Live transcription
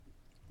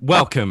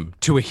Welcome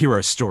to A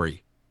Hero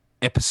Story,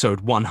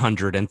 episode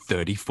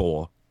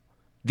 134.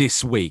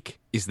 This week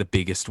is the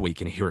biggest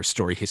week in Hero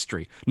Story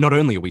history. Not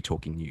only are we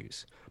talking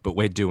news, but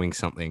we're doing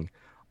something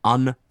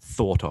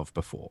unthought of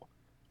before.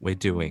 We're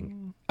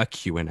doing a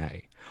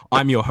Q&A.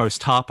 I'm your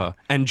host, Harper,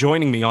 and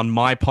joining me on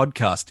my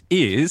podcast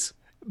is...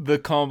 The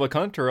comic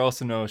hunter,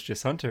 also known as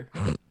just Hunter.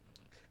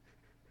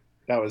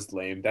 That was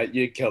lame. That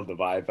you killed the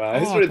vibe.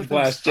 History of the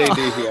Flash,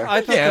 JD here.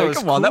 I thought that was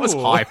come cool. on, that was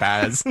hype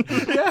as.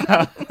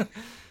 Yeah.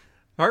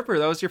 Harper,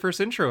 that was your first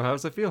intro. How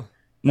does it feel?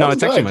 No, was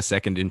it's actually good. my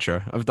second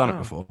intro. I've done it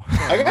before.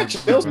 I got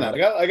chills, man. I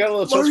got a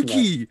little chills from that.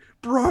 Loki,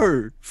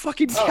 bro,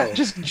 fucking cat Oh.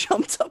 just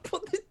jumped up on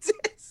the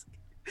desk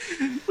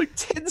like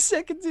 10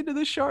 seconds into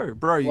the show.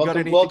 Bro, you got Welcome,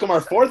 anything? welcome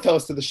our fourth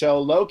host of the show,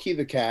 Loki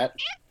the cat.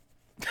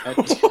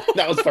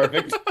 That was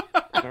perfect.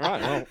 All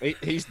right, well,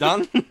 he's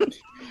done.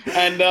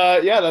 And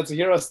yeah, that's a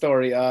hero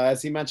story.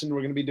 As he mentioned, we're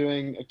going to be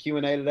doing a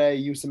Q&A today.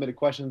 You submitted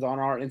questions on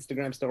our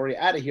Instagram story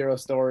at a hero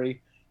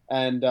story.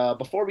 And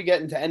before we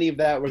get into any of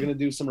that, we're going to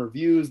do some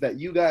reviews that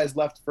you guys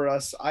left for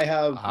us. I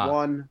have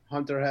one.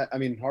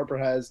 Harper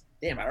has.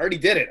 Damn, I already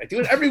did it. I do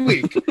it every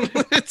week.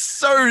 It's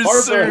so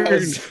Harper soon.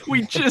 has-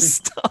 We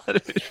just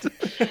started.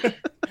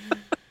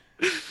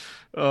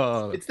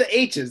 Oh, It's the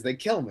H's. They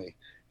kill me.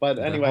 But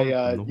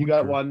anyway, you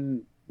got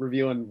one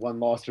review and one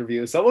lost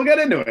review. So we'll get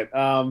into it.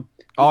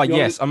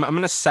 yes. I'm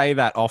going to say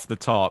that off the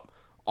top.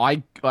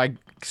 I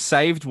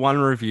saved one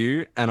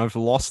review and I've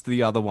lost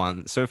the other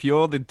one. So if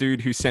you're the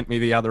dude who sent me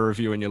the other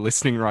review and you're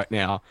listening right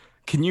now,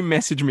 can you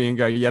message me and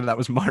go, yeah, that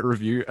was my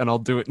review and I'll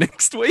do it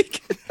next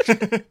week?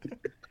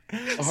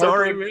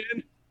 Sorry,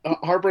 man.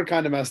 Harper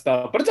kind of messed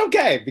up, but it's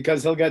okay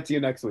because he'll get to you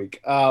next week.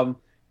 You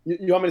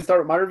want me to start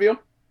with my review?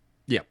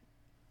 Yeah.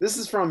 This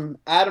is from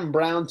Adam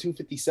Brown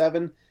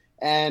 257,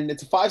 and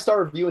it's a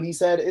 5-star review, and he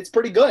said, it's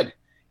pretty good.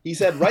 He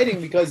said,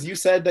 writing because you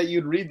said that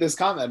you'd read this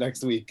comment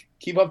next week.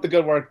 Keep up the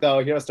good work,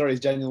 though. Hero Story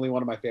is genuinely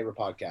one of my favorite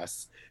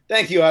podcasts.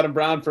 Thank you, Adam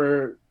Brown,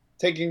 for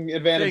taking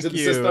advantage of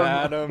the system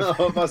Adam.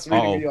 of us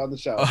reading you on the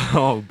show.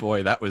 Oh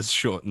boy, that was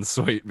short and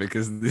sweet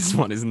because this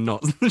one is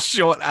not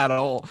short at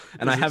all.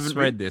 And Is I it haven't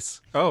sweet? read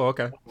this. Oh,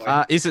 okay.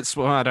 Is it?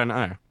 I don't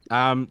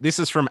know. This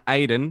is from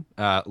Aiden,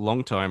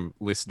 longtime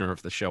listener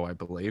of the show, I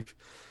believe.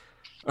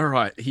 All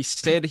right. He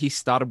said he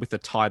started with the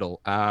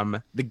title,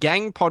 The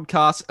Gang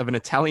Podcast of an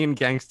Italian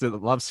Gangster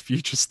That Loves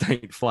Future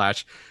State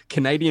Flash,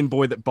 Canadian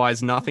Boy That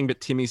Buys Nothing But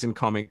Timmies and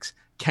Comics,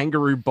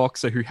 Kangaroo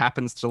Boxer Who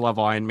Happens to Love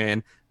Iron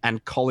Man,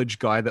 and College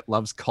Guy That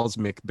Loves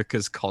Cosmic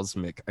Because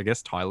Cosmic. I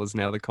guess Tyler's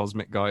now the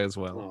Cosmic Guy as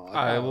well. Oh,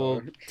 I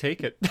will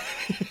take it.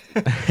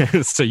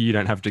 So you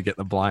don't have to get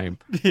the blame.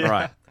 Yeah.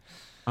 Right.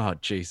 Oh,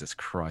 Jesus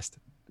Christ.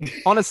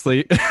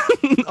 Honestly,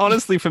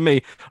 for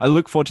me, I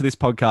look forward to this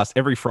podcast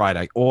every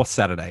Friday or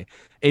Saturday.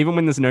 Even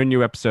when there's no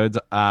new episodes,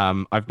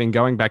 I've been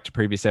going back to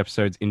previous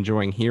episodes,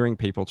 enjoying hearing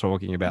people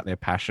talking about their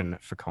passion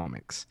for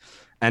comics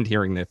and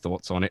hearing their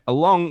thoughts on it,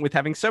 along with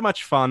having so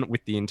much fun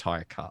with the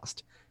entire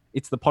cast.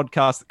 It's the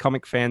podcast that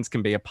comic fans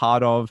can be a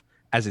part of,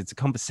 as it's a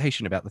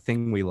conversation about the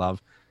thing we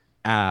love,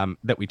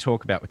 that we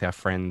talk about with our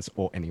friends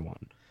or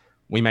anyone.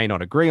 We may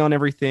not agree on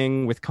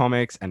everything with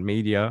comics and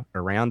media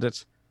around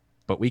it,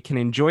 but we can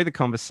enjoy the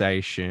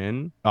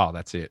conversation. Oh,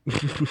 that's it.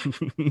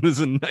 There's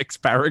a next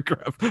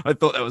paragraph. I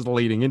thought that was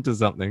leading into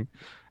something.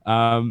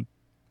 Now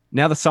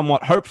the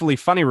somewhat hopefully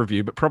funny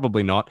review, but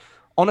probably not.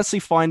 Honestly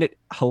find it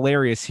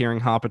hilarious hearing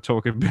Harper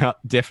talk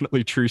about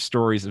definitely true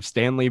stories of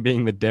Stanley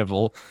being the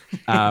devil,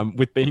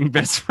 with being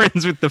best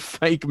friends with the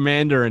fake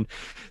Mandarin.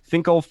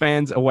 Think all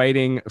fans are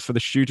waiting for the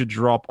shoe to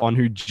drop on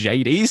who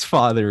JD's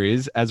father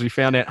is, as we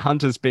found out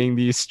Hunter's being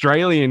the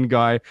Australian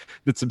guy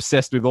that's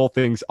obsessed with all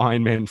things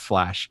Iron Man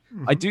Flash.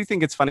 I do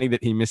think it's funny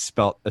that he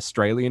misspelt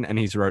Australian and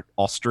he's wrote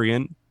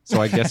Austrian.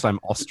 So I guess I'm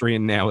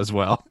Austrian now as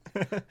well.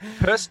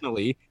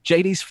 Personally,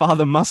 JD's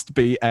father must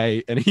be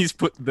and he's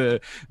put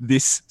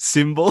this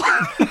symbol,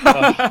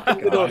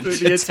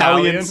 The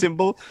Italian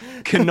symbol,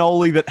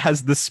 cannoli that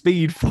has the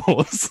Speed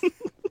Force.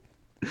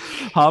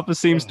 Harper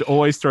seems to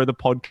always throw the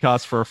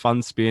podcast for a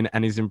fun spin,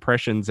 and his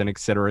impressions and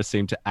etc.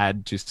 seem to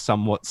add to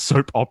somewhat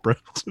soap opera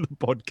to the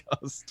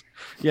podcast.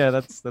 Yeah,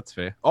 that's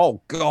fair.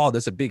 Oh God,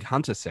 there's a big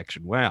Hunter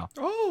section. Wow.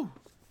 Oh.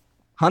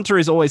 Hunter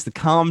is always the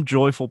calm,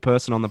 joyful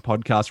person on the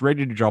podcast,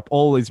 ready to drop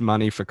all his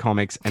money for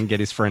comics and get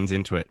his friends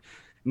into it.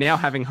 Now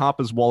having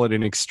Harper's wallet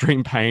in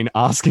extreme pain,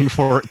 asking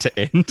for it to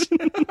end.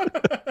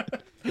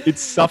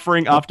 It's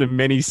suffering after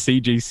many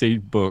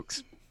CGC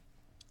books.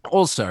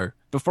 Also,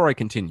 before I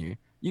continue,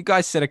 you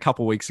guys said a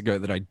couple weeks ago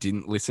that I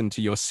didn't listen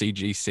to your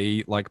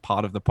CGC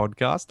part of the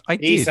podcast. I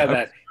did. He said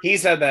that. He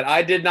said that.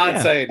 I did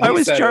not say it. He I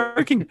was said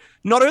joking.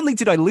 Not only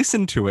did I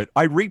listen to it,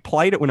 I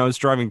replayed it when I was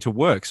driving to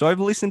work. So I've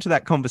listened to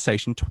that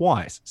conversation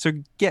twice. So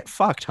get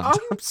fucked, Hunter.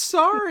 I'm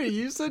sorry.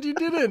 You said you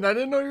didn't. I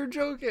didn't know you were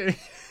joking.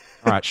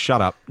 All right,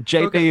 shut up.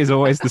 JP is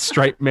always the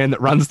straight man that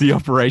runs the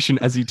operation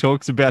as he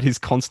talks about his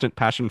constant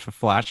passion for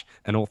Flash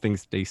and all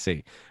things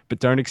DC. But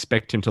don't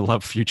expect him to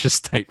love Future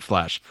State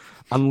Flash.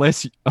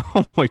 Unless,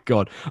 oh my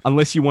God,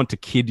 unless you want to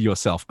kid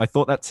yourself. I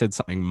thought that said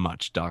something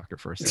much darker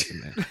for a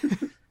second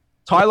there.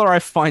 Tyler, I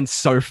find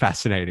so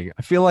fascinating.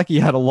 I feel like he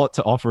had a lot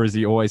to offer, as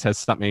he always has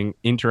something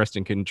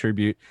interesting to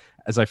contribute,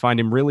 as I find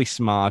him really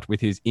smart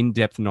with his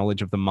in-depth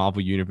knowledge of the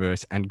Marvel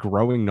universe and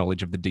growing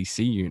knowledge of the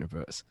DC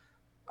universe.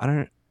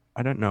 I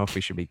don't know if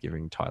we should be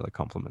giving Tyler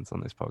compliments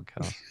on this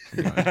podcast.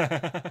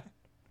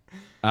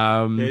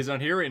 Yeah, he's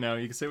not here right now.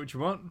 You can say what you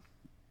want.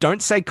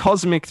 Don't say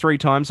cosmic 3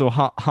 times or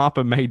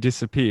Harper may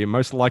disappear,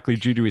 most likely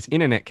due to his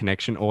internet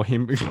connection or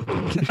him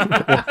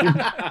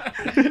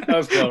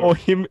or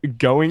him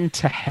going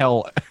to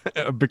hell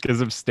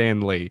because of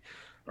Stan Lee.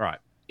 All right.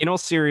 In all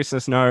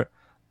seriousness,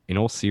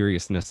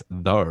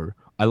 though,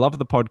 I love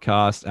the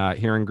podcast,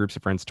 hearing groups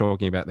of friends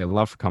talking about their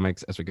love for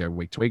comics as we go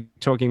week to week,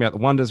 talking about the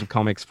wonders of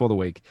comics for the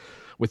week,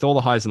 with all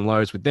the highs and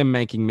lows, with them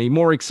making me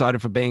more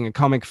excited for being a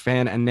comic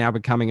fan and now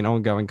becoming an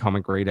ongoing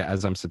comic reader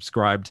as I'm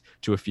subscribed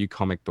to a few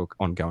comic book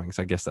ongoings.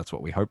 I guess that's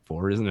what we hope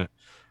for, isn't it?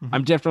 Mm-hmm.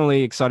 I'm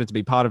definitely excited to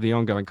be part of the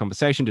ongoing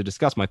conversation to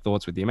discuss my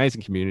thoughts with the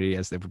amazing community,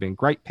 as they've been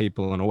great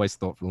people and always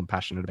thoughtful and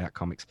passionate about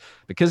comics.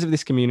 Because of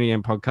this community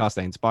and podcast,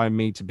 they inspire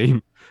me to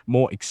be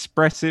more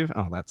expressive.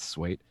 Oh, that's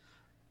sweet.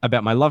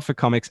 About my love for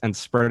comics and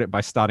spread it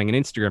by starting an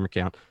Instagram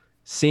account.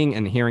 Seeing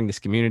and hearing this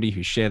community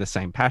who share the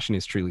same passion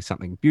is truly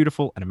something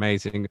beautiful and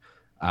amazing.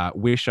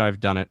 Wish I've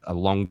done it a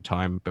long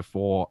time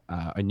before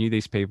I knew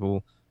these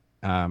people,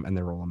 and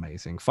they're all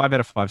amazing. 5 out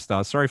of 5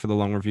 stars. Sorry for the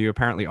long review.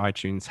 Apparently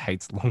iTunes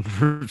hates long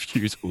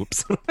reviews.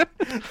 Oops. So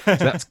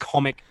that's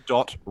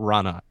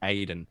comic.runner,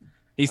 Aiden.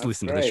 He's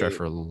listened to the show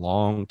for a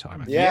long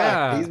time.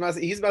 Yeah. He's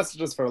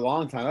messaged us for a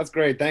long time. That's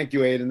great. Thank you,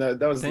 Aiden.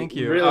 That was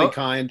really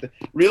kind.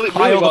 Really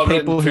all well the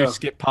people who too.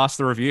 skip past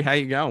the review. How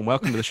you going?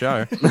 Welcome to the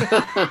show.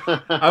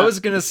 I was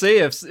gonna say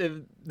if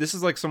this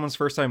is like someone's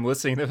first time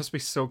listening, they must be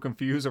so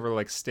confused over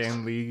like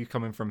Stan Lee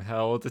coming from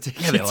hell to take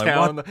you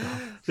down. Like,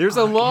 there's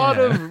a lot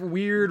of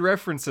weird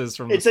references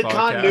from. It's a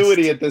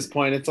continuity at this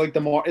point. It's like the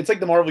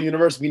Marvel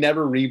universe. We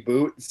never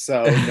reboot,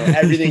 so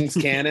everything's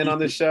canon on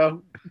this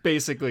show.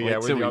 Basically, yeah,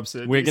 we're the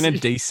opposite. We're gonna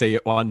DC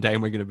it one day,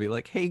 and we're gonna be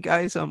like, "Hey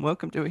guys,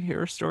 welcome to a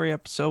Hero Story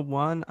episode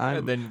 1.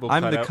 I'm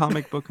the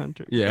comic book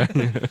hunter." Yeah,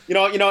 you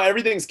know,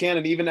 everything's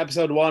canon. Even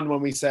episode 1,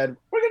 when we said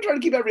we're gonna try to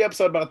keep every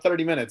episode about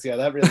 30 minutes. Yeah,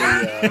 that really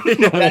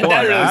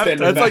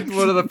that's like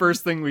one of the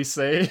first things we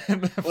say.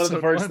 One of the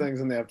first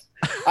things in the episode.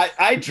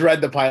 I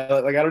dread the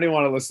pilot. Like, I don't even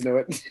want to listen to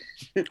it.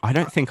 I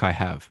don't think I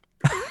have.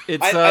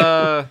 It's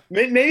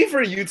maybe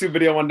for a YouTube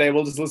video one day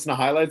we'll just listen to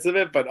highlights of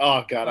it, but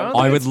oh god,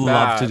 I would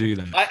love to do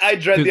that. I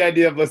dread the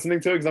idea of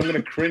listening to it because I'm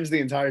gonna cringe the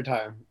entire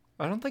time.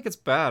 I don't think it's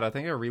bad. I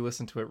think I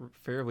re-listened to it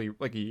fairly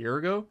like a year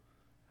ago.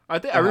 I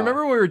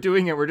remember when we were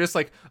doing it, we're just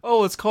like,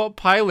 oh, let's call it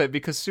Pilot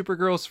because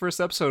Supergirl's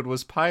first episode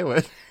was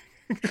Pilot.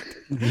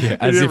 Yeah,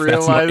 as if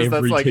realize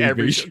that's like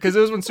every because it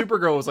was when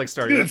Supergirl was like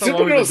starting. Dude,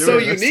 Supergirl's so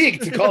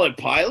unique to call it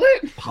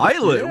Pilot.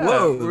 Pilot, yeah,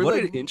 whoa, what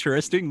an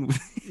interesting.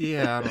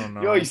 Yeah, I don't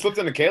know. Yo, you slipped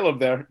into Caleb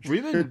there.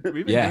 We've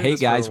been yeah, hey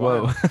guys,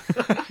 whoa.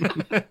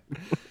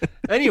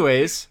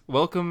 Anyways,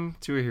 welcome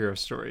to A Hero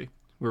Story,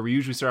 where we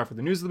usually start off with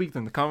the news of the week,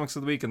 then the comics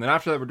of the week, and then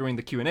after that we're doing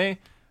the Q&A.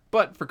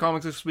 But for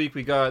comics this week,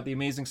 we got The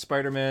Amazing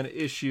Spider-Man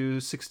issue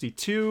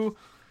 62.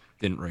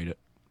 Didn't read it.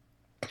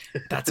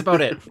 That's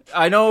about it.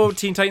 I know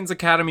Teen Titans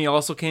Academy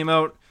also came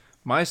out.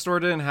 My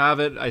store didn't have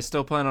it. I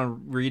still plan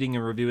on reading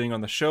and reviewing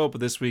on the show, but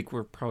this week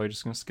we're probably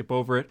just going to skip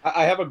over it.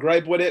 I have a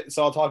gripe with it,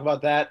 so I'll talk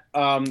about that.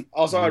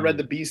 Also, I read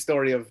the B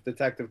story of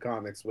Detective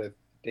Comics with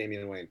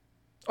Damian Wayne.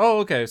 Oh,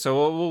 okay.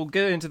 So we'll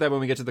get into that when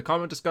we get to the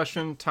comment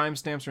discussion.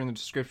 Timestamps are in the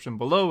description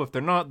below. If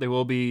they're not, they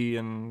will be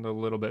in a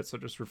little bit, so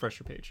just refresh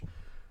your page.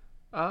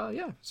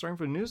 Yeah, starting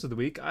for the news of the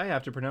week, I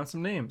have to pronounce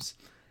some names.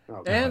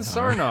 And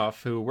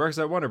Sarnoff, who works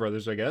at Warner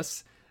Brothers, I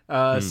guess,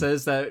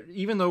 says that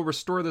even though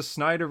Restore the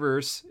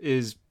Snyderverse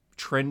is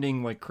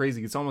trending like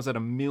crazy, it's almost at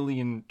 1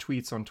 million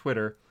tweets on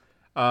Twitter,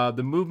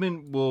 the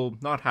movement will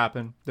not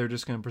happen. They're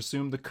just going to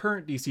pursue the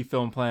current DC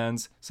film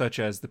plans, such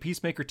as the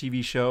Peacemaker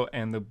TV show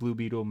and the Blue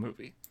Beetle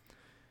movie.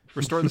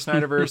 Restore the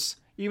Snyderverse,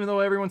 even though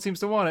everyone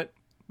seems to want it,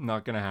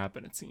 not going to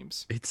happen, it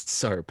seems. It's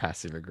so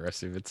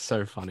passive-aggressive. It's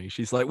so funny.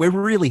 She's like, we're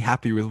really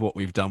happy with what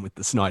we've done with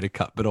the Snyder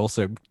Cut, but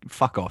also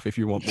fuck off if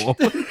you want more.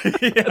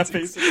 Yeah,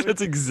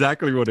 that's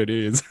exactly what it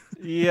is.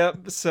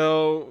 Yep.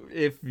 So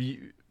if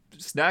you...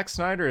 Snack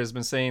Snyder has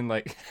been saying,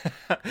 like...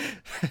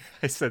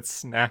 I said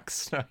Snack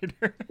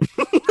Snyder.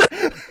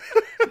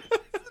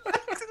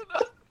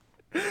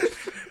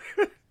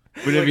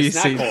 Whenever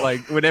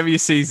you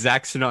see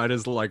Zack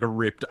Snyder's like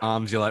ripped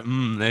arms, you're like,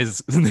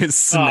 there's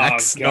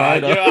Snack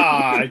Snyder.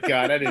 Oh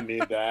god, I didn't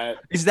need that.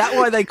 Is that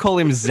why they call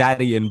him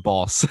Zaddy and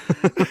Boss?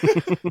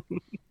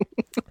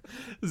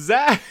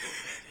 Zack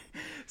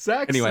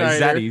anyway,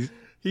 Snyder, Zaddy.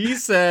 He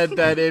said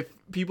that if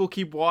people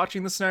keep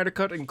watching the Snyder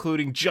Cut,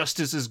 including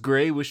Justice is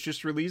Grey, which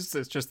just released,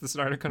 it's just the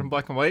Snyder Cut in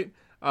black and white,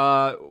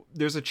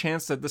 there's a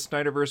chance that the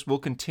Snyderverse will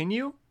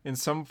continue in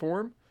some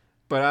form,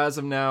 but as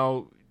of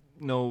now,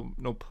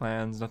 no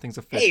plans, nothing's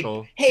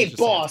official. Hey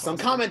boss, I'm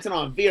commenting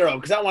on Vero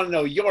because I want to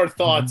know your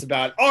thoughts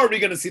about, are we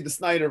going to see the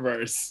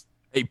Snyderverse?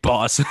 Hey,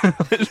 boss.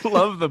 I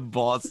love the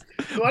boss.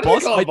 What do they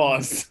call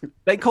boss?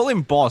 They call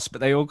him boss, but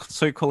they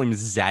also call him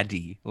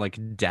Zaddy, like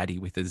daddy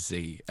with a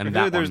Z. And I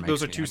feel that like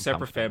those are me two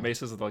separate fan uncomfortable.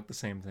 bases of like the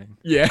same thing.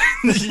 Yeah,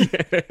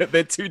 yeah.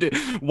 They're two.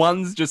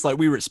 One's just like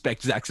we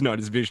respect Zack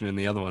Snyder's vision, and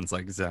the other one's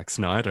like Zack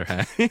Snyder.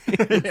 Hey,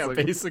 Yeah, like,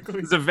 basically.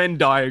 it's a Venn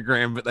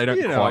diagram, but they don't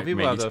quite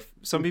people meet. have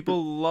some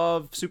people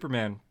love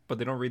Superman, but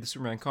they don't read the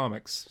Superman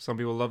comics. Some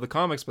people love the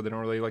comics, but they don't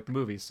really like the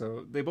movies.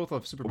 So they both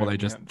love Superman. Well, they in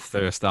the just end.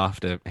 thirst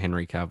after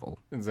Henry Cavill.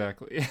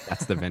 Exactly.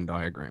 That's the Venn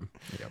diagram.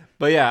 Yep.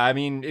 But yeah, I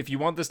mean, if you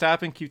want this to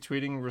happen, keep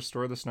tweeting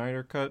 "Restore the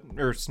Snyder Cut"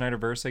 or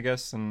Snyderverse, I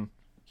guess, and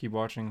keep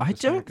watching. I the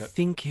Snyder don't Cut.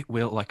 think it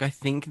will. Like, I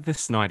think the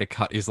Snyder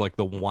Cut is like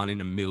the 1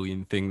 in a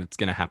million thing that's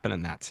going to happen,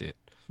 and that's it.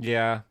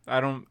 Yeah, I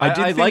don't. I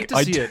did I'd like think- to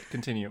I see d- it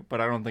continue, but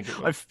I don't think it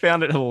will. I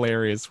found it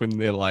hilarious when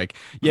they're like,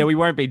 "Yeah, we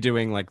won't be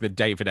doing like the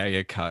David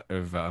Ayer cut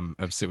of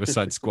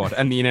Suicide Squad,"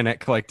 and the internet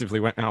collectively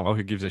went, "Oh well,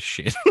 who gives a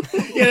shit?"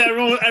 Yeah,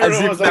 everyone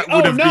if was like, that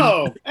would "Oh have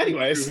no!"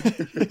 Anyways,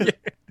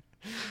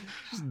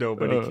 Just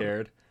nobody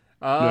cared.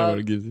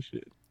 Nobody gives a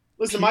shit.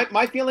 listen,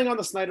 my feeling on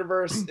the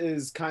Snyderverse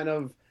is kind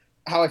of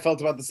how I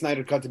felt about the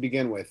Snyder Cut to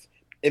begin with.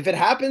 If it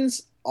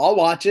happens, I'll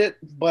watch it,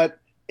 but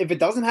if it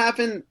doesn't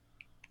happen,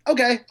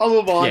 okay, I'll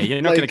move on. Yeah,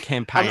 you're not going to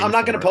campaign. I'm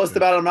not going to for post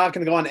about it. I'm not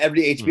going to go on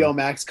every HBO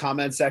Max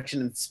comment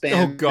section and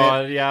spam. Oh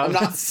God, it. yeah. I'm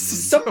not.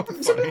 Some people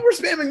were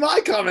spamming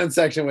my comment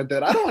section with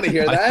it. I don't want to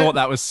hear that. I thought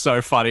that was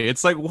so funny.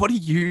 It's like, what are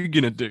you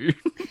gonna do?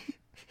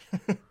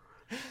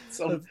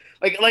 So,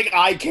 like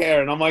I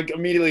care, and I'm like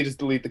immediately just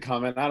delete the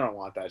comment. I don't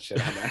want that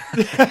shit on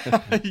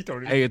there. You don't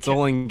even Hey, it's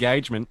all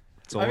engagement.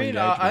 It's all I mean,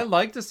 engagement. I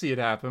like to see it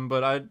happen,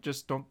 but I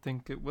just don't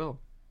think it will.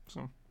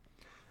 So,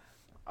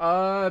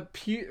 oh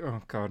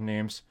God,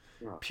 names.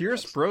 Oh,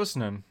 Pierce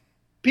Brosnan,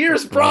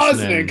 Pierce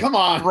Brosnan. Brosnan, come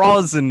on.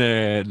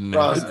 Brosnan.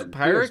 Brosnan.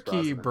 Pirate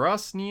Pierce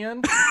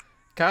Brosnan,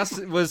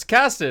 was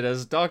casted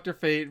as Dr.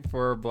 Fate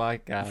for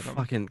Black Adam.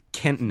 Fucking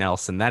Kent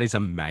Nelson. That is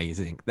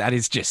amazing. That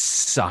is just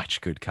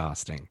such good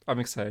casting. I'm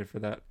excited for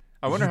that.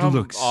 I wonder He how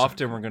looks so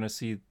often we're gonna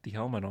see the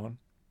helmet on.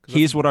 'Cause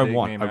Here's that's a what I big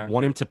want. name I actor.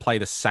 want him to play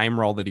the same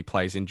role that he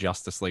plays in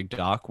Justice League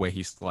Dark, where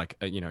he's like,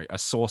 a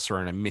sorcerer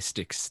and a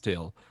mystic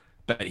still,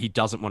 but he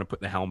doesn't want to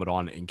put the helmet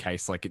on in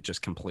case like it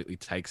just completely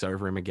takes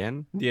over him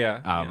again.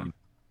 Yeah.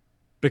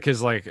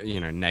 Because like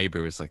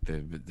Nebu is like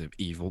the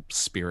evil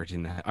spirit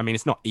in that. I mean,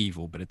 it's not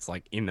evil, but it's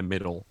like in the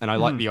middle. And I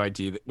like the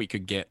idea that we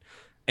could get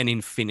an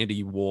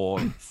Infinity War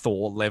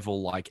Thor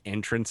level like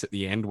entrance at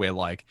the end, where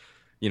like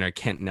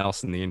Kent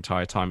Nelson the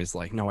entire time is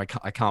like, no, I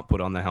can't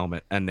put on the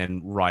helmet, and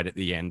then right at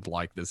the end,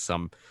 like there's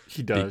some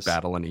He big does.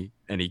 battle, and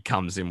he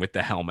comes in with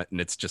the helmet,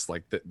 and it's just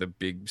like the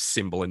big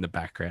symbol in the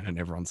background, and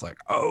everyone's like,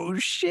 oh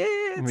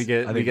shit! We I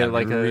get think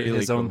like that'd be really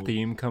his own cool.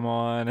 theme come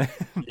on.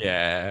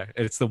 Yeah,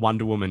 it's the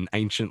Wonder Woman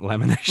ancient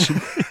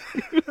lamination.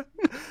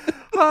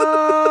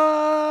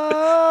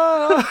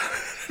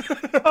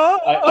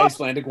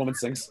 Icelandic woman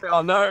sings.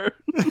 Oh no!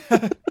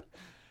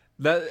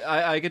 That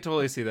I could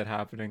totally see that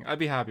happening. I'd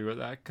be happy with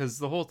that because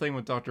the whole thing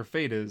with Dr.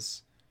 Fate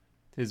is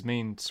his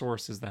main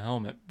source is the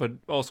helmet, but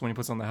also when he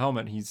puts on the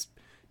helmet, he's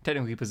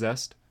technically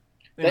possessed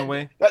in a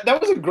way. That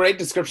was a great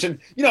description.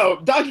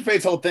 Dr.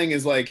 Fate's whole thing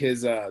is like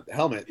his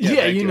helmet. Yeah,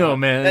 thank you know,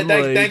 man.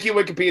 Thank you,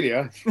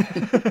 Wikipedia.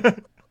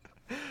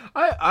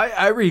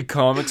 I read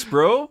comics,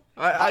 bro.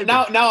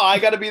 Now I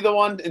got to be the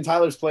one in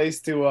Tyler's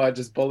place to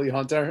just bully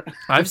Hunter.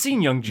 I've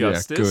seen Young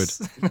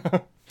Justice.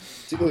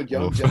 Dude,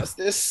 Young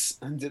Justice.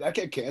 Did that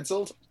get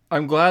canceled?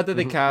 I'm glad that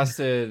they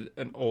casted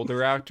an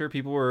older actor.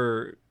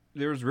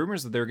 There was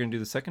rumors that they were going to do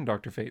the second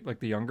Dr. Fate, like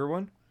the younger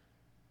one.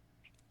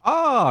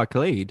 Ah,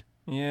 Khalid.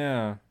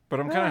 Yeah, but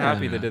I'm kind of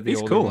happy they did the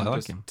He's older cool, one I like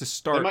just him. to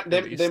start.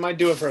 They might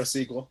do it for a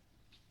sequel.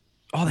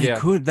 Oh, Yeah.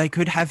 They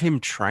could have him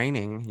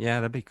training. Yeah,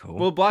 that'd be cool.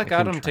 Well, Black Like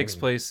him Adam takes training.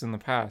 place in the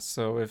past,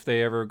 so if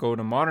they ever go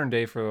to modern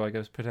day for like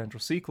a potential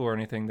sequel or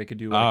anything, they could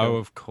do like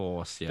of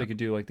course, yeah. they could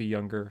do like the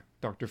younger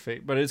Dr.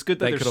 Fate. But it's good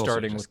that They they're could also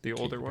starting just with the keep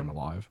older him one.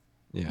 alive.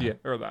 Yeah,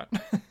 or that.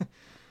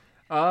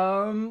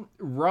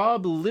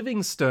 Rob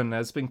Livingston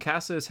has been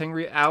casted as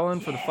Henry Allen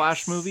for the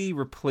Flash movie,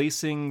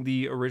 replacing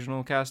the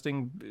original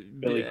casting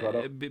Billy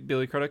Crudup.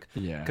 Billy Crudup.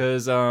 Yeah.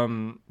 Because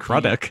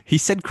Crudup. He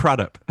said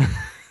Crudup.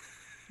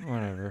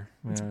 whatever.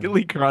 Yeah.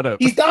 Billy Crudup.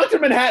 He's Dr.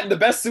 Manhattan, the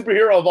best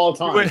superhero of all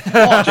time.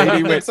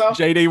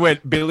 JD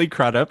went Billy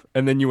Crudup,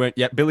 and then you went,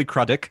 yeah, Billy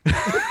Cruddock.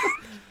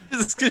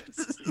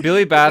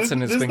 Billy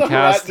Batson has This is been the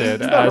casted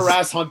this is the as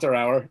harass Hunter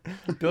hour.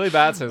 Billy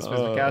Batson has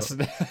been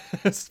casted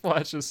as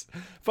Flash's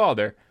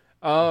father.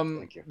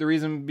 Thank you. The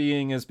reason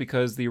being is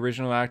because the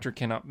original actor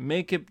cannot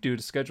make it due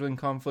to scheduling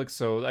conflicts,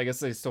 so I guess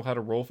they still had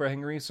a role for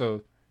Henry,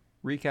 so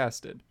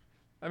recasted.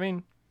 I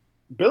mean,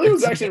 Billy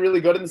was actually really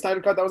good in the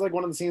Snyder Cut. That was like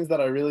one of the scenes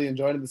that I really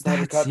enjoyed in the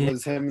Snyder That's Cut it.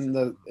 was him in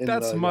the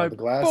my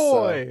glass.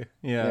 boy.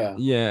 Yeah.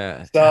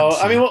 Yeah. So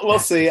I mean, we'll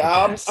see.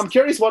 That's the I'm best.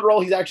 curious what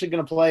role he's actually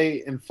going to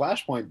play in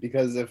Flashpoint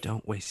because if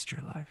Don't waste your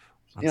life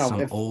on You know,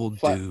 some if old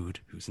Fla- dude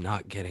who's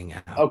not getting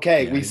out.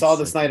 okay, Yeah, we it's saw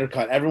the so Snyder good.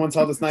 Cut. Everyone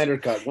saw the Snyder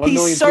Cut. 1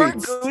 million He's so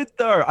tweets. good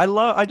though.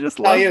 I just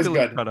No, love he is Billy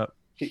good. Crudup.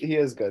 He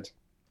is good.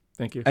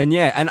 Thank you. And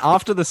yeah, and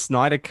after the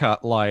Snyder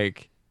Cut,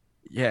 like,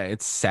 yeah,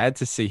 it's sad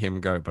to see him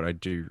go, but I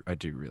do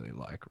really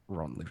like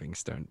Ron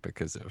Livingstone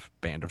because of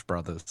Band of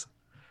Brothers.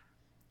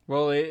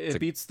 Well, It's it a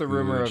beats the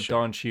rumor good of show.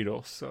 Don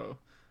Cheadle, so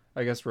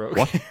I guess we're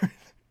What? okay.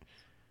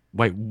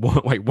 Wait,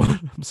 what? Wait, what?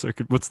 I'm so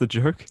good. What's the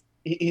joke?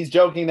 He's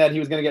joking that he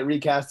was gonna get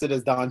recasted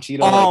as Don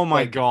Cheadle. Oh like, my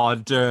like,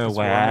 God, dude! It's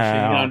War Machine.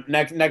 you Wow! know,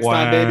 next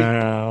time, baby.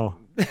 Wow!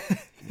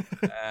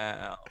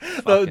 Wow!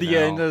 the Fucking end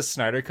hell. of the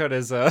Snyder cut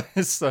is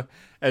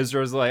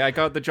Ezra's like, I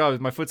got the job,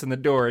 my foot's in the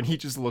door, and he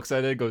just looks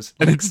at it and goes,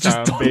 And next it's just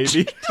time, Don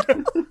baby.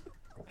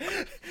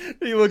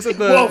 He looks at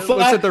the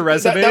Whoa,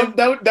 resume.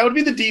 That would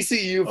be the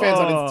DCU fans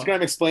on Oh.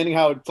 Instagram explaining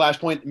how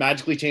Flashpoint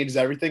magically changes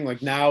everything.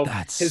 Like now,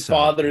 That's his so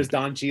father good. is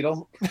Don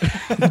Cheadle.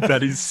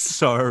 That is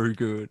so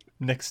good.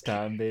 Next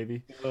time,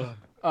 baby.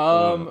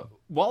 Ugh.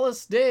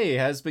 Wallace Day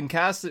has been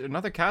casted.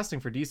 Another casting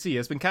for DC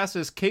has been casted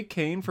as Kate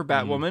Kane for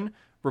Batwoman,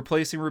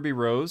 replacing Ruby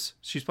Rose.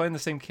 She's playing the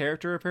same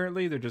character.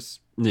 Apparently,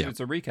 it's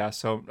a recast.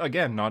 So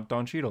again, not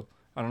Don Cheadle.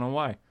 I don't know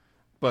why,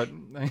 but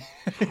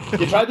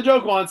You tried the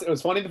joke once; it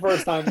was funny the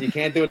first time. You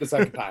can't do it the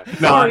second time.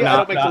 Sorry, I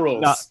don't make the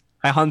rules. No.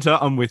 Hey, Hunter,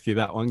 I'm with you.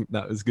 That one,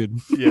 that was good.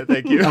 yeah,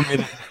 thank you. I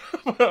mean,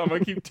 I'm gonna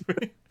keep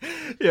doing.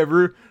 Yeah,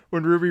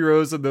 when Ruby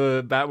Rose in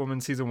the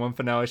Batwoman season 1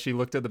 finale, she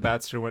looked at the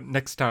Batster and went,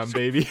 "Next time,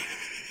 baby."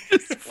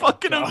 just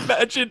fucking God.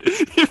 imagine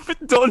if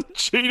Don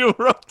Cheadle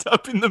rocked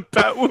up in the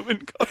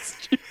Batwoman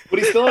costume. Would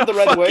he still have the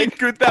red How fucking wig?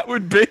 good that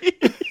would be.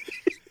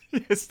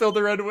 It's still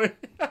the red wig.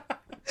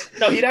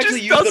 No, he'd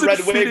actually Just use the red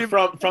doesn't fit wig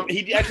him. from.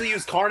 He'd actually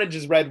use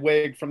Carnage's red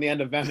wig from the end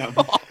of Venom,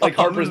 like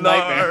Harper's no.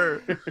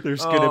 nightmare.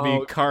 There's gonna Oh,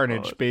 be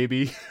carnage, God.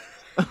 baby.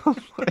 Oh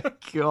my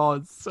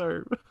God,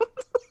 so.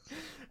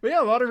 But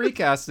yeah, a lot of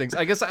recastings.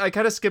 I guess I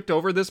kind of skipped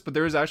over this, but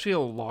there was actually a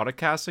lot of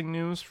casting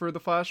news for the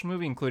Flash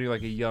movie, including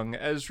like a young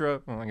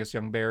Ezra, well, I guess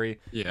young Barry,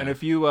 Yeah. and a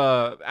few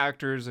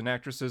actors and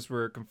actresses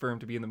were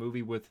confirmed to be in the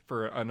movie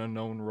for an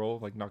unknown role,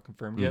 like not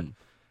confirmed yet.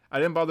 I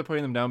didn't bother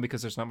putting them down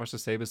because there's not much to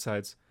say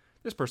besides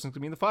this person's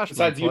gonna be in the Flash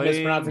Besides movie. you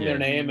mispronouncing their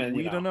playing- name and,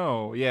 we you know. don't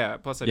know. Yeah,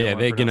 plus I don't Yeah,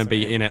 wanna they're gonna pronounce their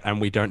be name. in it, and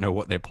we don't know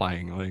what they're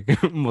playing.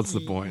 Like, what's the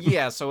point?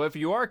 Yeah, so if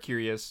you are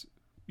curious,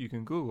 you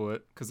can Google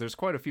it because there's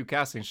quite a few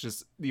castings.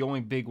 Just the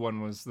only big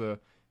one was the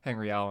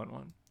Henry Allen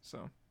one.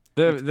 So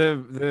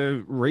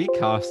The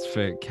recast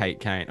for Kate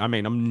Kane. I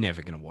mean, I'm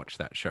never gonna watch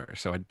that show,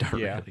 so I don't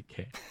Yeah. really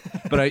care.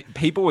 But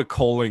people were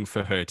calling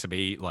for her to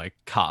be like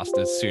cast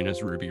as soon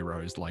as Ruby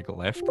Rose like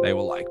left. They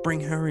were like,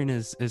 bring her in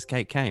as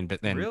Kate Kane.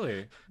 But then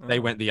really, they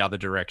Oh, went the other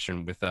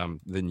direction with the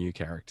new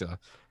character.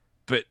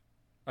 But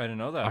I didn't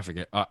know that. I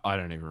forget. I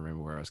don't even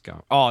remember where I was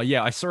going. Oh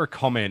yeah, I saw a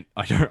comment.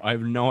 I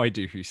have no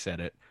idea who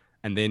said it,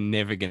 and they're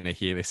never gonna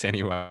hear this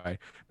anyway.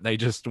 They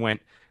just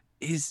went,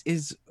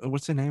 "Is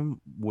what's her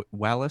name?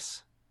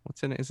 Wallace?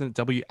 What's her name? Isn't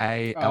it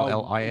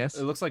Wallis?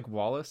 It looks like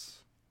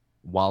Wallace.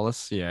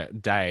 Wallace, yeah,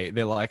 Day.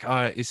 They're like,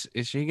 oh, is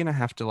she gonna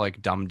have to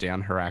like dumb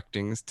down her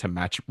actings to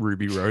match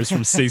Ruby Rose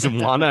from season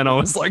 1? And I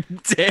was like,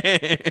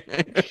 damn,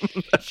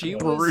 She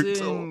was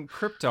brutal. in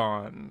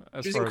Krypton.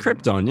 As She's far in as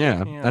Krypton,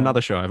 yeah. Yeah.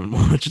 Another show I haven't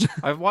watched.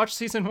 I've watched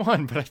season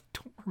 1, but I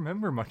don't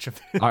remember much of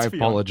it. I to be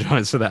honest.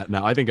 apologize for that.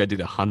 No, I think I did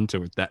a Hunter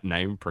with that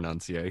name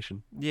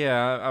pronunciation.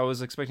 Yeah, I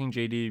was expecting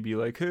JD to be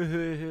like,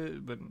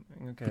 but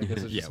okay, I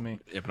guess it's yeah, just me.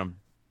 yeah, but I'm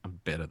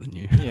better than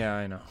you. Yeah,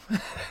 I know.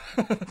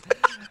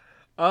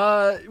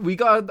 We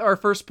got our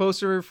first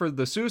poster for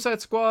the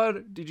Suicide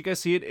Squad. Did you guys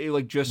see it? It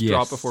like just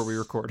dropped before we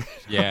recorded.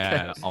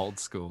 Yeah, old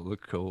school,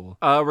 look cool.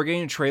 We're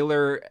getting a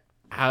trailer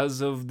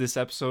as of this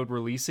episode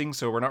releasing,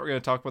 so we're not going to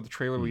talk about the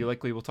trailer. We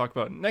likely will talk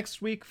about it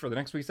next week for the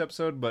next week's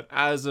episode, but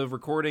as of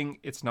recording,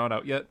 it's not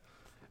out yet.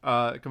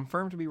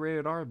 Confirmed to be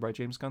rated R by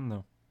James Gunn,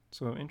 though.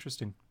 So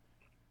interesting.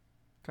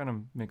 Kind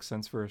of makes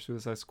sense for a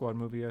Suicide Squad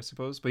movie, I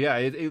suppose. But yeah,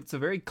 it's a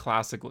very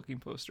classic looking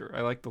poster.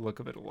 I like the look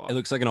of it a lot. It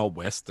looks like an old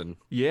western.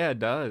 Yeah, it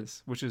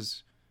does, which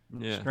is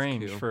Yeah, it's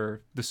strange cool.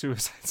 for the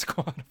Suicide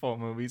Squad of all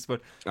movies.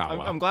 But Oh, I'm,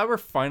 wow. I'm glad we're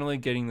finally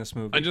getting this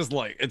movie. I just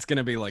like it's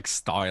gonna be like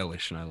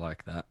stylish, and I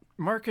like that.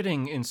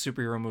 Marketing in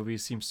superhero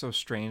movies seems so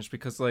strange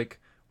because like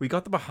we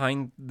got the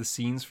behind the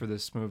scenes for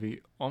this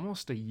movie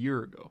almost a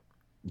year ago.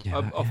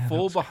 Yeah, A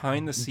full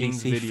behind the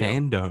scenes DC video.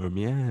 fandom,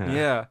 yeah.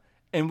 Yeah.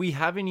 And we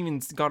haven't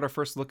even got our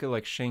first look at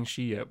like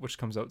Shang-Chi yet, which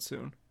comes out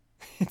soon.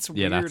 It's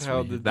Yeah, weird that's how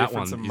weird. the That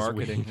difference one of is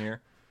marketing weird.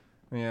 here.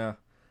 Yeah.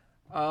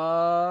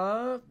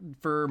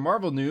 For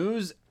Marvel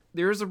news,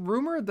 there's a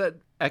rumor that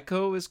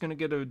Echo is going to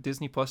get a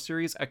Disney Plus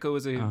series. Echo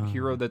is a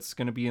hero that's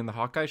going to be in the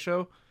Hawkeye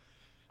show.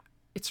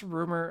 It's a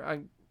rumor.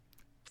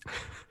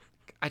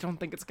 I don't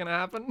think it's going to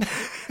happen.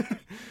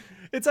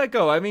 It's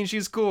Echo. I mean,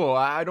 she's cool.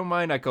 I don't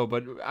mind Echo,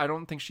 but I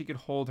don't think she could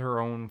hold her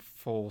own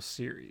full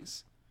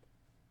series.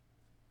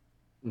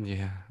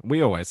 Yeah,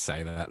 we always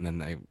say that, and then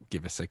they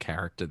give us a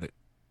character that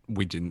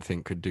we didn't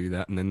think could do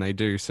that, and then they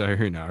do. So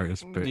who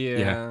knows? But yeah,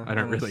 Yeah, I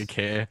don't really that's-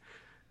 care.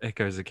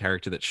 Echo's a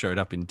character that showed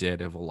up in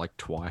Daredevil like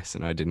twice,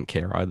 and I didn't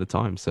care either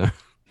time. So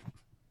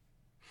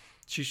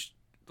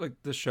Like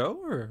the show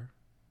or?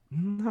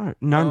 no,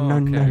 Oh,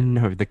 okay.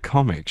 no. The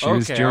comic. She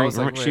was Okay, I during. was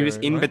like, she wait, was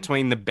wait, in what?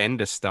 between the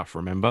Bender stuff.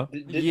 Remember?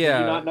 Did you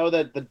Yeah. not know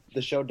that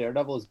the show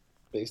Daredevil is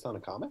based on a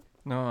comic?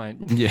 No,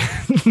 Yeah.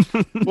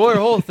 well, the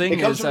whole thing It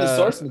comes is from the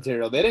source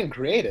material. They didn't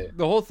create it.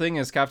 the whole thing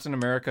is Captain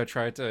America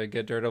tried to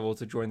get Daredevil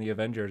to join the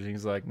Avengers. And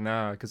he's like,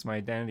 nah, because my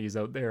identity is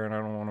out there, and I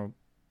don't want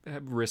to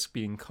risk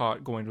being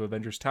caught going to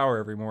Avengers Tower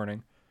every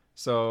morning.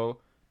 So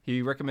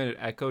he recommended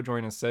Echo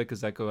join instead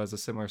because Echo has a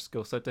similar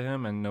skill set to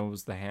him and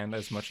knows the hand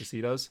as much as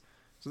he does.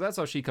 So that's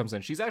how she comes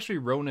in. She's actually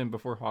Ronin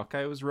before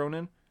Hawkeye was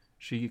Ronin.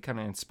 She kind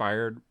of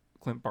inspired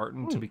Clint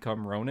Barton to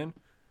become Ronin.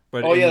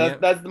 But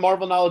that's the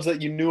Marvel knowledge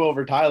that you knew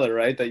over Tyler,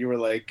 right? That you were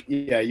like,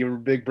 yeah, you were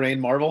big brain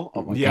Marvel.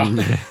 Oh my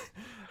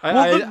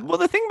God. Well,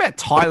 the thing about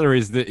Tyler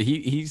is that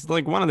he's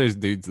like one of those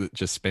dudes that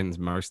just spends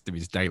most of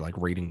his day like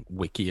reading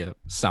Wikia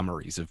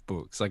summaries of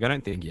books. Like I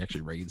don't think he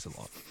actually reads a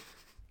lot.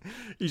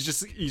 He's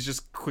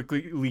just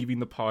quickly leaving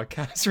the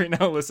podcast right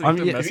now, listening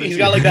to messages. He's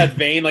got like that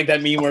vein, like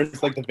that meme where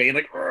it's like the vein,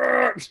 like.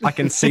 I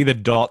can see the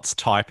dots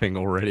typing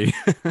already.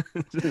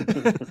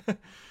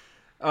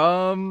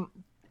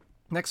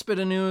 Next bit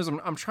of news.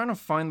 I'm trying to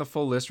find the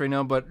full list right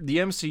now, but the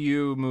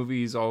MCU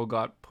movies all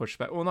got pushed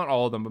back. Well, not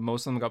all of them, but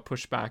most of them got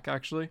pushed back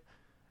actually.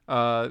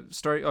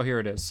 Here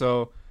it is.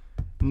 So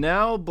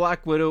now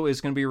Black Widow is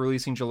going to be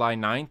releasing July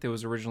 9th. It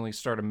was originally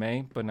start of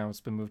May, but now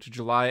it's been moved to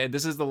July. And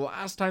this is the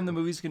last time the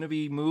movie's going to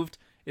be moved.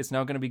 It's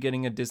now going to be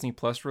getting a Disney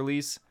Plus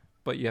release,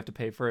 but you have to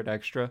pay for it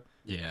extra.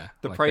 Yeah.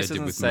 The price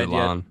isn't set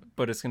yet,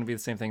 but it's going to be the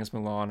same thing as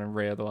Mulan and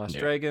Raya the Last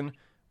Dragon,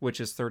 which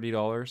is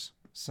 $30.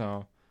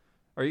 So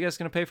are you guys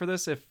going to pay for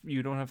this if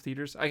you don't have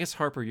theaters? I guess,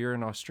 Harper, you're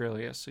in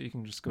Australia, so you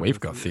can just go.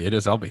 We've got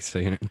theaters. I'll be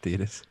seeing it in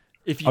theaters.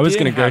 If you I was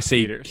going to go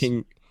see theaters.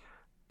 King.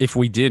 If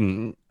we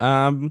didn't,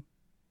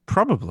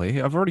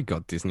 probably. I've already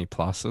got Disney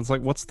Plus. It's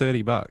like, what's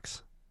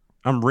 $30?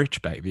 I'm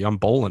rich, baby. I'm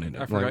balling in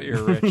it. I forgot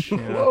you're rich.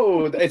 Yeah.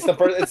 Whoa! It's the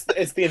first.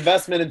 It's the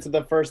investment into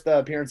the first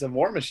appearance of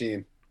War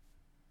Machine.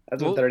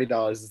 That's what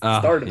 $30 is the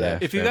start of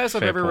that. If you guys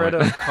have ever read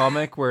a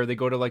comic where they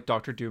go to like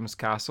Doctor Doom's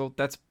castle,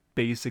 that's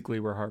basically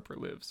where Harper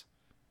lives.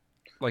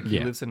 Like he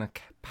lives in a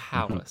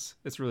palace.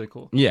 It's really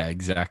cool. Yeah,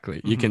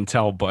 exactly. You can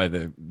tell by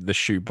the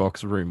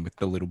shoebox room with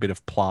the little bit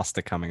of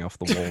plaster coming off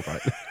the wall,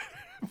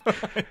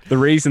 right? The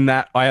reason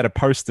that I had a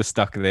poster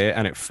stuck there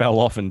and it fell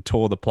off and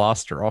tore the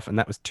plaster off, and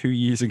that was 2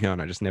 years ago, and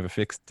I just never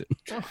fixed it.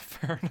 Oh,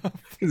 fair enough.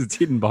 Because it's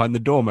hidden behind the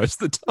door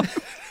most of the time.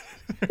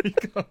 There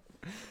you go.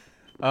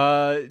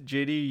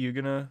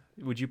 JD,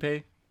 would you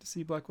pay to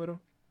see Black Widow?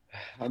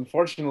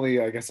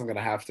 Unfortunately, I guess I'm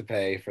gonna have to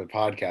pay for the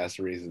podcast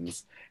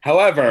reasons.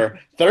 However,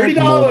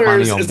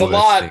 $30 is a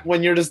lot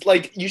when you're just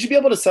like, you should be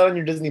able to set on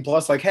your Disney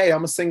Plus, like, hey,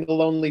 I'm a single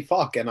lonely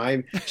fuck and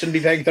I shouldn't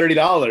be paying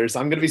 $30.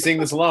 I'm gonna be seeing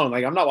this alone.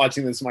 Like, I'm not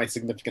watching this with my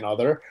significant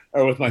other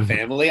or with my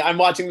family. I'm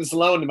watching this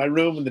alone in my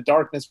room in the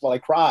darkness while I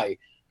cry.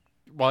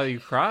 While you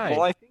cry?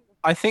 Well,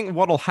 I think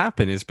what'll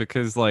happen is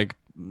because like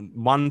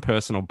one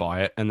person will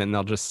buy it and then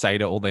they'll just say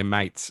to all their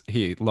mates,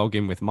 here, log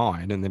in with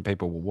mine, and then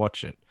people will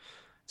watch it.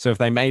 So if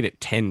they made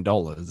it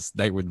 $10,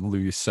 they would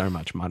lose so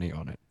much money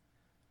on it.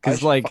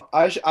 Because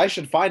I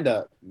should find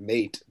a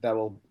mate that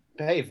will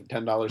pay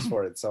 $10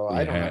 for it. So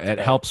I don't have to it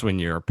helps when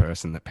you're a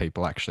person that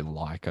people actually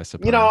like, I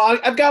suppose. You know,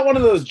 I've got one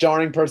of those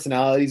jarring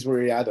personalities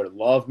where you either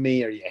love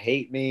me or you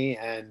hate me,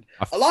 and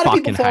a lot of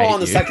people fall on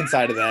the second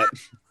side of that.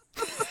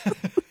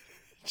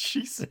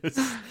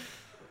 Jesus.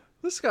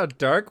 This got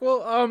dark.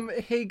 Well,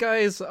 hey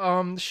guys,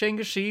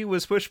 Shang-Chi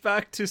was pushed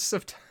back to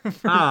September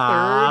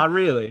 3rd.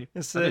 Really?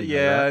 Instead,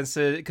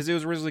 because it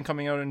was originally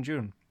coming out in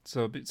June.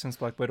 So since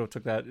Black Widow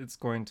took that, it's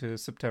going to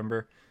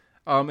September.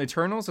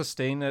 Eternals is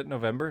staying at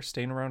November,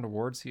 staying around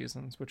award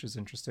seasons, which is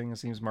interesting. It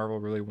seems Marvel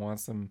really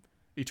wants them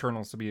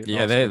Eternals to be an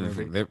Oscar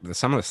movie.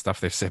 Some of the stuff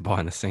they've said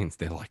behind the scenes,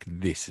 they're like,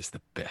 this is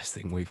the best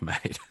thing we've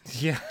made.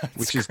 Yeah.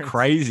 Which is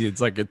crazy.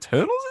 It's like,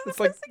 Eternals is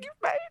the best thing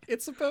you've made?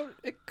 It's about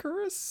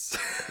Icarus.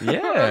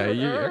 Yeah,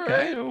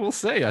 okay. We'll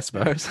see, I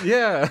suppose.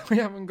 Yeah, we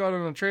haven't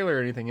gotten a trailer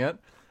or anything yet.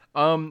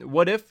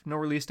 What If? No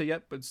release date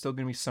yet, but it's still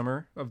going to be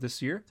summer of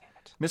this year.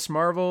 Miss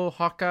Marvel,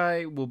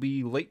 Hawkeye will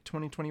be late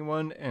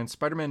 2021, and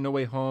Spider-Man No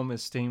Way Home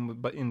is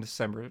staying in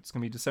December. It's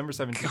going to be December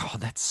 17th.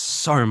 God, that's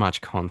so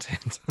much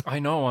content. I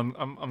know,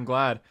 I'm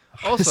glad.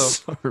 Also,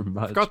 so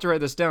much. I forgot to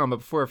write this down, but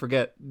before I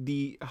forget,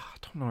 I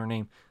don't know her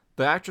name.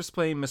 The actress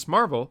playing Miss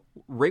Marvel,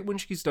 right when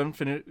she's done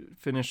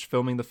finished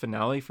filming the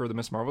finale for the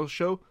Miss Marvel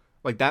show,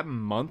 like that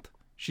month,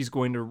 she's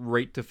going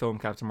to film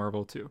Captain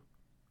Marvel 2.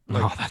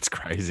 Like, that's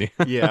crazy.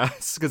 Yeah,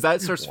 because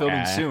that starts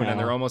filming soon, and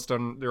they're almost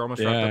done. They're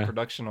almost wrapped up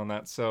production on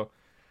that. So,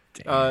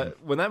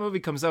 when that movie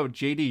comes out,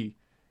 JD,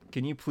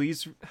 can you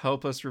please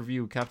help us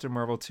review Captain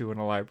Marvel 2 in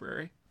a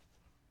library?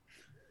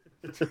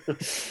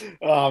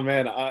 Oh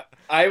man,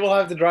 I will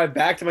have to drive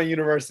back to my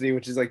university,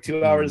 which is like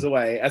 2 hours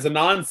away, as a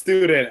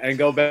non-student, and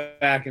go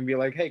back and be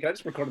like, "Hey, can I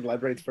just record in the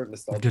library for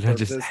nostalgia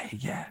purposes?"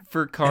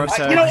 For context.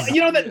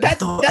 You know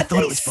that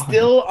thing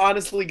still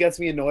honestly gets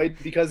me annoyed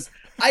because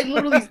I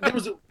literally there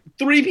was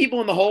 3 people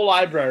in the whole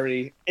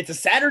library. It's a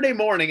Saturday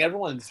morning,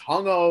 everyone's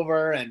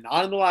hungover and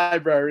not in the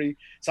library.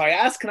 So I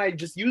asked, "Can I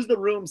just use the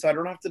room so I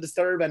don't have to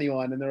disturb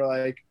anyone?" And they're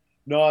like,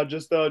 "No,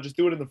 just do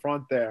it in the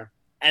front there."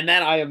 And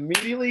then I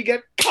immediately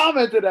get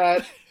commented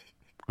at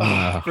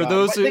For God.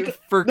 those who,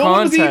 for no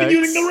one was even context,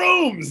 using the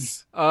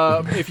rooms.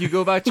 If you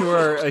go back to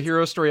our A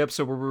Hero Story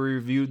episode where we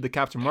reviewed the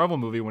Captain Marvel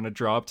movie when it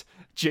dropped,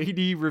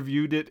 JD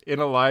reviewed it in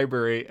a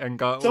library and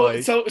got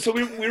So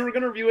we were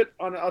gonna review it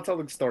on. I'll tell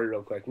the story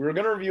real quick. We were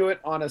gonna review it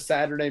on a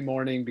Saturday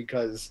morning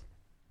because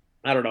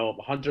I don't know,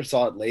 Hunter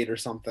saw it late or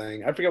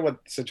something. I forget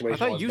what the situation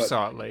was. I thought you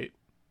saw it late.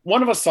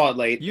 One of us saw it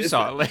late. You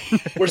saw it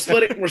late. We're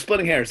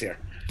splitting hairs here.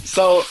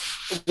 So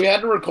we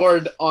had to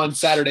record on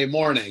Saturday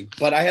morning,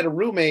 but I had a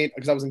roommate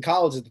because I was in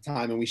college at the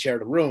time and we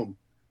shared a room.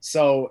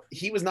 So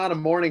he was not a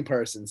morning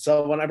person.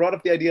 So when I brought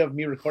up the idea of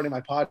me recording my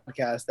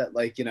podcast at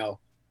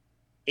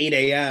 8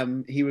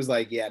 a.m., he was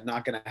like, yeah,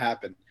 not going to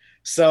happen.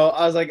 So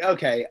I was like,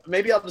 okay,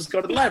 maybe I'll just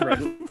go to the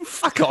library.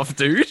 Fuck off,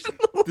 dude.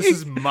 This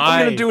is my I'm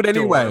going to do it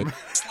anyway. dorm.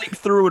 Sleep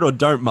through it or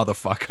don't,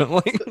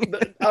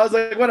 motherfucker. I was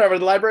like, whatever,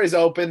 the library's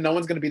open. No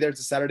one's going to be there.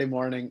 It's a Saturday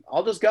morning.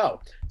 I'll just go.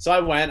 So I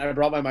went, I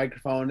brought my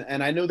microphone,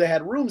 and I knew they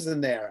had rooms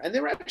in there. And they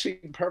were actually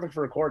perfect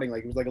for recording.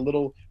 It was like a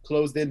little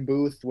closed-in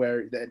booth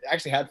where they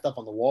actually had stuff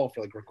on the wall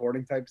for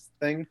recording type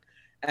thing.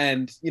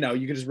 And, you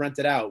could just rent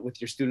it out with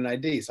your student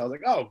ID. So I was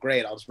like, oh,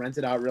 great. I'll just rent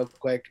it out real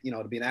quick.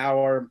 It'll be an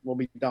hour. We'll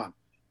be done.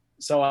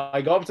 So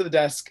I go up to the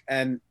desk,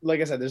 and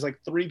like I said, there's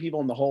 3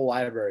 people in the whole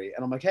library.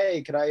 And I'm like,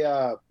 hey, could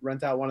I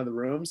rent out one of the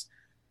rooms?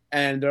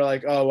 And they're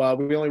like, oh,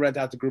 we only rent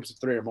out to groups of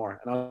 3 or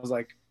more. And I was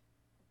like,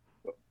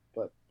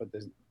 but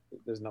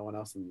there's no one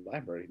else in the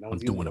library. No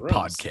one's doing the a rooms.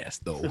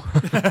 podcast, though.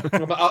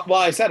 Well,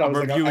 I said I was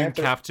reviewing like,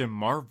 Captain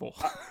Marvel.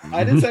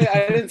 I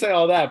didn't say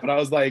all that, but I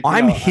was like,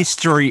 I'm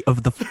history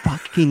of the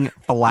fucking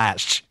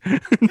Flash.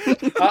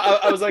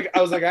 I was like,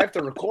 I have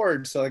to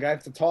record, so I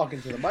have to talk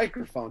into the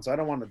microphone, so I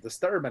don't want to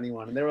disturb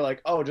anyone. And they were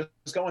like, oh, just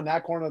go in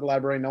that corner of the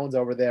library. No one's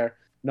over there.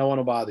 No one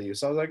will bother you.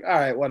 So I was like, all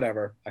right,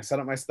 whatever. I set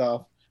up my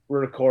stuff. We're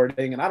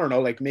recording, and I don't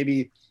know,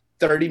 maybe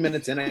 30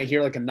 minutes in, I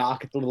hear a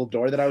knock at the little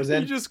door that I was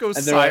in. You just go and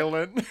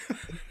silent.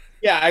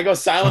 Yeah, I go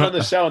silent on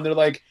the show, and they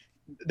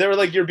were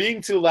like, you're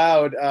being too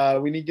loud.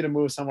 We need you to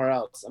move somewhere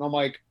else. And I'm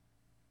like,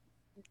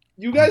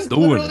 you guys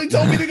literally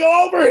told me to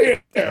go over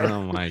here.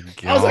 Oh my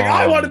God. I was like,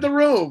 I wanted the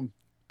room.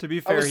 To be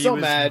fair, he so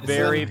was mad.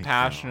 very Oh my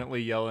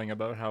passionately yelling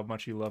about how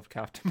much he loved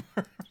Captain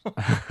Marvel.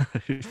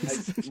 I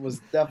was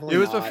definitely It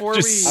was not. before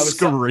just we.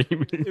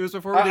 screaming. It was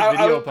before we did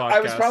video podcast. I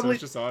was probably so it was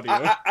just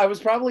audio. I was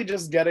probably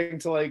just getting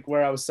to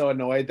where I was so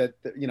annoyed that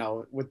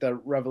with the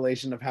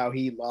revelation of how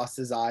he lost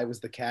his eye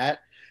was the cat.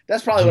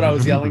 That's probably what I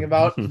was yelling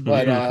about.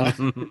 But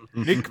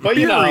Nick but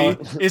Fury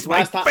is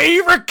my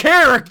favorite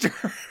character.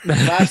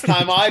 Last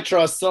time I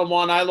trust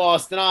someone, I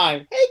lost an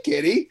eye. Hey,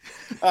 kitty.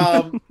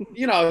 So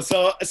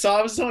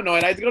I was so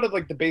annoyed. I had to go to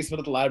the basement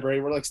of the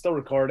library. We're still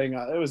recording.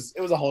 It was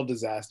a whole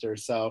disaster.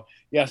 So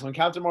yes, when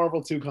Captain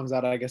Marvel 2 comes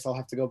out, I guess I'll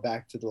have to go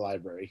back to the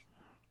library.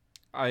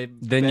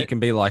 Then you can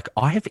be like,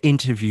 I have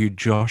interviewed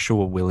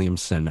Joshua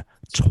Williamson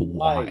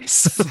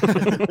twice.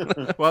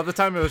 Well, at the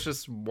time it was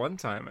just one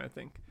time, I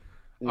think.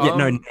 Yeah,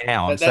 no,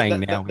 now I'm saying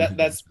now.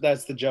 That's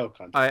the joke,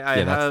 Hunter.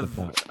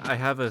 I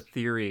have a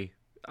theory.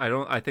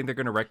 I think they're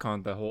gonna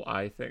retcon the whole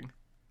eye thing.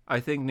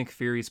 I think Nick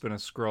Fury's been a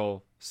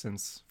Skrull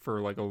for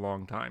a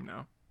long time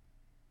now.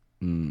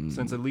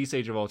 Since at least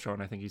Age of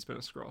Ultron, I think he's been a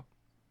Skrull.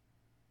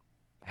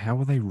 How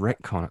will they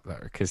retcon it though?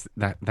 Because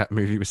that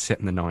movie was set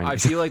in the 90s. I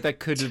feel like that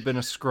could have been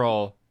a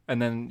Skrull, and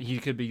then he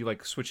could be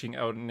switching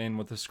out and in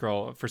with the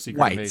Skrull for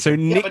Secret Invasion. So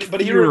Nick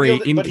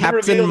Fury in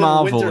Captain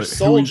Marvel, Winter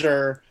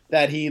Soldier,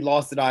 that he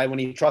lost an eye when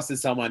he trusted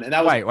someone, and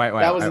that was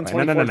that was in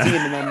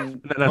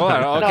 2014. Hold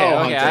on,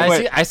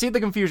 okay. I see the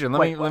confusion.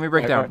 Let me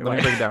break down. Let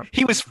me break it down.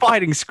 He was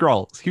fighting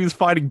Skrulls. He was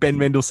fighting Ben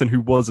Mendelsohn, who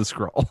was a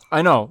Skrull.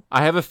 I know.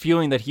 I have a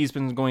feeling that he's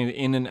been going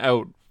in and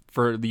out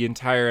for the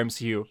entire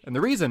MCU, and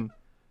the reason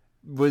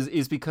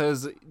is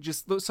because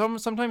just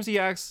sometimes he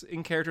acts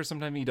in character,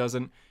 sometimes he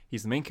doesn't.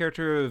 He's the main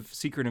character of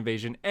Secret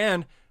Invasion,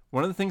 and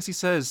one of the things he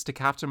says to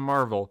Captain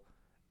Marvel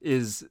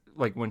is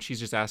when she's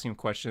just asking him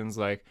questions,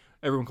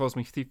 everyone calls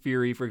me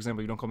Fury, for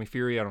example. You don't call me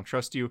Fury, I don't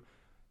trust you.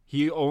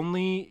 He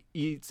only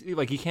eats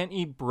he can't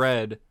eat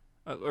bread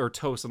or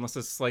toast unless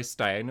it's sliced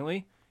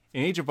diagonally.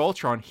 In Age of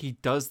Ultron, he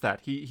does that.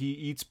 He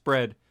eats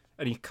bread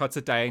and he cuts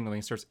it diagonally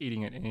and starts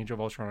eating it in Age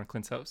of Ultron on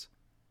Clint's house.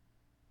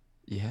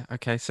 Yeah,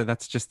 okay, so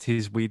that's just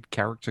his weird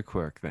character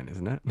quirk then,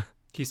 isn't it?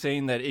 He's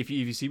saying that if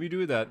you see me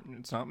do that,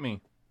 it's not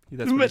me.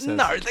 That's what he says.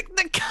 No, they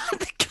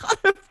kind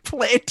of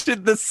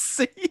planted the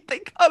seed. They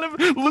kind of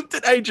looked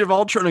at Age of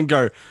Ultron and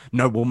go,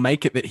 no, we'll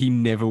make it that he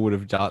never would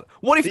have done.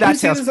 What if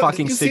that's how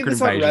fucking Secret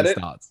Invasion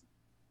starts?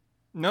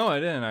 No, I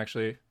didn't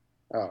actually.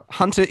 Oh.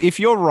 Hunter, if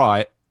you're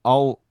right,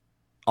 I'll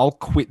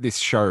quit this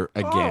show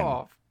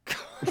again.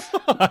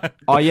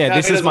 Oh yeah,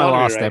 this is my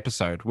last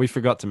episode. We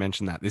forgot to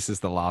mention that. This is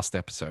the last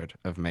episode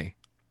of me.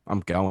 I'm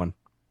going.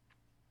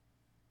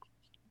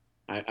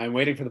 I'm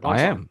waiting for the punchline.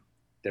 I am.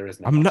 There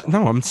is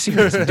no. I'm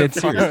serious. I'm dead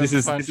serious. This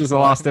is the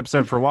last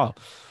episode for a while.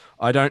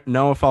 I don't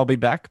know if I'll be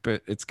back,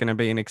 but it's going to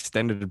be an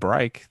extended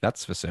break.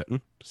 That's for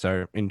certain.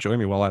 So enjoy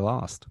me while I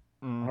last.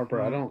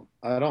 Harper, I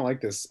don't like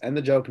this. End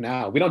the joke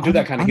now. We don't do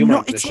that kind of humor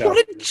on this show.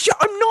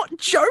 I'm not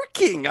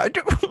joking. I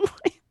don't.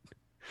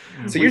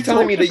 So We you're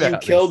telling me talked that you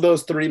about killed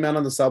this. those 3 men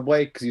on the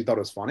subway because you thought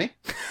it was funny?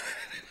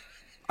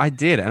 I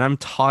did, and I'm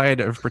tired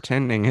of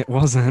pretending it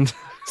wasn't.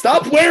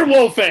 Stop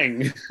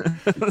werewolfing!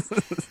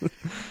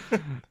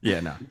 Yeah,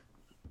 no.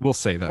 We'll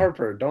see though.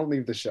 Harper, don't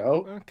leave the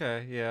show.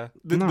 Okay, yeah.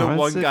 No, The it's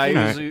one a- guy you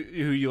know,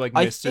 who you like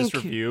I missed his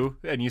think review,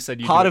 and you said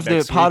you Part do of it the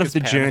next part week of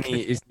the is journey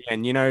panicking. is the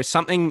end. You know,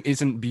 something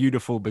isn't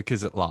beautiful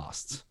because it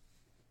lasts.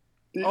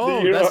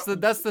 Oh,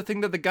 that's the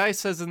thing that the guy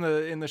says in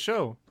the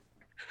show.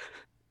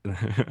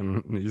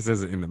 He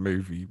says it in the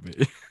movie,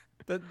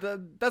 but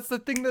That's the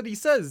thing that he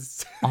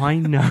says. I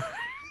know.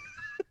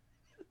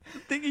 The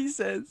thing he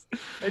says.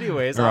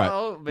 Anyways, All right,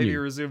 I'll maybe you.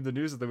 resume the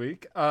news of the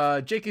week.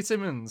 J.K.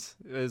 Simmons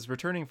is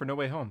returning for No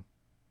Way Home.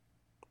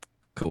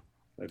 Cool.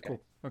 Okay.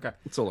 Cool. Okay.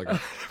 That's all I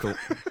got. Cool.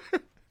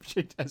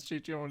 That's J.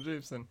 Jonah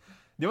Jameson.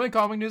 The only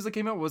comic news that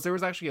came out was there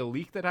was actually a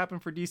leak that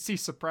happened for DC.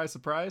 Surprise,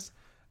 surprise.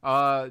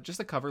 Just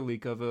a cover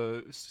leak of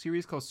a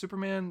series called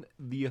Superman: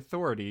 The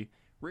Authority,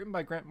 written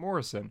by Grant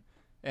Morrison,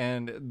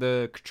 and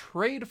the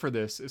trade for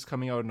this is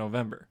coming out in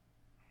November.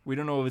 We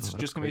don't know if it's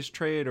just going to be a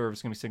trade or if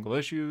it's going to be single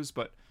issues,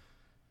 but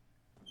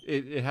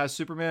it has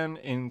Superman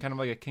in kind of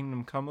like a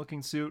Kingdom Come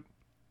looking suit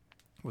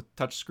with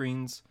touch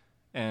screens,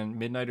 and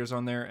Midnighter's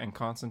on there, and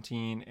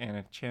Constantine, and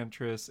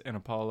Enchantress, and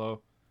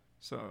Apollo.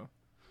 So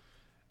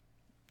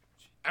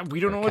we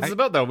don't know what it's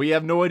about, though. We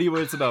have no idea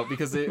what it's about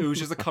because it was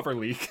just a cover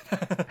leak.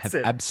 That's Have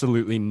it.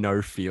 absolutely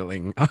no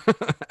feeling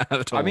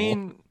at all. I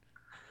mean,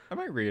 I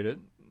might read it.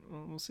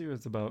 We'll see what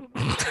it's about.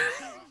 I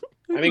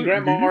mean,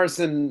 Grant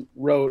Morrison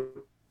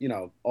wrote,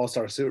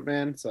 All-Star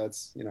Superman, so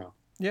that's,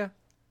 Yeah.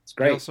 it's He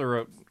great. also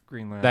wrote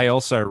Green Lantern. they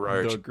also The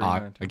wrote Green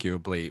Lantern.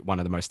 arguably one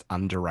of the most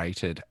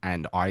underrated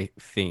and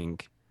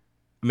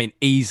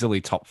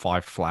easily top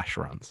 5 Flash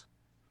runs.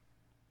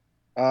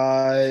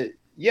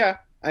 Yeah.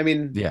 I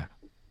mean, Yeah.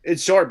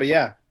 it's short, but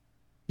yeah.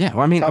 Yeah,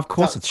 well, I mean, Top- of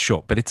course top- it's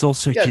short, but it's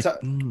also Yeah, just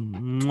top-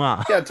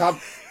 mwah. Yeah, top.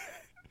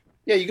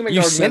 Yeah, you can make You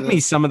an sent argument me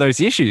that- some of those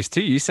issues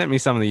too. You sent me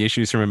some of the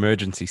issues from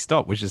Emergency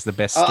Stop, which is the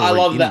best story. I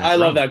love in that. I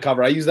love run. that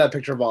cover. I use that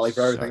picture of Wally for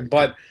So everything.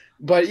 good.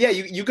 But yeah,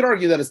 you could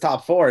argue that it's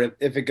top 4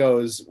 if it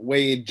goes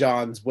Wade,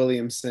 Johns,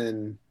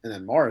 Williamson, and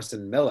then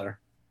Morrison, Miller.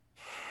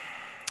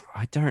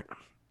 I don't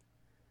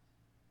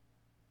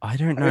I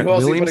know. mean, who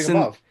else are you putting Williamson.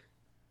 above?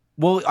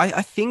 Well,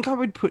 I think I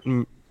would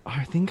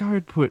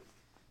put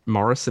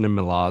Morrison and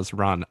Millar's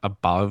run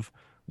above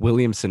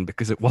Williamson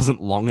because it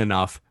wasn't long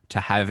enough to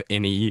have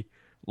any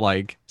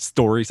like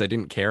stories I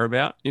didn't care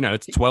about.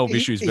 It's 12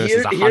 issues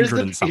versus 100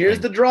 and something. Here's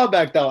the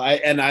drawback, though.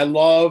 I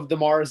love the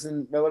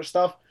Morrison Miller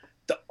stuff.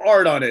 The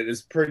art on it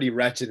is pretty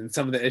wretched in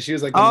some of the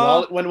issues. Like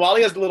when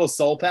Wally has the little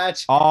soul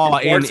patch, and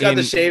Bart's got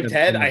the shaved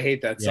head. I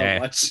hate that so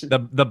much.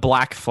 The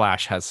Black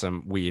Flash has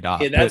some weird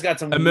art. Yeah, that's but got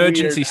some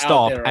Emergency weird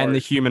Stop out there and the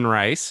art. Human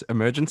Race.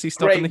 Emergency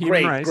Stop and the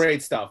Human Race.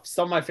 Great stuff.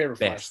 Some of my favorite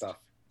Flash Best. stuff.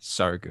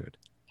 So good.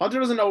 Hunter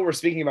doesn't know what we're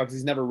speaking about because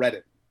he's never read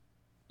it.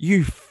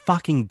 You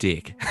fucking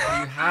dick. You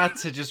had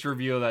to just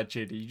reveal that,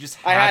 JD. You just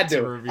I had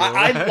to. reveal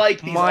I that.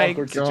 like these My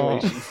awkward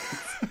God. situations.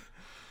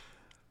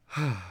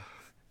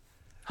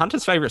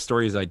 Hunter's favorite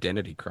story is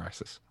Identity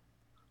Crisis.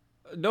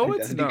 No,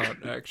 it's Identity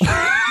not,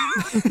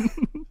 actually.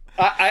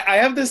 I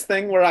have this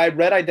thing where I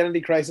read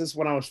Identity Crisis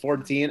when I was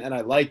 14 and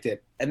I liked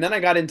it. And then I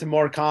got into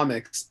more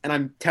comics and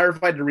I'm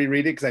terrified to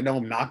reread it because I know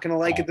I'm not going to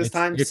like it this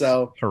time. It's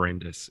So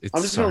horrendous. It's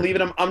I'm just so going to leave it.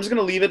 good. I'm just going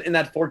to leave it in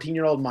that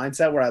 14-year-old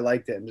mindset where I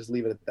liked it and just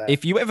leave it at that.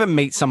 If you ever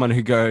meet someone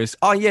who goes,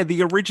 "Oh yeah,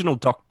 the original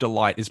Dr.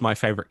 Light is my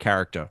favorite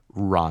character,"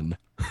 run.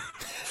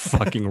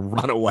 Fucking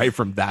run away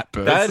from that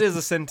person. That is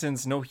a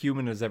sentence no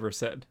human has ever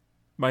said.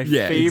 My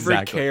Yeah, favorite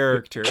exactly.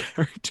 character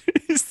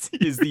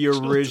is the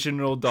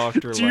original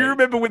Dr. Do you Light.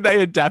 remember when they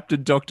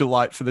adapted Dr.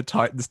 Light for the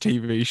Titans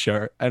TV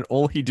show and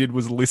all he did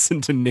was listen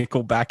to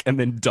Nickelback and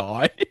then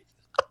die?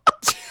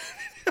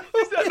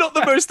 Is that not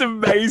the most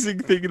amazing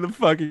thing in the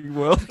fucking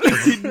world?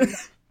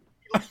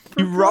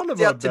 He rocked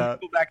about out to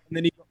that. Nickelback and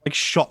then he got like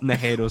shot in the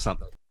head or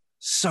something.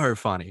 So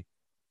funny.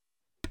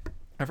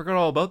 I forgot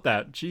all about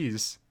that.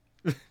 Jeez.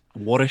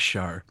 What a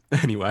show.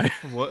 Anyway.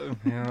 What?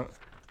 Yeah.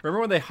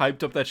 Remember when they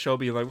hyped up that show,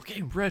 being like, "We're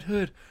getting Red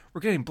Hood,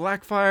 we're getting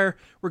Blackfire,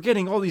 we're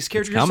getting all these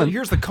characters. coming.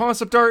 Here's the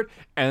concept art,"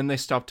 and they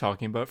stopped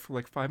talking about it for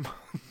like 5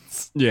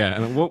 months.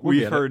 Yeah, and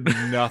We heard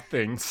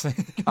nothing.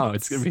 Oh,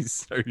 it's gonna be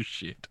so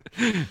shit.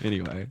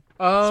 Anyway,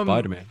 Um,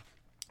 Spider-Man.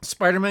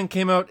 Spider-Man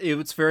came out. It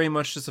was very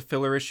much just a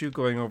filler issue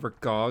going over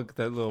Gog,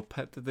 that little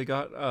pet that they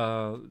got,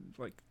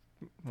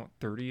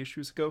 30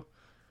 issues ago.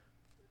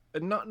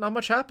 And not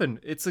much happened.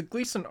 It's a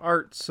Gleason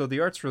art, so the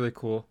art's really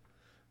cool.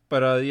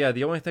 But yeah,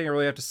 the only thing I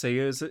really have to say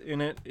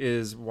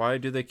is why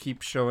do they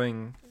keep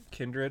showing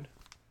Kindred?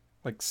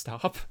 Like,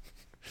 stop.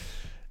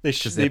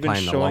 Because they're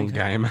playing the long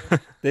game.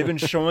 They've been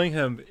showing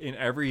him in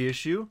every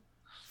issue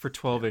for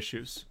 12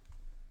 issues.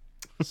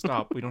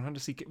 Stop. We don't have to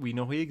see. We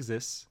know he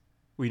exists.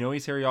 We know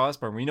he's Harry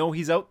Osborn. We know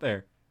he's out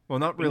there. Well,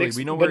 not really.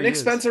 We know where But he Nick is.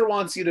 Spencer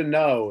wants you to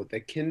know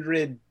that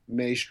Kindred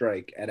may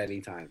strike at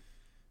any time.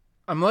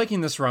 I'm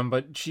liking this run,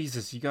 but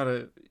Jesus, you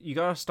gotta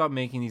stop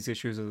making these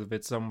issues as if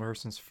it's some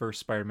person's first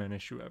Spider-Man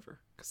issue ever,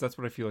 because that's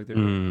what I feel like they're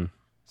doing.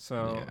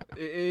 So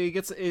it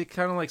gets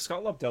kind of like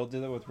Scott Lobdell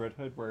did that with Red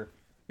Hood,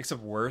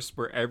 except worse,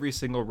 where every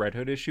single Red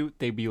Hood issue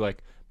they'd be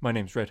like, "My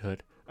name's Red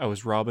Hood. I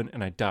was Robin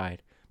and I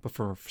died, but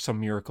for some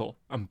miracle,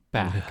 I'm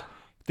back."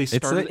 They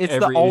started it's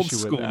every the old issue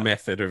school with that.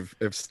 method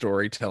of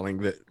storytelling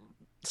that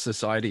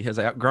society has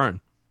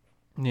outgrown.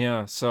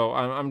 Yeah, so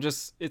I'm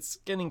just, it's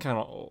getting kind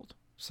of old.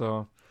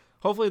 So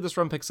hopefully this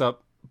run picks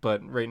up,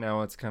 but right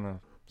now it's kind of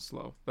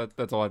slow.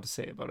 That's all I have to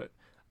say about it.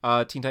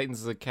 Teen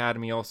Titans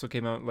Academy also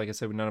came out. Like I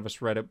said, none of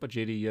us read it, but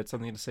JD, you had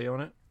something to say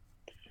on it?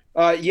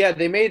 Yeah,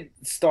 they made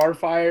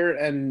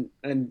Starfire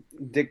and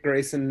Dick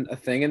Grayson a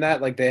thing in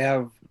that. Like they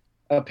have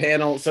a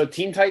panel. So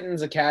Teen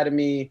Titans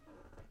Academy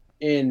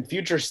in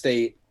Future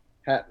State.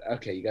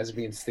 Okay, you guys are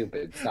being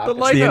stupid. Stop. The it.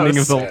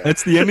 Lighthouse.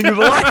 It's the ending of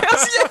the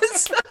Lighthouse.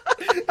 Yes.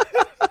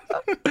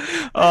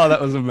 Oh, that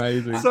was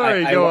amazing.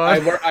 Sorry, go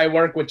on. I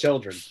work with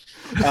children.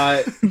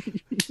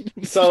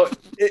 So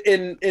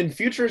in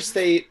Future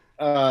State,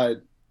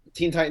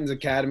 Teen Titans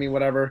Academy,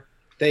 whatever,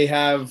 they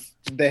have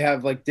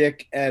like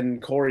Dick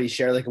and Corey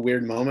share like a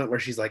weird moment where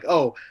she's like,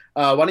 "Oh,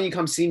 why don't you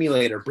come see me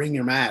later? Bring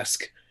your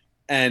mask."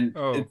 And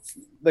it's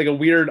like a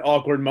weird,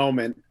 awkward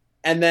moment.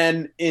 And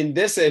then in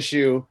this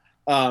issue,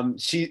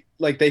 she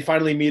like they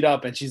finally meet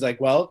up, and she's like,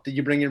 "Well, did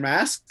you bring your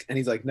mask?" And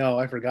he's like, "No,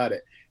 I forgot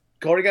it."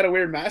 Corey got a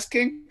weird mask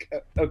kink.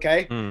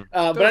 Okay.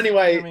 But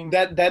anyway,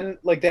 then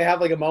like they have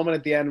like a moment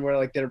at the end where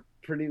like they're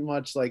pretty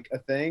much like a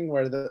thing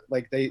where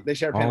they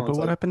share panels. But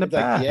what happened to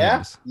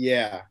Babs?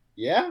 Like,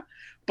 yeah.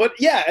 But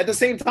yeah, at the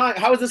same time,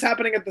 how is this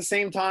happening at the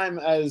same time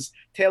as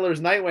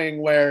Taylor's Nightwing,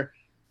 where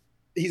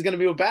he's gonna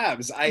be with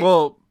Babs?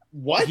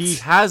 What? He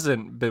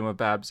hasn't been with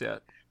Babs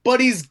yet.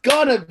 But he's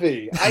gonna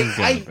be.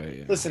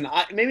 Yeah. Listen,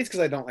 maybe it's because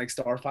I don't like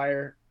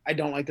Starfire. I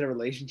don't like their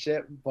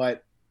relationship,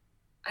 but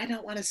I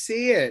don't want to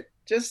see it.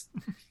 Just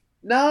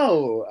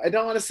no, I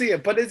don't want to see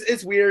it. But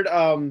it's weird.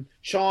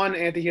 Sean,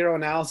 Antihero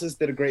Analysis,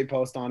 did a great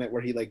post on it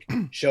where he like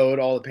showed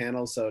all the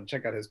panels. So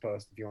check out his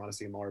post if you want to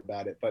see more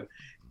about it. But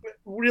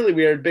really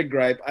weird, big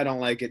gripe. I don't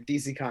like it.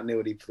 DC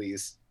continuity,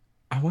 please.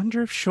 I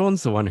wonder if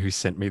Sean's the one who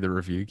sent me the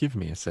review. Give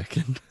me a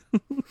second.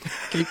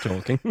 Keep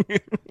talking.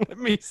 Let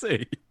me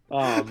see.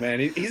 Oh man,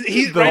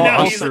 he's the right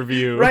now. He's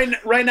review.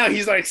 Right now,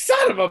 he's like,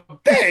 son of a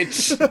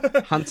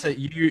bitch. Hunter,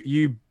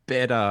 you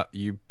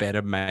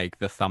better make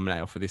the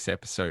thumbnail for this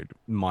episode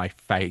my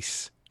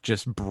face,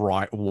 just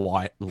bright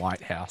white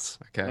lighthouse.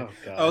 Okay.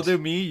 Oh, I'll do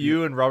me,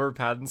 you, and Robert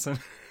Pattinson.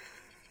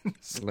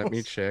 Let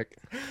me check.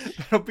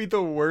 That'll be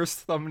the worst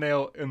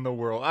thumbnail in the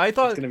world. I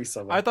thought it's gonna be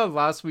so bad. I thought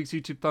last week's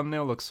YouTube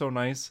thumbnail looked so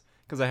nice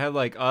because I had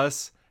like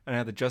us and I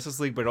had the Justice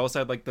League, but it also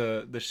had like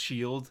the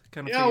shield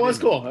kind of. Yeah, it was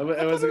cool.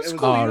 It was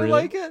cool. Oh, You really?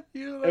 like it?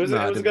 You like It was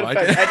a good like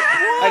effect.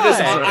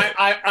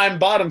 I'm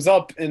bottoms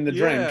up in the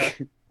Yeah.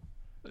 drink.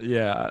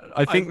 Yeah,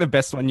 I think the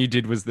best one you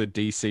did was the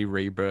DC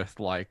Rebirth,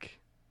 like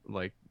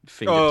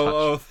finger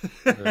touch.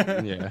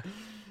 Yeah.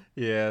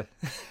 Yeah.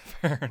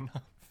 Fair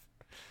enough.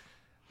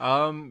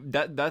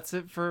 That's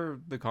it for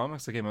the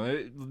comics that came out.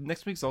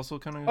 Next week's also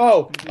kind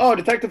of. Oh,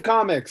 Detective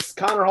Comics,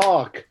 Connor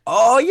Hawk.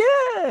 Oh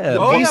yeah.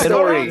 The B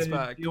story.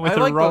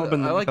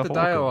 I like the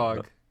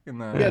dialogue in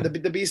that. Yeah,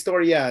 the B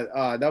story.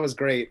 Yeah, that was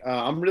great.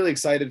 I'm really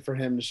excited for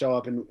him to show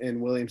up in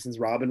Williamson's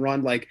Robin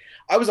run. Like,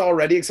 I was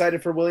already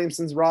excited for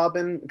Williamson's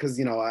Robin because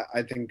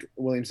I think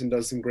Williamson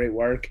does some great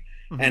work,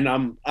 and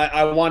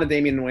I want a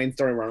Damian Wayne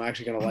story where I'm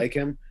actually gonna like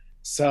him.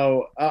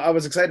 So I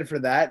was excited for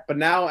that, but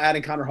now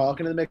adding Connor Hawk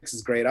into the mix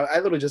is great. I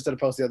literally just did a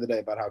post the other day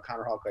about how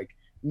Connor Hawk like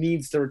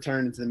needs to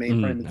return into the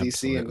mainframe of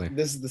DC, and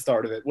this is the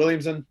start of it.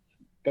 Williamson,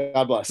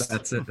 God bless.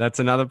 That's it. That's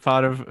another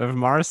part of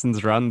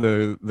Morrison's run,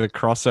 the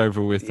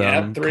crossover with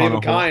three of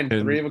a kind,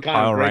 great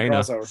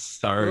crossover.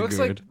 So it looks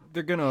good. like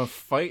they're gonna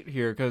fight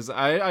here because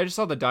I just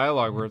saw the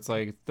dialogue where it's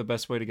like the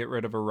best way to get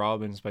rid of a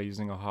Robin is by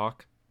using a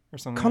hawk. Or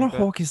something Connor like that.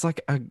 Hawk is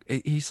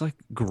he's like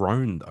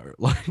grown though,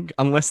 like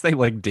unless they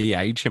like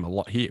de-age him a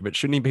lot here, but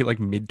shouldn't he be like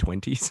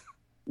mid-20s?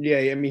 Yeah,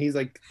 I mean he's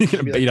like He's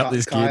gonna beat up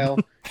this Kyle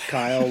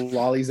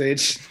Wally's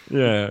age.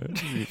 Yeah,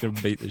 you can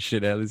beat the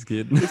shit out of this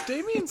kid. Is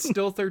Damien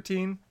still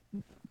 13?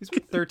 He's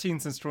been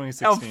 13 since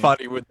 2016. How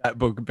funny would that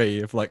book be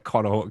if like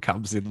Connor Hawk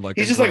comes in like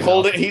he's just like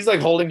holding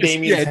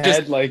Damien's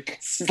head, like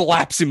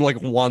slaps him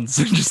like once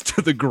and just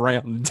to the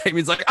ground.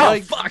 Damien's like, oh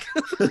fuck.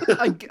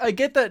 I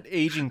get that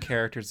aging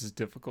characters is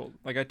difficult.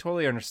 Like I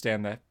totally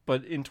understand that.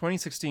 But in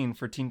 2016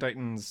 for Teen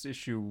Titans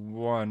issue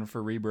 1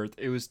 for Rebirth,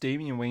 it was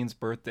Damian Wayne's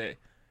birthday,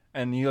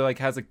 and he like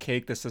has a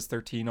cake that says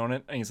 13 on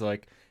it, and he's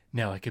like,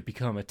 now I could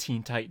become a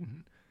Teen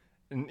Titan,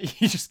 and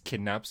he just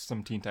kidnaps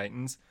some Teen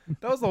Titans.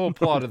 That was the whole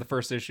plot of the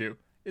first issue.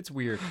 It's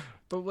weird,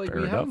 but like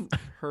we haven't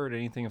heard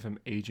anything of him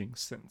aging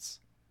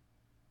since.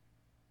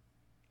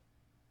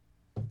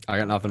 I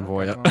got nothing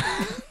for you.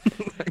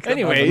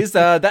 Anyways,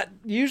 that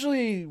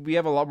usually we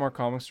have a lot more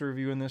comics to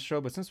review in this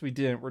show, but since we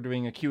didn't, we're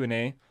doing a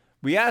Q&A.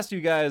 We asked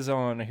you guys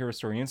on a Hero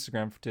Story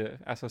Instagram to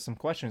ask us some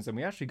questions, and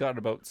we actually got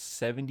about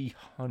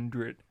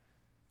 700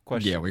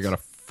 questions. Yeah, we got a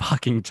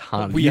fucking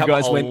ton. We you have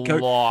guys a went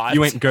lot.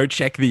 You went go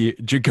check the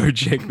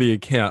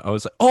account. I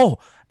was like, oh,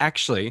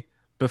 actually,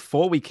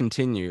 before we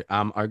continue,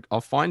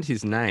 I'll find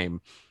his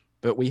name.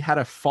 but we had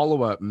a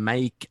follower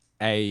make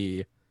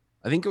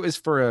I think it was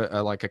for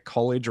a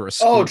college or a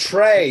school. Oh,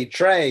 Trey.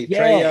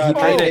 Yeah,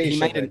 he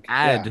made an Shevik.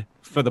 ad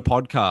for the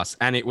podcast,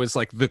 and it was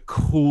like the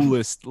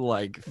coolest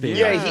thing.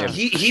 Yeah,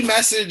 he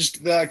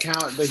messaged the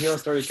account, the Hero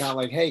Story account,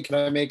 like, "Hey, can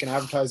I make an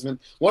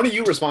advertisement?" One of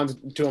you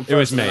responded to him first. It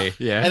was me,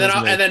 yeah.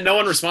 And then no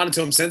one responded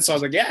to him since. So I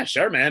was like, "Yeah,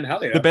 sure, man,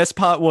 hell yeah." The best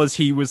part was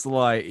he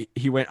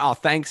went, "Oh,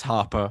 thanks,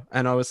 Harper,"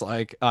 and I was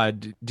like,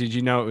 "Did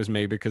you know it was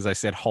me because I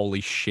said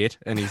holy shit?"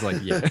 And he's like,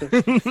 "Yeah."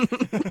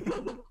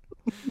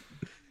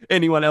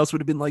 Anyone else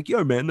would have been like,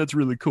 "Yo, man, that's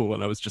really cool,"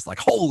 and I was just like,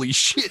 "Holy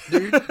shit,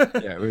 dude!"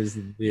 Yeah, it was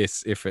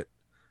this. If it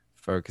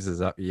focuses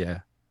up, yeah,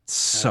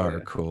 so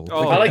cool.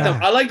 Oh, I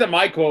like that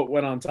my quote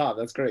went on top.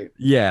 That's great.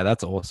 Yeah,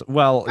 that's awesome.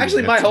 Well,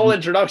 actually, my whole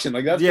introduction,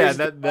 like that's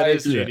that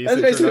is JD's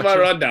that's basically my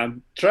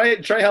rundown.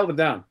 Trey held it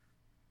down.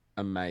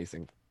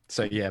 Amazing.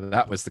 So yeah,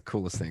 that was the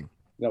coolest thing.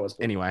 That was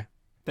cool. Anyway.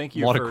 Thank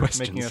you for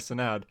making us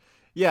an ad.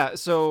 Yeah,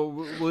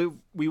 so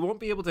we won't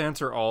be able to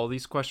answer all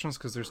these questions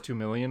because there's 2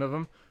 million of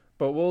them.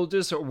 But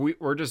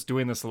we're just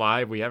doing this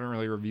live. We haven't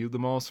really reviewed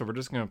them all, so we're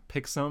just gonna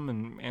pick some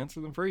and answer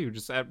them for you,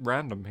 just at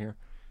random here.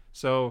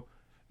 So,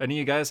 any of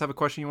you guys have a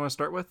question you want to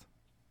start with?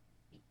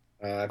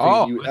 I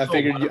thought you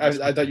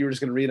were just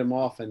gonna read them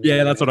off. And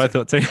yeah, that's what I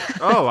thought too.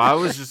 Oh, I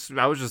was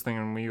just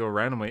thinking we go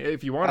randomly.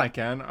 If you want, I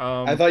can.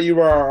 I thought you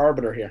were our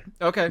arbiter here.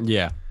 Okay.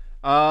 Yeah.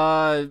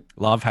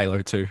 Love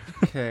Halo 2.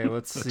 Okay,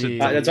 let's see.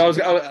 That's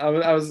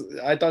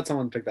I thought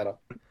someone picked that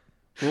up.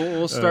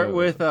 We'll start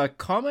with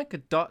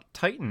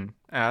comic.titan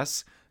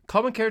asks,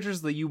 comic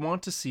characters that you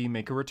want to see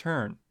make a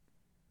return.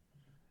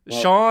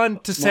 Well, Sean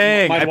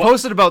Tassang. I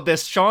posted about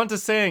this. Sean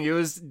Tassang. It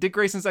was Dick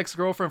Grayson's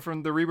ex-girlfriend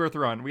from the Rebirth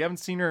run. We haven't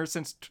seen her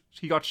since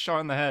he got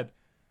shot in the head.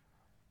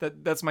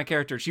 That's my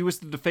character. She was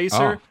the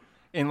defacer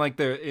in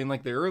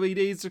the early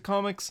days of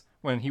comics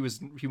when he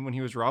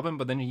was Robin,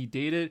 but then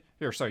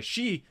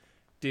she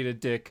dated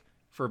Dick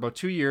for about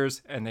 2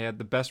 years, and they had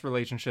the best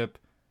relationship,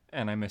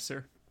 and I miss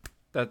her.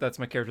 That's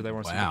my character that I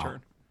want to see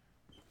return.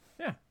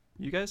 Yeah,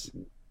 you guys.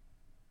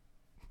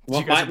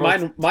 Well,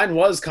 mine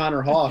was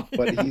Connor Hawk,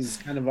 but he's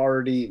kind of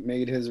already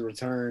made his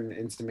return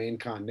into main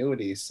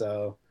continuity.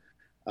 So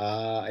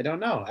I don't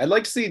know. I'd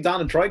like to see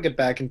Donna Troy get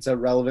back into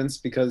relevance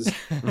because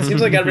it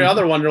seems like every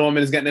other Wonder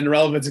Woman is getting into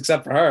relevance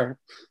except for her.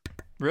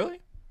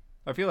 Really?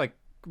 I feel like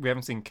we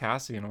haven't seen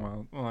Cassie in a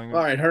while. All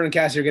right, her and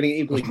Cassie are getting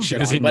equally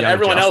shit on, but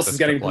everyone else is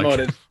getting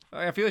promoted.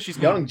 I feel like she's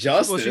Young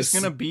Justice. Well, she's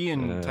gonna be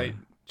in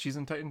she's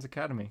in Titans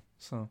Academy.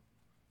 So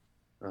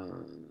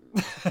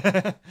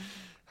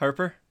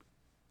Harper.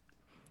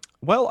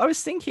 Well, I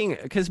was thinking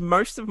because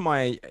most of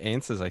my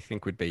answers I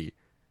think would be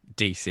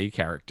DC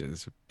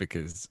characters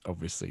because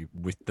obviously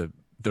with the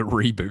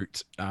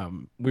reboot,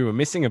 we were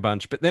missing a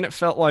bunch. But then it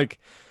felt like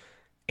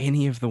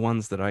any of the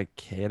ones that I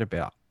cared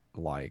about,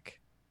 like,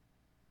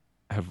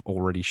 have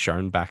already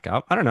shown back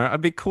up. I don't know.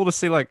 It'd be cool to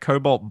see like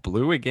Cobalt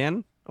Blue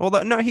again.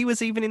 Although no, he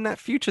was even in that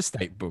Future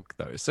State book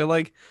though. So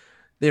like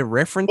they're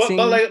referencing,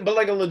 but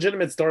like a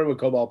legitimate story with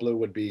Cobalt Blue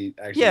would be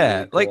actually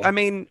really cool. Like I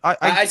mean,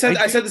 I said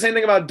the same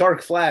thing about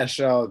Dark Flash,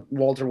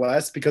 Walter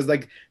West, because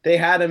like they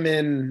had him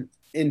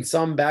in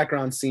some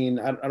background scene.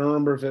 I don't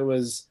remember if it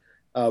was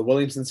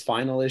Williamson's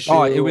final issue.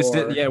 Oh, it was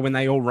when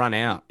they all run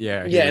out.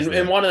 Yeah,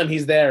 and one of them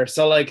he's there.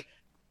 So like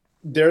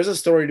there's a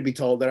story to be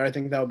told there. I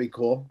think that would be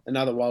cool. And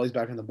now that Wally's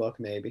back in the book,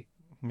 maybe.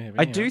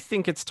 I do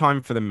think it's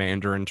time for the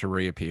Mandarin to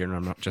reappear, and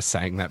I'm not just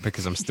saying that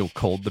because I'm still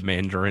called the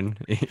Mandarin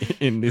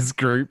in this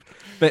group.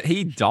 But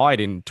he died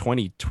in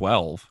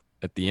 2012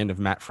 at the end of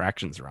Matt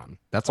Fraction's run.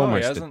 That's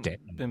almost a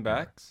dead. Been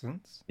back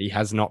since. He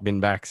has not been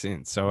back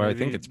since, so I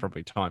think it's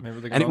probably time.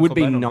 And it would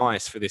be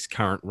nice for this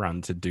current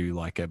run to do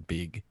like a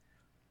big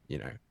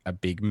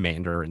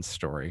Mandarin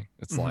story.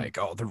 It's like,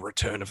 the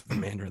return of the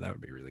Mandarin. That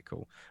would be really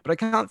cool. But I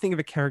can't think of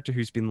a character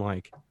who's been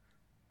like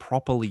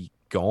properly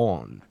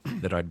gone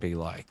that I'd be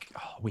like,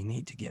 we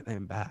need to get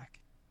them back.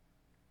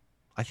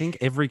 I think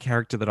every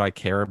character that I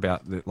care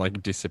about that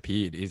like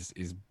disappeared is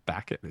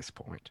back at this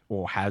point,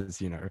 or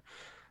has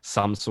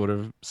some sort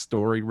of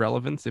story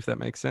relevance, if that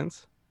makes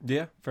sense.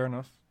 Yeah, fair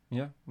enough.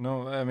 Yeah,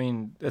 no, I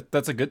mean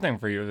that's a good thing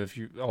for you if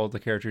all the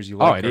characters you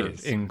like are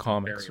in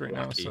comics right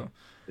now. So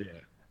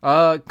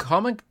yeah.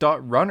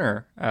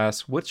 Comic.runner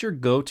asks, what's your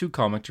go-to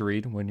comic to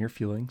read when you're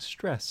feeling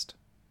stressed?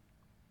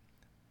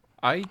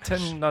 I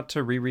tend not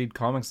to reread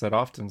comics that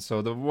often,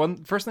 so the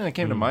first thing that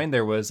came to mind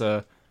there was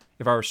if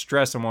I were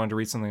stressed and wanted to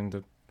read something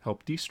to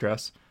help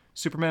de-stress,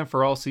 Superman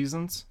for All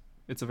Seasons.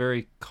 It's a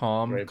very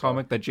calm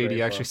comic that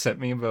JD actually sent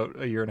me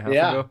about a year and a half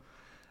ago.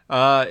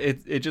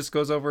 It just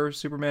goes over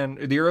Superman,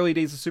 the early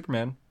days of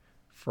Superman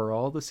for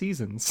all the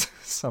seasons.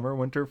 Summer,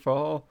 winter,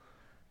 fall,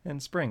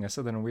 and spring. I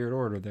said that in a weird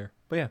order there.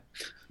 But yeah.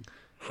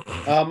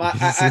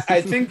 I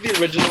think the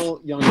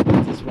original Young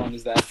Justice one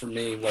is that for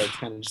me, where it's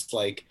kind of just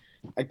like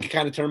I can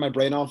kind of turn my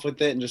brain off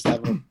with it and just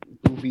have a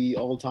goofy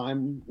all the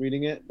time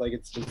reading it. Like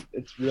it's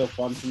real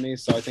fun for me.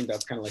 So I think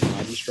that's kind of like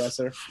my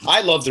de-stressor.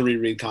 I love to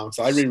reread comics.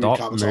 I reread Stop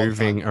comics all the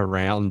moving time.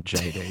 around,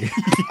 JD.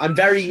 I'm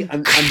very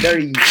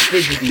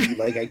fidgety.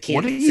 Like I can't.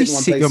 What do you sit in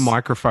one sit your place.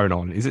 microphone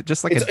on? Is it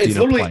just like It's a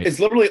dinner plate? it's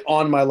literally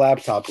on my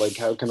laptop. Like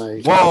how can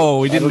I? Whoa,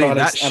 we I didn't don't know need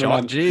how that to- I don't know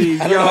shot. Gee,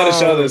 I don't know how to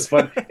show this,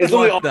 but it's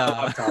literally on What my the-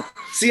 laptop.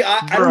 See,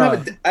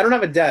 I don't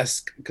have a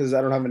desk because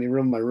I don't have any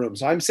room in my room.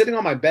 So I'm sitting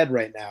on my bed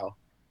right now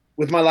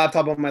with my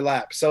laptop on my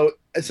lap. So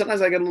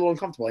sometimes I get a little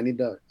uncomfortable. I need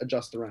to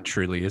adjust around.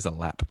 Truly is a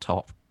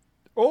laptop.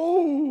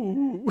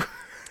 Oh.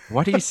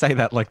 Why do you say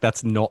that like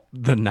that's not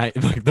the name,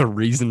 like the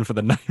reason for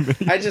the name?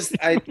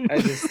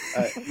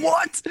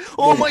 What?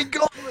 Oh my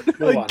god!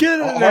 I get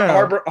it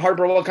now.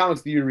 Harper, what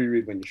comics do you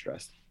reread when you're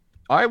stressed?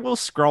 I will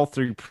scroll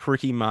through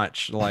pretty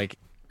much like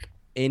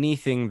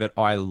anything that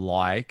I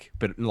like,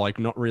 but like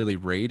not really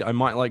read. I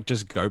might like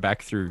just go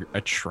back through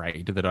a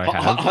trade that I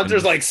have.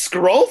 Hunter's like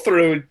scroll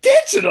through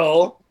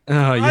digital.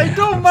 Oh, yeah. I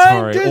don't I'm mind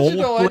sorry.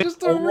 digital. Or I just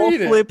don't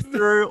read it. flip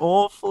through,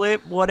 or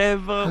flip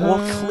whatever, or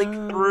click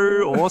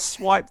through, or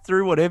swipe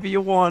through, whatever you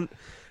want.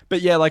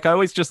 But yeah, like I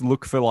always just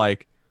look for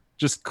like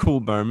just cool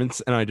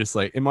moments, and I just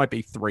like it might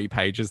be 3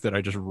 pages that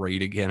I just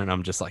read again, and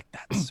I'm just like,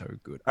 that's so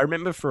good. I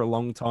remember for a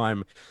long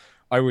time,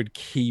 I would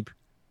keep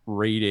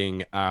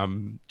reading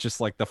just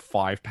like the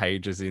 5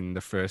 pages in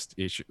the first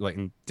issue, like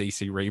in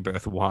DC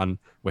Rebirth 1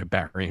 where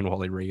Barry and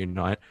Wally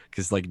reunite,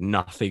 because like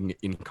nothing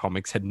in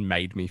comics had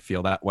made me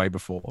feel that way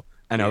before,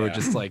 and I would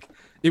just like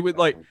it would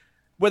like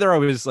whether I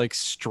was like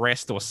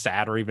stressed or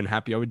sad or even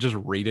happy, I would just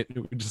read it and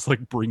it would just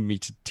like bring me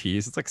to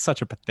tears. It's like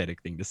such a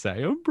pathetic thing to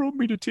say, oh, brought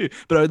me to tears,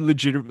 but I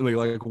legitimately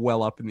like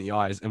well up in the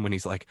eyes. And when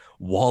he's like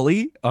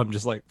Wally, I'm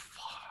just like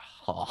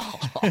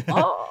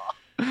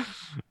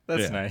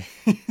That's Yeah.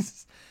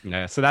 nice.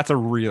 Yeah, so that's a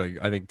really,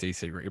 I think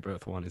DC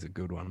Rebirth 1 is a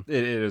good one.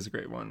 It is a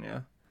great one,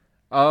 yeah.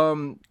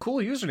 Cool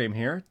username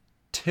here.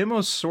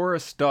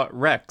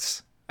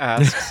 Timosaurus.rex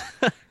asks,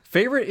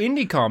 favorite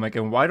indie comic,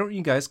 and why don't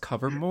you guys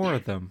cover more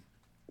of them?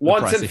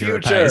 Once in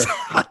future.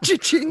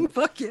 Cha-ching,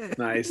 fuck yeah.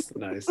 Nice.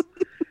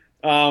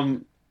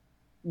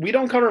 We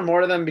don't cover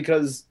more of them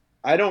because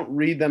I don't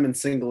read them in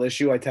single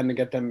issue. I tend to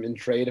get them in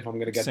trade if I'm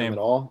going to get them at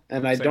all.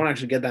 And I don't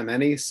actually get them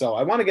any. So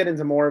I want to get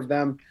into more of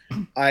them.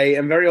 I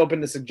am very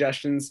open to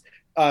suggestions.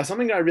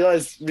 Something I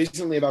realized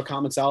recently about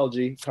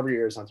Comixology, cover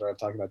your ears, Hunter, I'm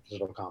talking about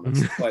digital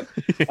comics, but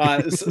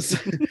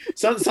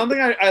something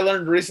I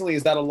learned recently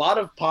is that a lot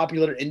of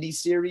popular indie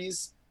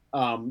series,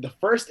 the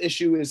first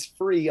issue is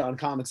free on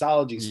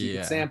Comixology, so you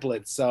can sample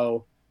it.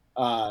 So,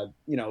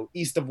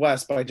 East of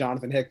West by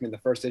Jonathan Hickman, the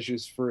first issue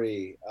is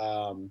free.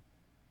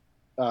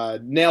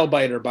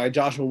 Nailbiter by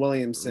Joshua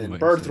Williamson,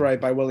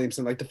 Birthright by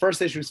Williamson. Like the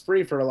first issue is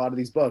free for a lot of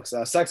these books.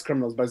 Sex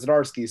Criminals by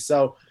Zdarsky.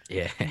 So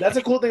that's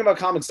a cool thing about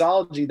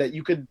Comixology, that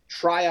you could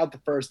try out the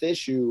first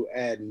issue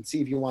and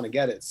see if you want to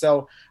get it.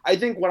 So I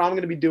think what I'm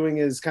going to be doing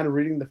is kind of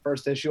reading the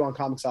first issue on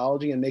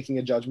Comixology and making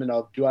a judgment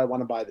of, do I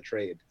want to buy the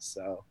trade?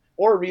 So,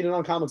 or read it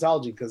on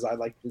Comixology because I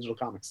like digital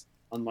comics,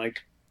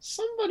 unlike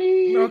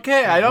somebody.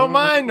 Okay, I don't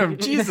mind them.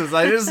 Jesus,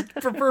 I just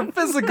prefer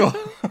physical.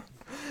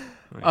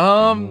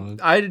 Same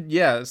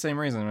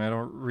reason. I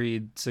don't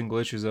read single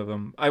issues of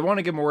them. I want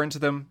to get more into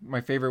them.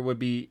 My favorite would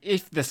be,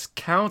 if this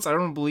counts, I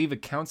don't believe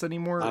it counts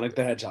anymore. Sonic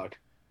the Hedgehog.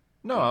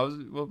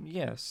 No,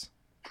 yes.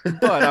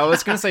 But I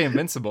was going to say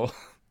Invincible.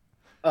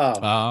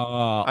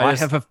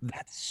 That's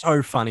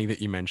so funny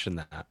that you mentioned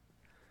that.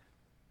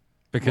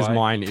 Because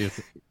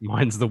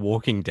mine's The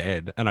Walking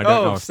Dead, and I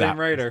don't know if same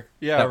writer.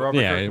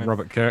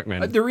 Robert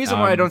Kirkman. The reason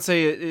why I don't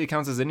say it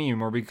counts as any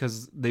anymore,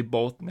 because they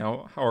both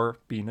now are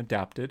being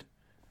adapted.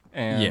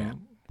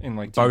 And in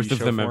like both TV of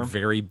them form. are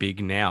very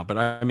big now, but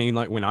I mean,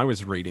 like when I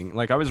was reading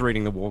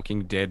The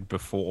Walking Dead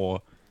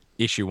before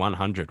issue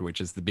 100, which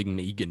is the big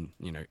Negan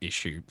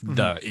issue,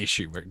 the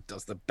issue where it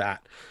does the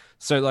bat.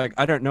 So like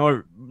I don't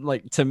know,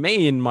 like to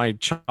me in my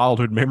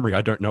childhood memory,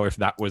 I don't know if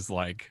that was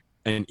like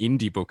an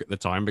indie book at the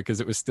time, because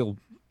it was still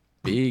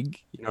big,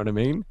 you know what I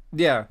mean?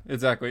 Yeah,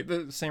 exactly.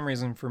 The same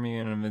reason for me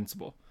in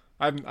Invincible.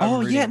 I'm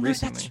reading it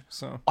recently,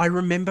 so I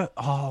remember.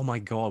 Oh my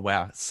god!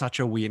 Wow, such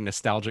a weird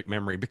nostalgic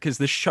memory, because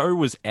the show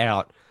was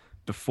out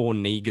before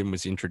Negan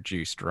was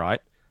introduced, right?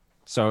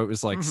 So it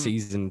was like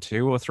season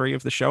 2 or 3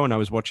 of the show, and I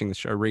was watching the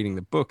show, reading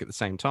the book at the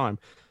same time.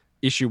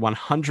 Issue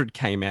 100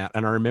 came out,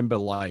 and I remember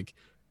like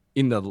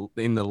in the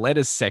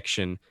letters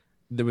section,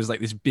 there was like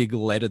this big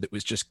letter that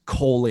was just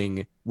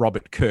calling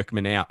Robert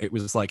Kirkman out. It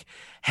was like,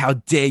 how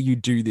dare you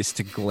do this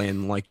to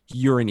Glenn? Like,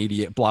 you're an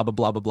idiot, blah, blah,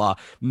 blah, blah, blah.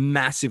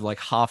 Massive, like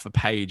half a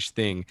page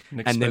thing.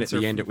 And then at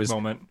the end, it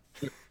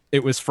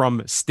was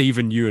from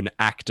Stephen Yeun,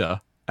 actor.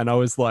 And I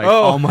was like,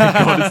 oh my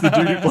God, it's the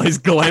dude who plays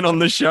Glenn on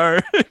the show.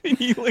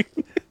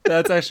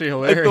 That's actually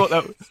hilarious.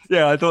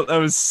 I thought that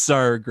was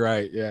so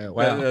great. Yeah.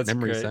 Wow. That's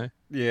memories, great. eh?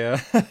 Yeah.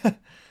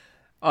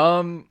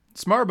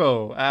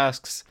 Smarbo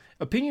asks,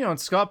 opinion on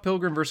Scott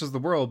Pilgrim vs. the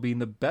World being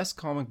the best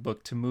comic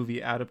book to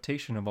movie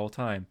adaptation of all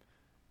time.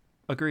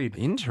 Agreed.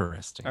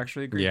 Interesting.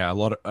 Actually agreed. Yeah,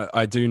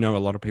 I do know a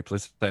lot of people who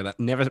say that.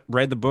 Never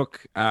read the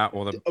book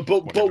or the.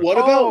 But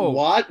whatever.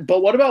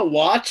 what about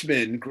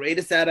Watchmen?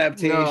 Greatest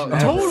adaptation No, ever.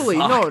 totally.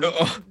 No,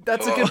 Fuck.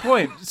 that's a good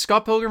point.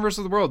 Scott Pilgrim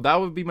versus the World. That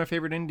would be my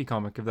favorite indie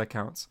comic if that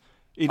counts.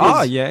 It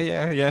Oh is yeah.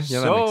 That makes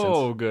sense.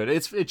 so good.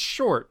 It's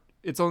short.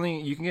 It's only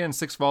you can get in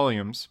 6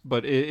 volumes,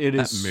 but it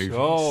is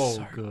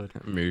so good.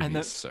 That movie And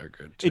is so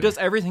good. Too. It does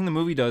everything the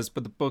movie does,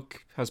 but the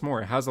book has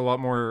more. It has a lot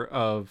more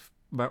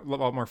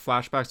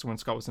flashbacks to when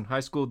Scott was in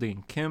high school,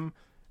 dating Kim.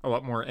 A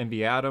lot more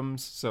MB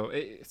Adams. So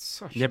it's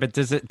such. Yeah, but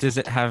does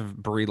it have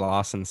Brie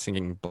Larson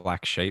singing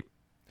Black Sheep?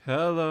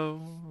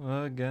 Hello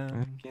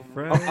again,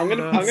 friend. I'm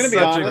gonna be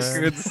Such honest. a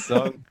good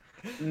song.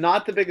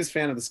 Not the biggest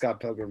fan of the Scott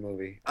Pilgrim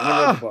movie. I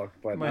never read the book,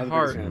 but my not the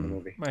heart. biggest fan of the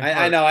movie. My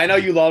I heart. know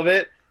you love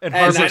it. And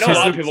And Harper I know a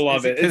lot of too. people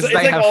love it. Is It's they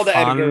like have all the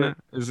fun? Edgar.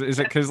 Is it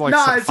because like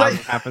No, some it's fun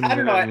like happens? I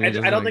don't know. and you're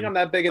just I don't like, think I'm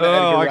that big into Oh,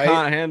 Edgar I Wright.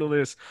 can't handle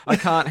this. I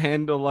can't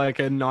handle like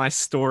a nice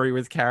story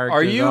with characters.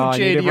 Are you, Oh, I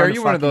need JD? everyone Are to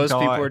you one of fucking those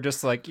people die. who are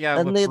just like, yeah,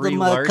 I but need Brie the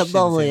Larson's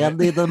cannoli. in I it.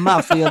 need the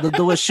mafia to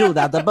do a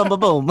shootout. The boom, boom,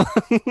 boom.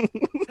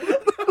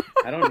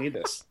 I don't need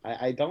this.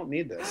 I don't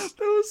need this. That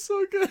was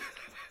so good.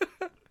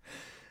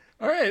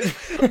 All right.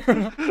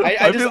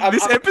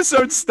 This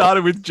episode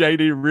started with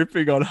JD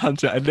ripping on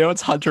Hunter, and now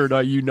it's Hunter and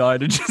I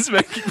united just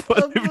making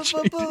fun of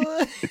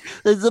JD.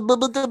 It's a boom,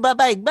 boom,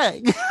 bang,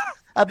 bang.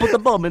 I put the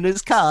bomb in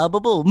his car.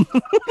 Boom, boom.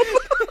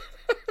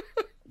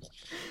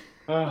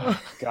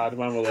 Oh, God,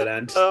 when will it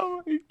end?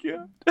 Oh my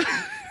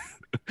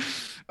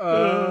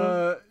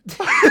god.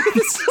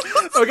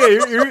 Okay,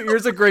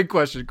 here's a great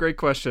question. Great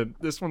question.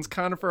 This one's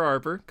kind of for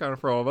Harper, kind of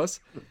for all of us.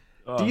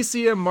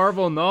 DCM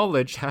Marvel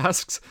Knowledge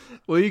asks,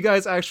 will you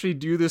guys actually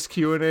do this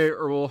Q&A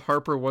or will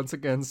Harper once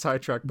again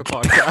sidetrack the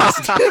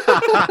podcast?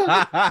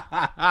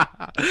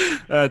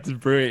 That's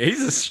brilliant.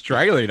 He's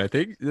Australian, I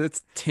think.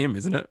 That's Tim,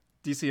 isn't it?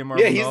 DCM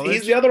Marvel Yeah, Knowledge?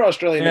 he's the other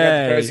Australian that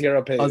got the Paris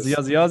Hero pays.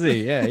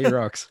 Aussie. Yeah, he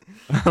rocks.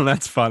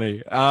 That's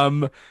funny.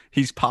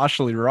 He's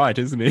partially right,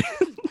 isn't he?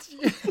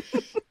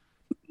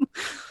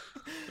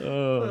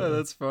 Oh,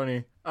 that's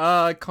funny.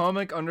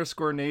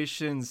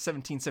 Comic_Nation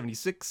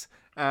 1776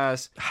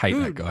 asks, Hate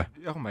that guy.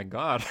 Oh my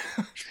god.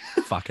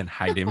 Fucking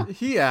hate him.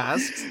 He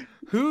asks,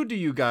 who do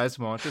you guys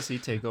want to see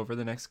take over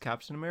the next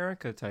Captain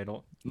America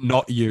title?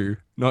 Not you,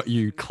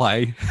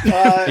 Clay.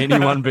 Uh,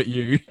 Anyone but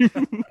you.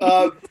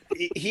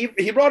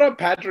 He brought up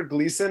Patrick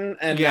Gleason,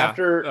 and Yeah,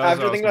 after that was what I was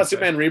thinking gonna about say.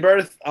 Superman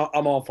Rebirth,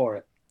 I'm all for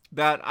it.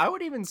 That I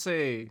would even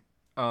say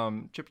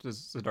Chip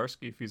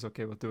Zdarsky, if he's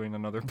okay with doing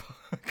another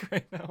book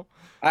right now.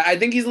 I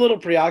think he's a little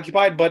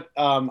preoccupied, but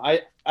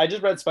I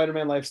just read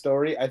Spider-Man Life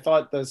Story. I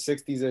thought the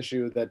 '60s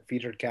issue that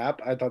featured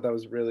Cap, I thought that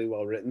was really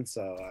well written.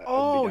 So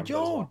Oh, I'd be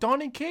down for that as well.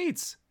 Donny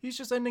Cates. He's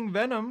just ending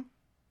Venom.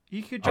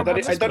 He could I jump thought,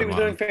 on he, I thought he Good was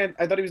one. doing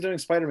I thought he was doing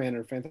Spider-Man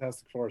or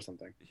Fantastic Four or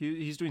something.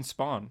 He's doing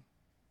Spawn.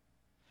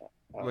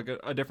 Like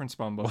a different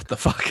Spawn book. What the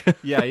fuck?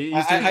 Yeah,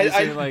 he's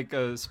doing like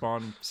a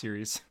Spawn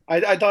series.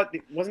 I thought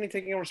wasn't he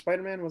taking over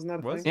Spider-Man? Wasn't that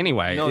a Was thing?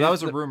 Anyway. No, that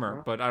was a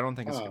rumor, but I don't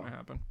think it's Oh. going to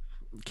happen.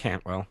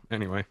 Cantwell.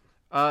 Anyway.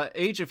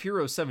 Age of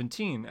Heroes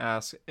 17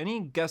 asks,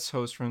 any guest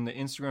hosts from the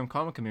Instagram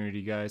comic community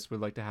you guys would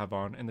like to have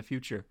on in the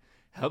future?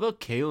 How about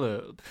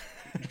Caleb?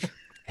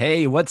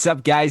 Hey, what's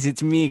up, guys?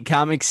 It's me,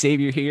 Comic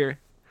Savior here.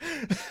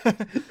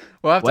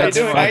 We'll have to What's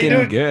doing? have How you fucking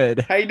doing? good?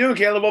 How you doing,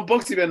 Caleb? What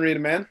books you been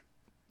reading, man?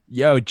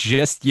 Yo,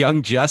 just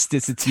Young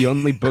Justice. It's the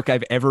only book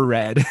I've ever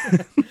read.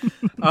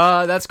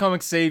 That's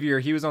Comic Savior.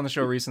 He was on the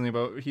show recently,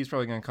 but he's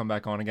probably going to come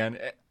back on again.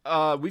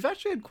 We've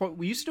actually had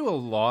we used to do a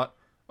lot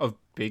of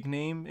big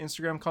name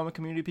Instagram comic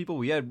community people.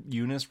 We had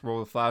Eunice,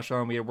 World of Flash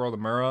on. We had World of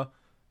Mura.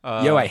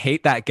 Yo, I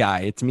hate that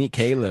guy. It's me,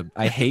 Caleb.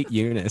 I hate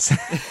Eunice.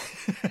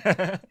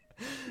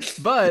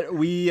 But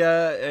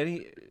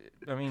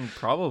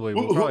probably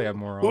we'll probably have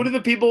more on. Who do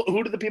the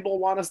people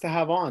want us to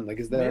have on? Like,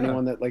 is there Yeah.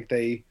 anyone that like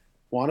they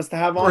want us to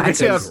have We're on? gonna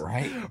Because have-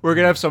 right. We're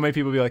gonna have so many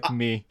people be like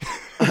me.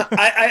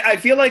 I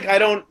feel like I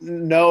don't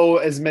know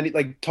as many,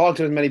 like talk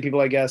to as many people,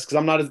 I guess, because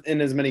I'm not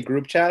in as many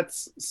group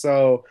chats.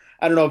 So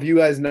I don't know if you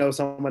guys know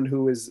someone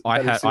who is. I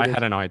better had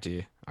suited. an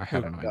idea. Oh,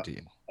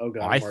 Oh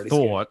god, I I'm already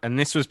thought, and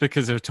this was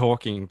because of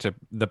talking to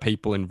the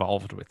people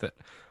involved with it,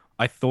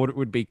 I thought it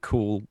would be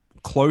cool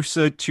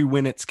closer to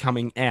when it's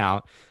coming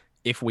out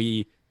if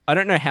I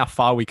don't know how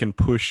far we can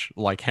push,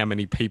 like how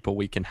many people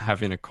we can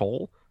have in a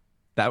call.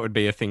 That would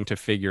be a thing to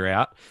figure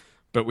out.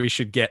 But we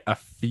should get a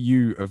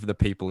few of the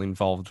people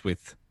involved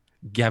with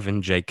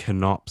Gavin J.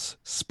 Knopf's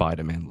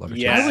Spider-Man Lotus.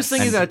 Yes. I was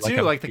thinking And that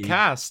too, a like the big-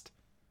 cast.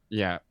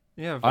 Yeah.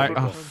 Yeah.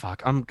 Oh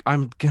fuck! I'm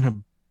gonna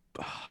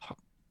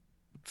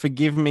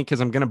forgive me because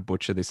I'm gonna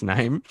butcher this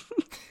name.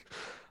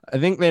 I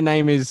think their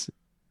name is.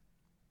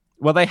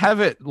 Well, they have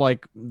it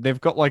like they've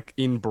got like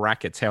in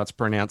brackets how it's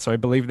pronounced. So I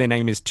believe their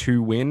name is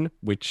To Win,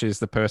 which is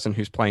the person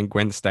who's playing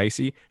Gwen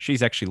Stacy.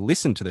 She's actually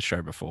listened to the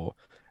show before,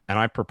 and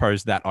I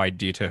proposed that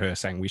idea to her,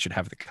 saying we should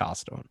have the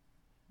cast on.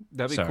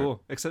 That'd be So-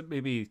 cool. Except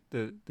maybe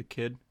the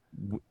kid.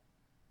 Well,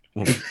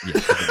 yeah,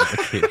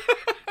 the kid.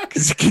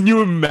 'Cause can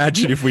you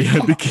imagine if we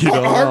had the kid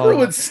on? Harper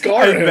would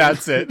scar And him.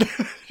 that's it.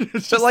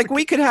 But like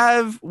we could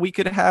have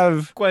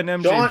Gwen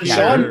MJ. Sean, Peter.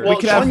 Sean, we well,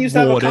 could Sean have used to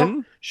have a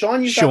Warden.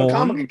 Sean used to have a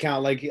comic Sean.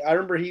 account. Like I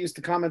remember he used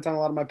to comment on a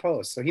lot of my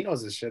posts, so he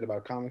knows his shit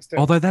about comics too.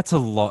 Although that's a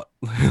lot,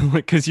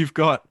 because you've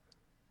got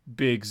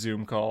Big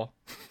Zoom call.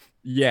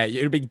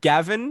 it'd be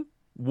Gavin,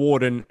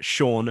 Warden,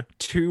 Sean,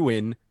 Two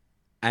In,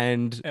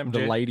 and the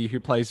MJ. lady who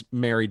plays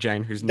Mary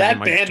Jane, whose that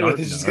name I don't bandwidth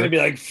is just know. gonna be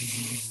like.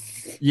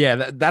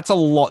 Yeah, that's a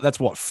lot. That's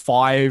what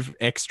 5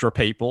 extra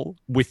people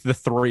with the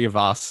 3 of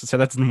us. So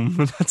that's a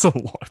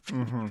lot of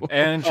people.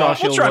 And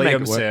Joshua We'll try and make it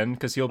work. Williamson,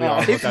 because he'll be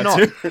on If with that not,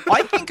 too.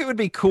 I think it would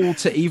be cool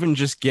to even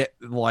just get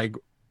like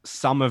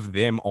some of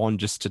them on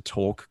just to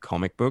talk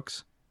comic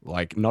books,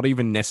 like not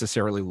even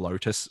necessarily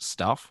Lotus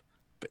stuff,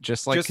 but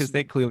just like Just because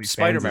they're clearly fans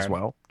Spider-Man. as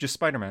well. Just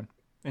Spider-Man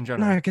in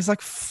general. No, because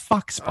like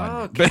fuck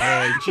Spider-Man. Okay,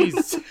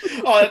 jeez.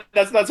 Oh,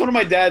 that's one of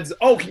my dad's.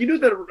 Oh, can you do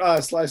the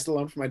Sly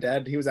Stallone for my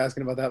dad? He was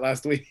asking about that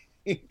last week.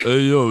 Hey,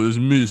 yo, it's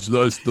me,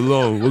 Sly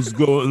Stallone. What's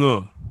going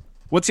on?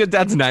 What's your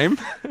dad's name?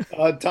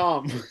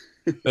 Tom.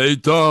 Hey,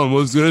 Tom,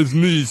 what's going on? It's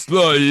me,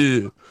 Sly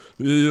here.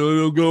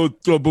 You don't go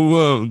trouble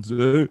rounds,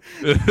 eh?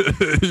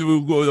 We're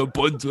going to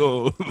punch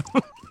off.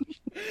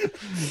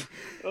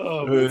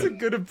 Oh, That's a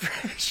good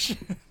impression.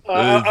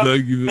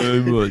 Thank you very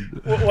much.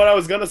 what I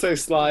was gonna say,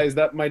 Sly, is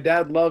that my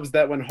dad loves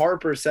that when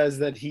Harper says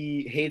that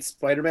he hates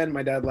Spider-Man,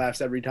 my dad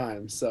laughs every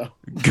time. So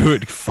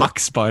Good. Fuck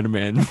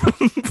Spider-Man.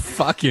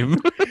 Fuck him.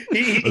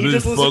 he I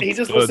just mean, listened. He fuck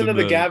just listened to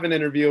the Spider-Man. Gavin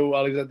interview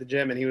while he was at the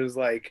gym, and he was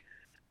like,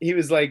 he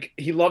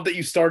loved that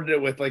you started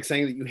it with like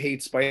saying that you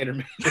hate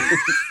Spider-Man.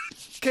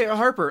 Okay,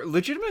 Harper,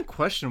 legitimate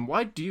question.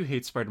 Why do you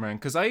hate Spider-Man?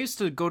 Because I used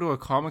to go to a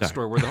comic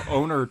store where the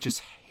owner just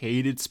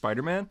hated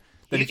Spider-Man.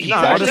 That if He's you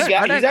No, actually watched-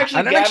 Ga- he's actually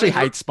I don't actually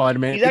Gavin's- hate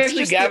Spider-Man. He's It's actually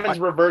just that Gavin's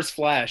reverse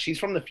Flash. He's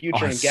from the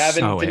future, Oh, and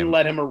Gavin so didn't am.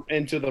 let him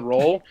into the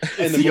role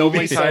in the the only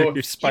movie. time So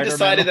he Spider-Man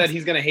decided was- that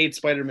he's gonna hate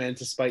Spider-Man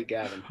to spite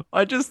Gavin.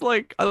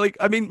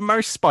 I mean,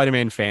 most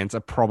Spider-Man fans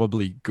are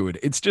probably good.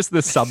 It's just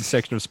the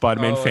subsection of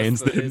Spider-Man Oh,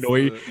 fans it's that the-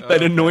 annoy it's the- that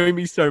okay. annoy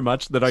me so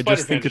much that I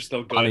just Spider-fans think are it's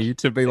still good. funny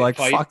to be They like,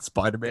 fight, fuck They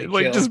Spider-Man.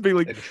 Like, kill, just be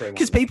like, they betray one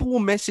because another. people will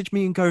message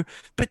me and go,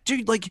 but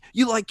dude, like,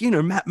 you like,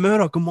 Matt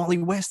Murdock and Wally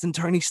West and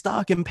Tony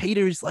Stark and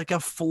Peter is like a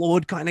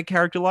flawed kind of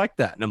character like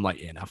that. And I'm like,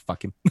 yeah, nah,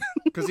 fuck him.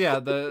 Because yeah,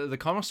 the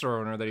comic store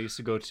owner that I used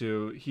to go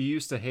to, he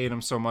used to hate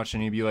him so much,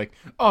 and he'd be like,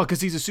 "Oh,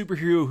 because he's a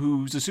superhero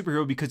who's a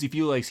superhero because he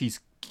feels like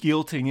he's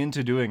guilting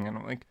into doing it." And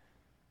I'm like,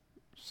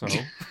 so Kind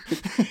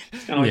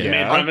of like the main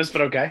Yeah. premise,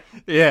 but okay.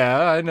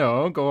 yeah, I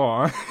know. Go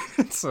on.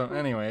 So,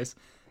 anyways,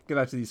 get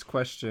back to these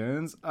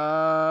questions.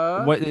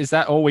 What is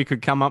that all we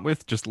could come up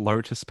with? Just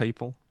Lotus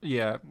people?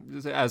 Yeah,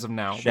 as of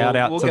now, Shout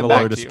out we'll to get the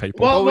back Lotus to you.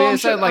 people. Well, Well, we I'm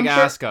said sure- like I'm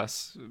sure- ask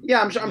us.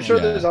 Yeah, I'm sure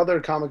Yeah. there's other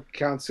comic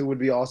accounts who would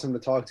be awesome to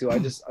talk to. I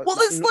just Well,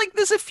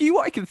 there's a few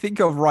I can think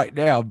of right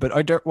now, but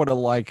I don't want to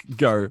like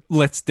go.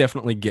 Let's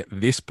definitely get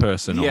this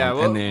person Yeah, on,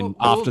 we'll- and then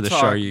we'll after the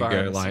show talk you go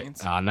behind the like,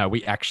 scenes. no,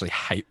 we actually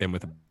hate them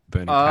with a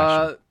burning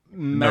passion.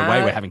 No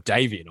way we're having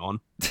Davian on.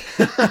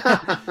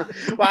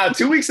 wow,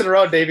 2 weeks in a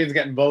row, Davian's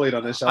getting bullied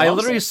on this show. I I'm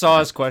literally sorry. saw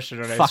his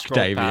question and I Fuck scrolled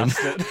Davian. past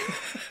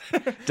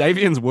it.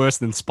 Davian's worse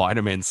than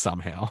Spider-Man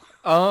somehow.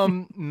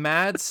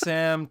 Mad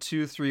Sam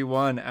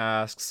 231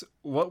 asks,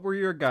 "What were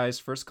your guys'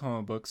 first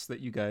comic books that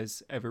you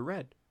guys ever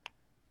read?"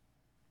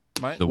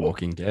 Mine. The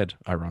Walking Dead,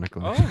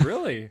 ironically. Oh,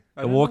 really?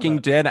 I The didn't know Walking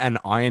that. Dead and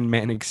Iron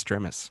Man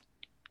Extremis.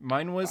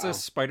 Mine was Wow. a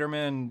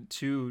Spider-Man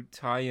 2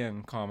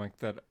 tie-in comic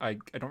that I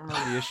don't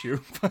remember the issue,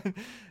 but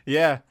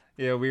yeah,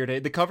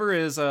 weird. The cover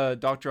is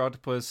Dr.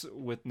 Octopus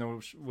with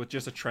with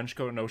just a trench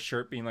coat and no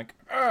shirt, being like,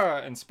 "Ah,"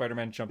 and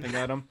Spider-Man jumping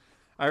at him.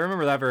 I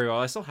remember that very well.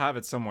 I still have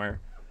it somewhere.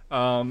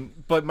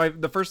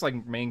 But the first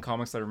like main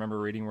comics that I remember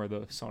reading were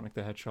the Sonic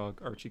the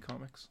Hedgehog Archie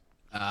comics.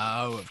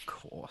 Oh, of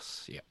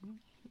course. Yeah.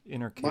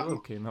 Inner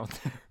Caleb came out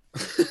there.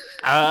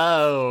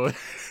 Oh.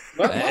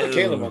 A lot of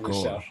Caleb on Of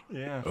this show. course.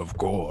 Yeah. Of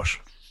course.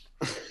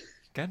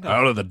 Gandalf.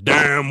 Out of the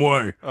damn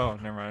way. Oh,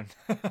 never mind.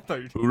 I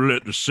thought Who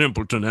let the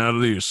simpleton out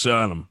of the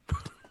asylum?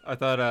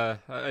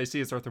 I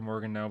see it's Arthur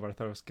Morgan now, but I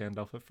thought it was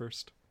Gandalf at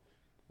first.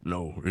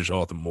 No, it's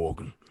Arthur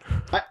Morgan.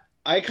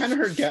 I kind of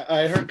heard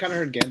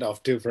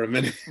Gandalf too for a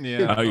minute.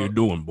 Yeah. How you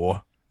doing, boy?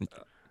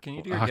 Can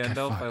you do your Okay,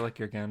 Gandalf? fuck. I like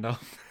your Gandalf.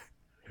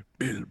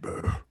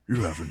 Bilbo,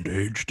 you haven't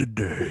aged a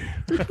day.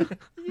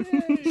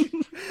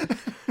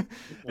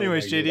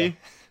 Anyways, Oh my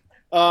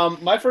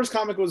JD. My first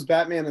comic was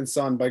Batman and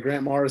Son by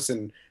Grant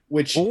Morrison,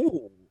 which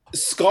Oh.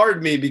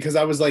 scarred me because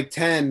I was like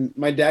 10.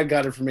 My dad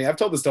got it for me. I've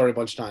told the story a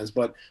bunch of times,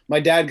 but my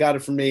dad got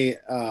it for me,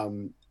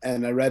 and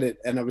I read it,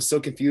 and I was so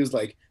confused.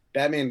 Like,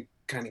 Batman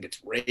kind of gets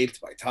raped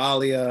by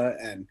Talia,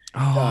 and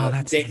Oh,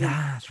 that's Da-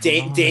 that.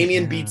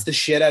 Damien beats the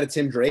shit out of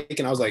Tim Drake,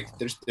 and I was like,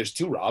 "There's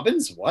two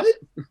Robins? What?"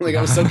 Like,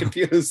 I was so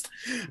confused.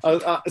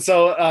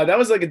 So that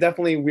was like a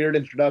definitely weird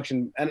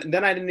introduction, and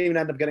then I didn't even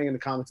end up getting into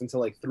comics until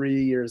like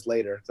 3 years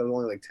later. So I was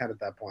only like 10 at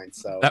that point.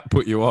 So That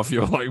put you off.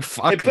 You're like,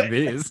 fuck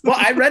this. well,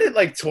 I read it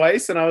like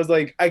twice, and I was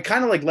like, I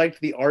kind of like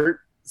liked the art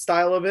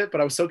style of it, but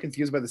I was so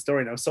confused by the story,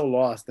 and I was so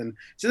lost. And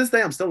to this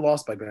day, I'm still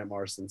lost by Grant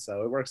Morrison,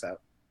 so it works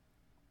out.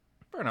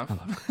 Fair enough. I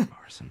love Grant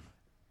Morrison.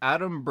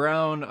 Adam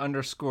Brown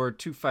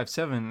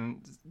 _257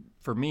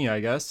 for me, I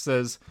guess,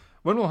 says,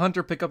 when will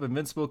Hunter pick up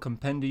Invincible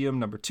Compendium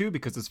number 2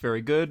 because it's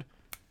very good?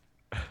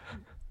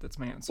 That's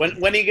my answer.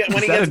 When he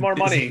gets more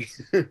money.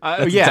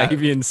 That's yeah.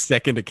 Davian's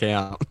second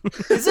account.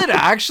 Is it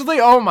actually?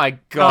 Oh my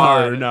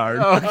god.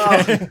 No.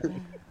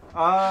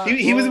 Okay.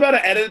 He was about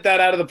to edit that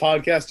out of the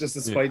podcast just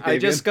to spite Davian. I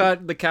just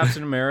got the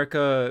Captain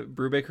America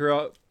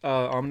Brubaker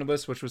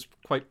omnibus, which was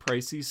quite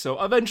pricey.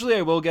 So eventually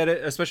I will get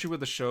it, especially with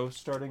the show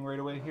starting right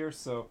away here.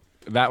 So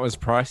That was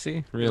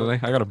pricey, really.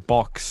 I got a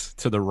box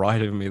to the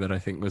right of me that I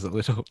think was a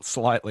little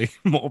slightly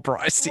more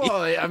pricey.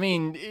 well, I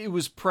mean, it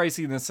was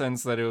pricey in the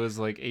sense that it was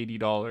like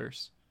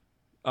 $80.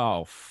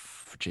 Oh,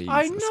 Jesus.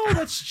 I know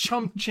that's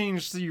chump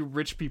change to you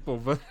rich people,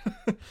 but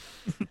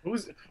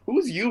who's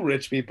you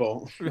rich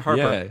people? Harper.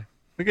 Yeah.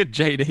 Look at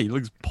JD. He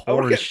looks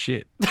poor Okay. as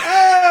shit.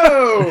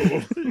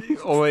 Oh!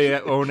 Only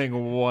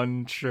owning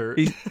one shirt.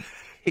 He's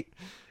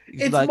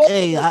It's like, multiple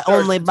Hey, I shirts.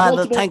 only It's buy the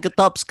multiple- tank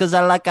tops because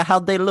I like how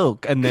they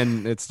look. and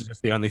then it's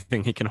just the only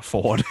thing he can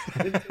afford.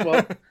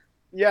 Well,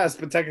 yes,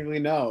 but technically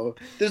no.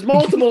 There's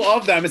multiple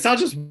of them. It's not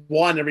just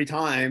one every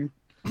time.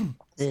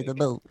 Hey, the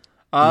boat.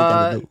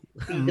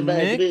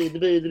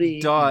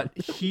 Nick dot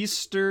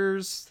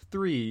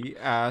Heasters3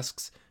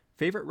 asks,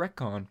 favorite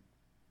retcon?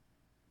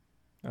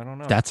 I don't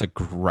know. That's a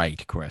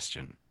great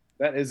question.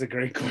 That is a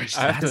great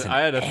question. I had That's to- an I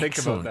had to think about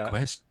excellent that.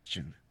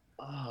 question.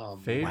 Oh,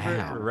 favorite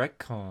Wow.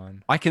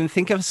 retcon I can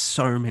think of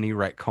so many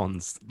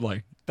retcons.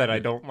 Like, that I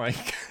don't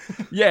like.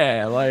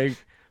 yeah,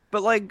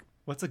 but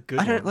What's a good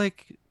I don't one?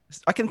 like.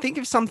 I can think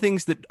of some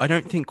things that I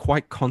don't think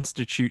quite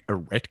constitute a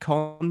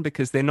retcon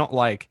because they're not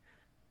like.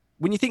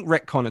 When you think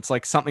retcon, it's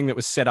like something that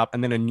was set up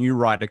and then a new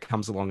writer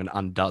comes along and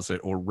undoes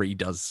it or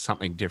redoes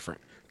something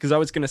different. Because I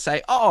was going to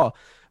say, oh,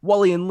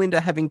 Wally and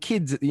Linda having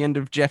kids at the end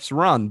of Jeff's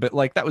run, but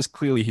like that was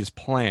clearly his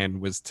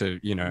plan was to,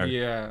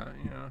 Yeah.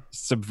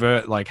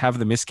 subvert, like have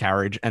the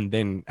miscarriage and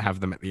then have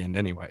them at the end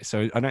anyway.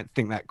 So I don't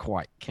think that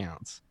quite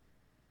counts.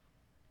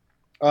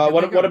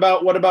 What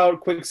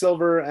about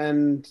Quicksilver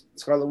and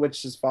Scarlet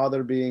Witch's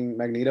father being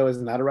Magneto?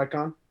 Isn't that a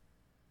retcon?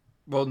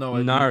 Well, no,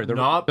 No,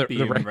 not the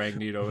being rec-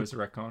 Magneto is a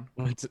retcon.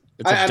 It's a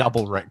I-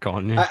 double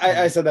retcon. Yeah.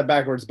 I said that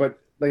backwards, but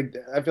like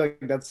I feel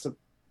like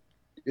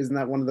isn't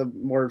that one of the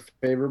more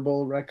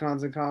favorable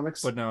retcons in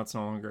comics? But now it's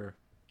no longer.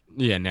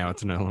 Yeah, now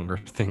it's no longer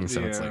a thing.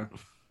 So it's Yeah. like,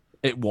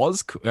 it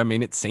was cool. I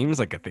mean, it seems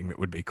like a thing that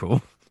would be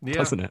cool, Yeah.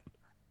 doesn't it?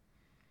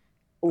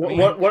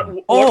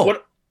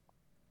 What?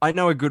 I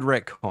know a good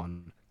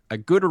retcon. A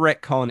good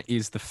retcon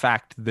is the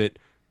fact that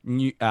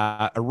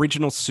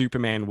original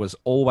Superman was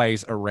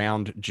always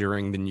around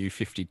during the New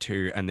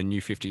 52, and the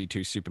New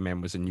 52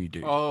 Superman was a new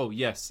dude. Oh,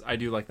 yes. I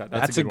do like that.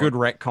 That's a good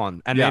one.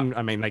 retcon. And Yeah. then,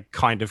 I mean, they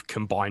kind of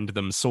combined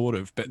them, sort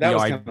of. But That the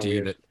was kinda idea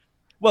weird. that,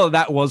 well,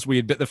 that was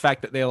weird. But the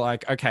fact that they're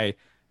like, okay,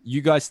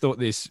 you guys thought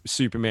this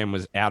Superman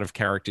was out of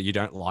character. You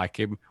don't like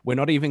him. We're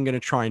not even going to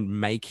try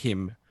and make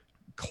him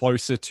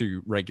closer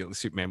to regular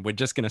Superman. We're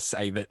just going to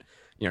say that,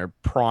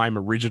 prime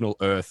original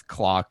Earth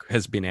Clark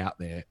has been out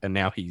there and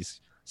now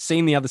he's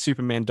seen the other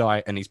Superman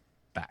die and he's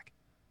back.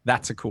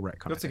 That's a cool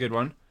retcon. That's a good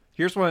one.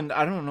 Here's one.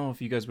 I don't know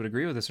if you guys would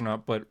agree with this or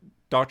not, but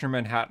Dr.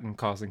 Manhattan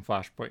causing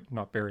Flashpoint,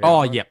 not Barry Oh,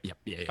 Allen. yeah.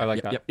 I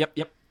like that. Yep.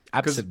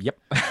 Absolutely. Yep.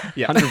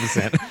 Yeah.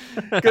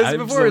 100%. Because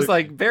before it's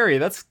like, Barry,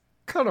 that's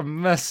kind of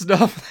messed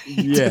up. that he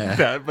did Yeah.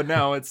 that, but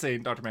now it's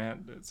saying Dr.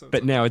 Manhattan did. So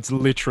But now it's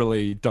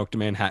literally Dr.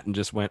 Manhattan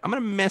just went, I'm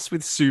going to mess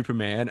with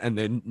Superman, and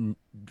then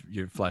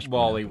your Flash.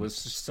 Wally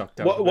was just sucked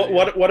out.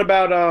 What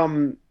about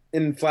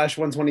in Flash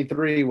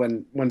 123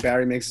 when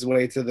Barry makes his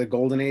way to the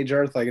Golden Age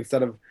Earth? Like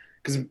instead of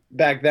because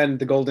back then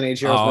the Golden Age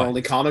heroes were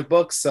only comic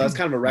books, so it's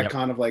kind of a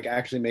retcon of like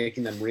actually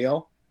making them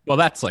real. Well,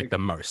 that's like the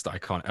most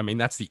iconic. I mean,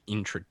 that's the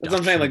introduction. That's what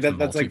I'm saying. Like to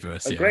that's like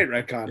multiverse, a yeah. great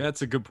retcon. Yeah,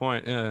 that's a good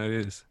point. Yeah, it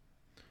is.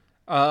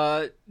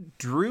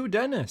 Drew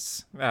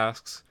Dennis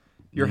asks,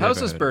 your Never house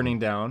is heard of burning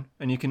down,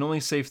 and you can only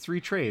save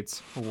 3 trades.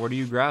 What are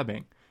you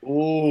grabbing?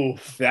 Ooh,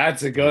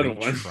 that's a good Great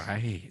one.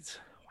 trade.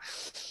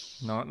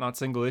 Not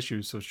single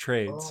issues, so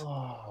trades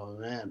Oh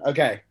man.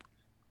 Okay.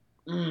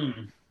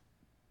 Damn,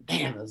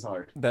 that's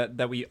hard.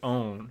 that we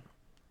own.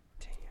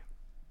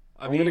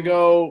 I'm gonna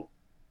go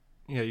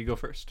Yeah, you go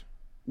first.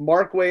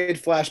 Mark Waid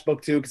Flash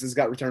Book 2 because it's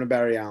got Return of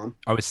Barry Allen.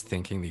 I was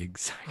thinking the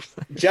exact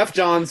thing. Jeff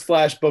Johns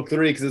Flash Book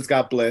 3 because it's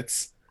got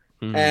Blitz.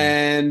 Hmm.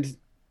 And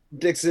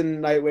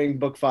Dixon Nightwing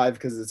Book 5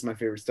 because it's my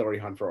favorite story,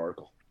 Hunt for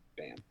Oracle.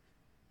 Damn.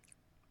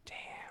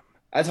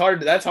 That's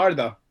hard. That's hard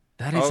though.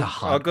 That is a I'll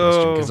hard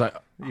go- question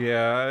because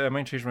Yeah, I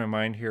might change my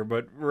mind here,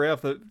 but right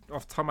off the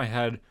top of my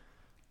head,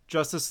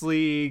 Justice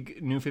League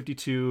New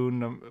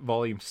 52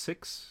 Volume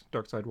 6,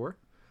 Dark Side War.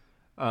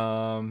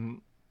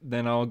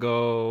 Then I'll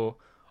go,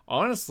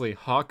 honestly,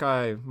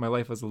 Hawkeye, My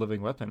Life as a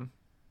Living Weapon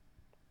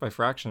by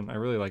Fraction. I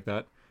really like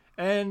that.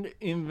 And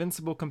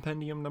Invincible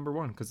Compendium number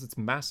 1 because it's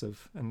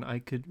massive and I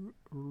could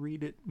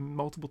read it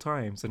multiple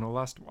times and it'll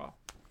last a while.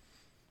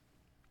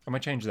 I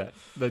might change that.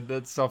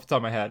 That's off the top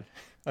of my head.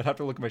 I'd have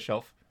to look at my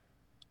shelf.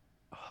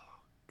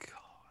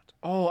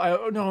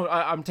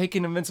 I'm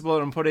taking Invincible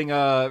and I'm putting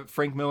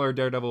Frank Miller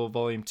Daredevil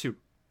Volume 2.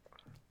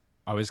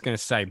 I was going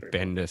to say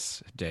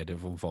Bendis,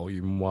 Daredevil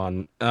Volume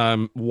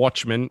 1.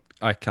 Watchmen,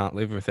 I can't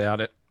live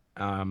without it.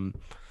 Oh,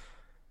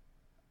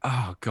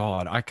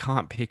 God, I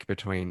can't pick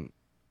between,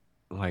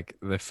 like,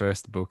 the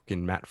first book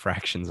in Matt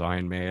Fraction's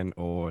Iron Man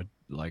or,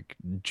 like,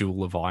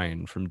 Jewel of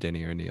Iron from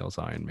Denny O'Neill's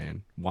Iron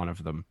Man. One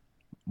of them.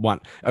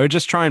 One. I would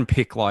just try and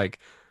pick, like,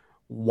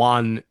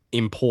 one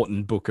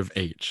important book of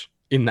each.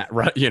 In that,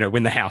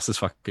 when the house is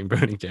fucking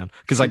burning down,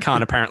 because I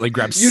can't apparently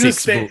grab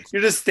six books.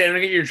 You're just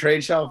staring at your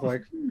trade shelf,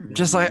 like,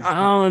 just like,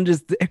 oh, I'm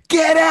just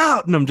get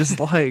out, and I'm just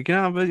like,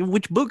 but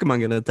which book am I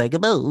gonna take a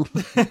boo?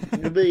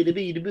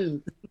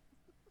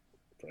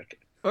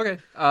 Okay.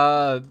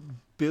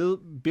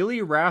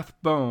 Billy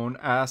Rathbone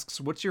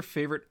asks, "What's your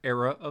favorite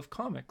era of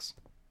comics?"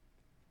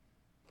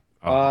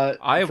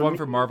 I have one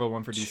for Marvel,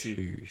 one for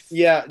DC.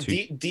 Yeah,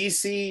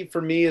 DC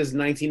for me is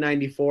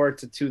 1994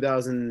 to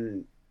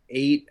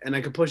 2008, and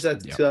I could push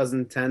that to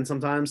 2010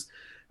 sometimes.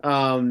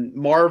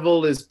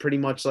 Marvel is pretty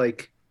much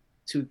like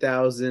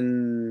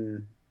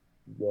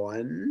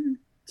 2001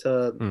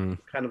 to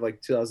kind of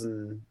like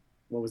 2000.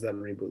 What was that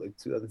reboot? Like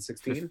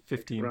 2016?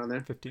 15. Around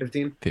there?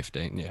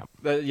 15, yeah.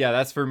 Yeah,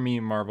 that's for me,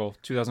 Marvel.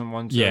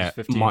 2001 to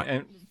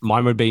 2015.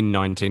 Mine would be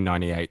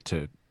 1998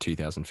 to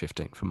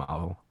 2015 for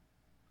Marvel.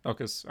 Oh,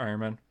 because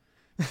Iron Man.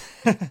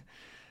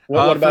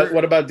 What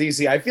about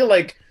DC? I feel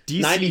like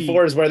DC,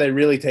 94 is where they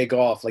really take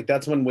off. Like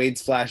that's when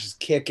Wade's Flash is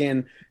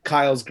kicking,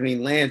 Kyle's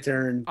Green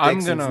Lantern,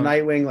 Dixon's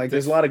Nightwing. Like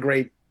there's a lot of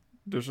great.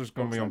 This is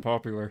going to be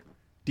unpopular.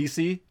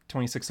 DC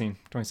 2016,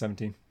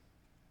 2017.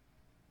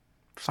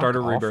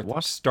 Starter Rebirth.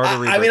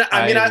 I mean,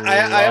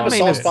 I have a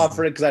soft spot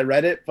for it because I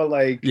read it, but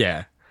like,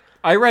 yeah,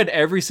 I read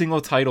every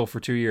single title for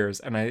 2 years,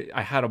 and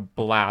I had a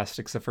blast,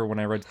 except for when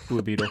I read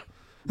Blue Beetle.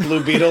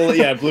 Blue Beetle,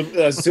 yeah,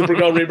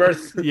 Supergirl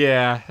Rebirth.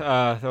 Yeah,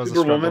 that was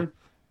Superwoman.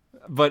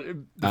 But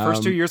the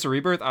first 2 years of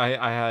Rebirth,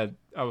 I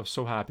was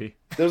so happy.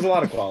 There's a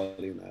lot of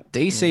quality in that.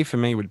 DC for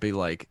me would be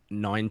like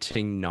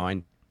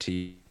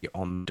 1990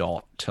 on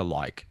dot to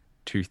like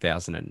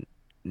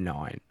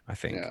 2009, I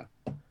think. Yeah.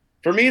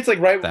 For me, it's like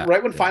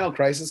right when Final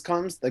Crisis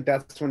comes, like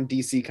that's when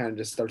DC kind of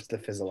just starts to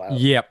fizzle out.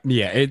 Yep,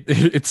 yeah.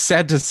 It's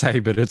sad to say,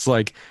 but it's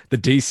like the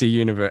DC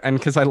universe, and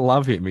because I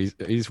love him,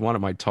 he's one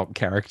of my top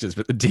characters.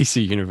 But the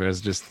DC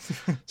universe just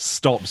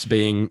stops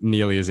being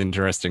nearly as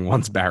interesting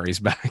once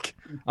Barry's back.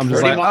 I'm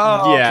just pretty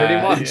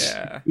much.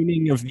 Yeah.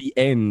 Beginning of the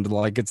end,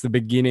 like it's the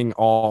beginning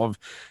of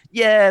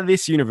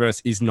this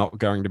universe is not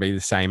going to be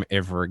the same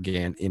ever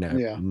again in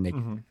a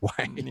negative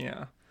way.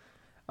 Yeah.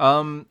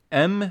 M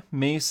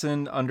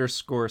Mason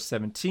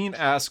 _17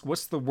 asks,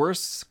 "What's the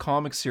worst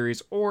comic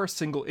series or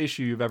single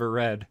issue you've ever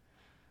read?"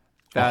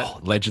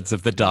 Legends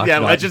of the Dark Knight. Yeah,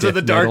 Legends of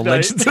the Dark Knight.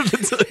 Legends of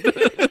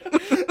the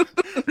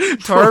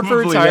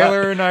Harper,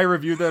 Tyler, and I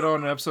reviewed that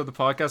on an episode of the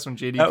podcast when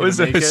JD. That was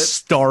a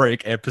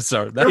historic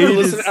episode. I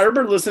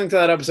remember listening to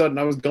that episode, and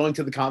I was going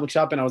to the comic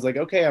shop, and I was like,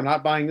 "Okay, I'm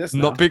not buying this.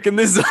 Not picking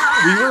this up."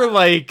 We were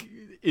like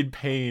in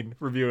pain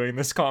reviewing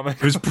this comic.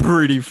 It was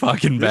pretty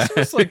fucking bad. This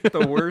was like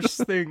the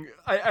worst thing.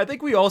 I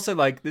think we all said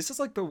like this is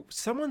like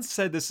someone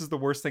said this is the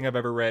worst thing I've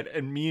ever read,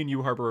 and me and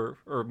you, Harper,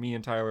 or me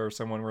and Tyler or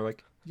someone were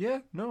like,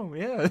 yeah.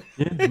 We're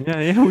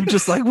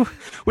just like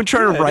we're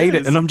trying to rate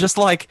it, and I'm just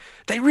like,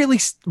 they really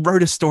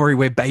wrote a story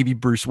where baby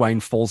Bruce Wayne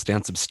falls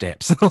down some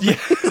steps. Yeah.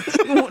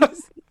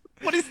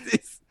 What is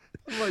this?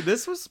 I'm like,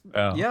 this was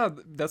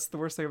that's the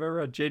worst thing I've ever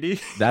read.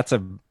 JD, that's a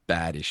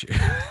bad issue.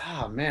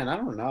 Oh man, I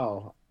don't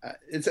know.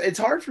 It's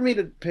hard for me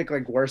to pick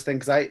like worst thing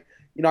because I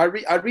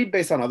read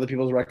based on other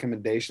people's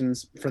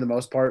recommendations for the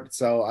most part.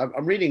 So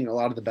I'm reading a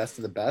lot of the best.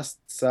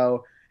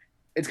 So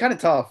it's kind of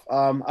tough.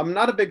 I'm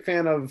not a big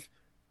fan of.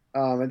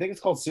 I think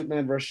it's called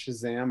Superman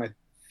vs. Shazam. I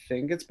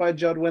think it's by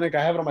Judd Winnick.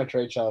 I have it on my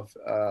trade shelf,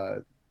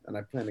 and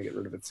I plan to get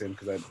rid of it soon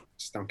because I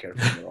just don't care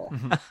for it at all.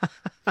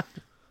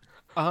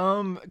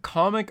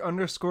 Comic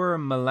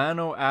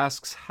 _Milano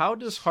asks, "How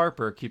does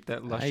Harper keep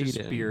that luscious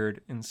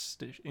beard in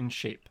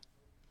shape?"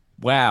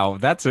 Wow,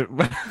 that's it.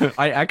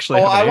 I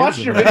actually. I watched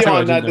your video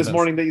on that this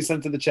morning that you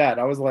sent to the chat.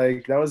 I was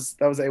like, that was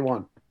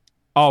A1.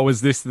 Oh,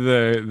 was this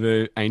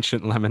the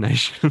ancient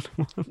lamination?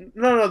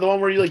 No, the one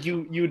where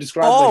you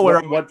described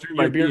what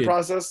your beard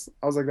process.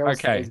 I was like,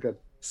 that was good.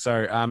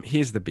 So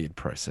here's the beard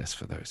process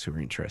for those who are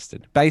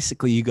interested.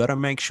 Basically, you got to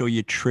make sure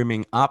you're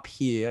trimming up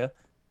here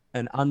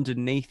and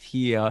underneath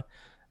here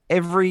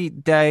every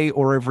day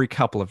or every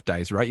couple of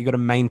days, right? You got to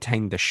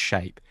maintain the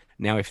shape.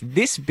 Now, if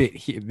this bit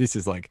here, this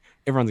is like,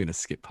 everyone's going to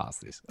skip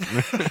past this.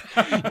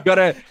 You got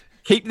to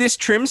keep this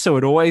trim so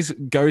it always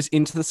goes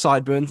into the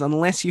sideburns.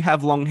 Unless you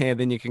have long hair,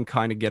 then you can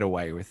kind of get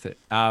away with it.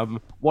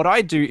 What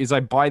I do is I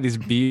buy this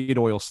beard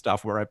oil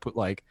stuff where I put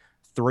like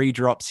 3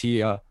 drops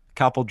here, a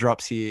couple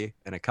drops here,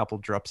 and a couple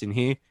drops in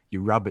here.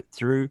 You rub it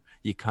through.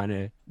 You kind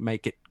of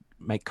make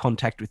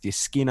contact with your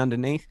skin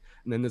underneath.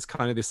 And then there's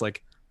kind of this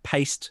like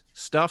paste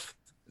stuff.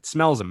 It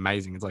smells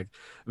amazing. It's like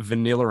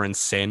vanilla and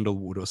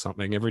sandalwood or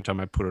something. Every time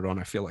I put it on,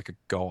 I feel like a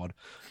god.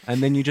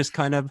 And then you just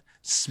kind of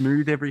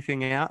smooth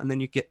everything out, and then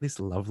you get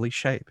this lovely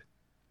shape.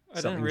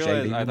 I didn't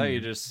realize. I thought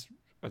you just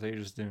I thought you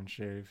just didn't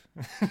shave.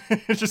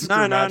 Just No.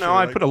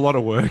 I put a lot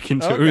of work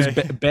into it. It was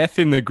Okay. Beth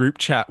in the group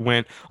chat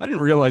went, I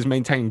didn't realize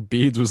maintaining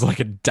beards was like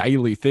a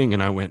daily thing.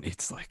 And I went,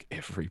 it's like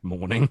every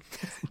morning.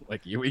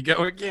 Like, here we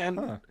go again.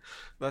 Huh.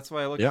 That's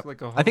why I look Yep.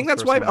 like a I think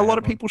homeless that's why person a when I lot had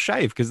of one. people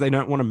shave because they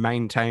don't want to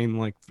maintain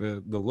like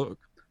the look.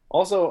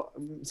 Also,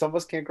 some of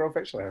us can't grow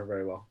facial hair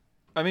very well.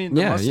 I mean,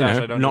 the Yeah, mustache,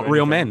 I don't not do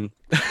real anything.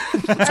 men.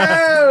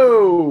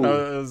 Oh!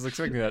 I was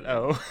expecting that.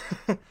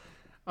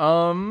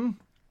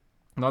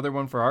 Another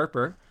one for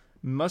Harper.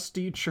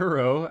 Musty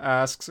Churro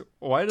asks,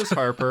 why does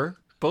Harper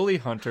bully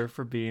Hunter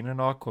for being an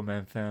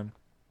Aquaman fan?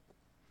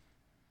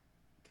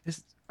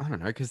 I don't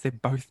know, because they're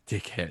both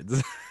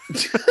dickheads.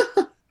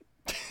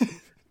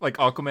 Like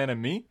Aquaman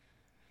and me?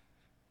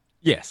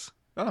 Yes.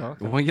 Oh,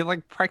 okay. Well, you're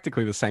like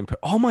practically the same.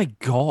 Oh my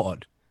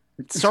god!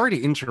 Sorry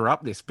to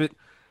interrupt this, but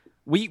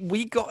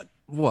we got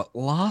what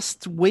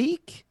last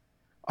week?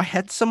 I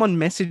had someone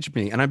message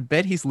me, and I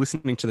bet he's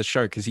listening to the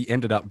show because he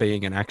ended up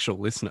being an actual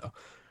listener,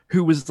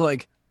 who was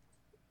like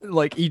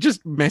he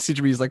just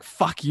messaged me. He's like,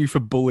 "Fuck you for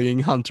bullying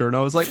Hunter," and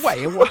I was like,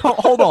 "Wait,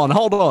 hold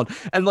on,"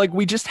 and like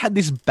we just had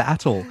this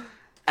battle,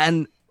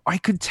 and I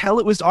could tell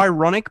it was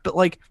ironic, but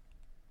like.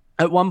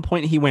 At one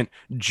point, he went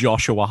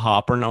Joshua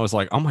Harper, and I was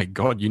like, "Oh my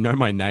god, you know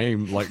my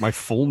name, like my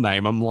full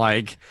name." I'm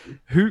like,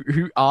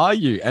 "Who are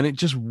you?" And it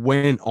just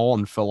went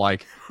on for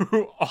like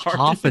Who are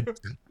half a. you?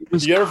 It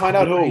was Did you ever find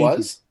out who it crazy.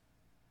 was?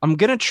 I'm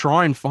gonna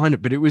try and find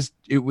it, but it was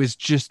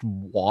just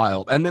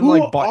wild. And then Who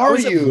like, I are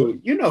was at you? work-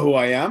 You know who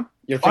I am.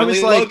 You're I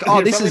was friendly like, local- "Oh,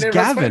 you're this friendly is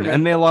neighborhood Gavin," Spider-Man.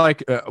 and they're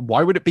like,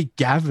 "Why would it be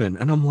Gavin?"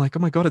 And I'm like, "Oh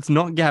my god, it's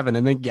not Gavin."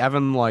 And then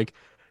Gavin like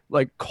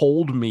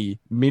called me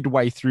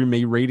midway through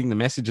me reading the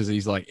messages.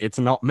 He's like, "It's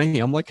not me."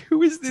 I'm like,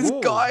 "Who is this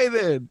Whoa. guy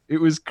then?" It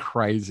was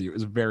crazy. It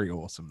was very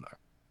awesome though.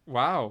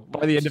 Wow.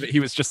 By the end of it, he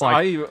was just like,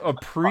 I "I'm just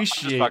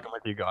appreciate fucking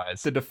with you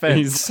guys." the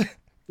defense.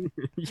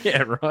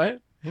 Yeah, right.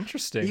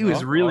 Interesting. He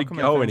was really Aquaman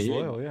going fans in.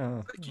 loyal, yeah.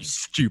 Like, you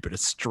stupid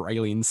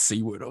Australian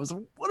C word. I was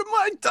like, "What have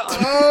I done?"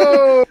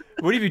 Oh,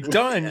 What have you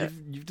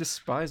done? You've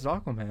despised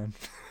Aquaman.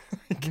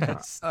 I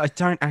guess. I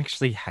don't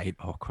actually hate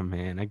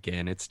Aquaman.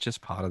 Again, it's just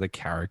part of the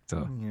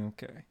character. Yeah,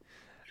 okay.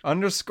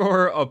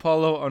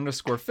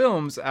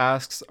 _Apollo_films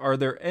asks, are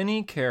there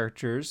any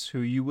characters who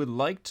you would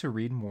like to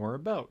read more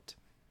about?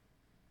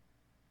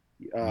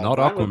 Not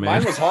mine Aquaman.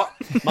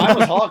 Mine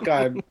was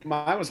Hawkeye.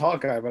 Mine was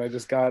Hawkeye, but I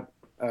just got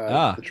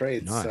the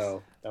trades. nice.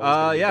 So that was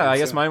gonna be Yeah, done I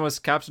guess soon. mine was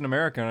Captain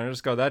America, and I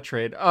just got that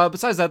trade.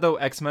 Besides that, though,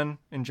 X-Men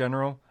in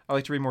general. I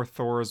like to read more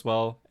Thor as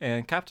well,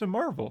 and Captain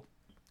Marvel,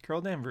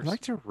 Carol Danvers. I'd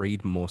like to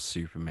read more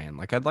Superman.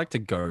 Like, I'd like to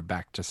go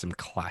back to some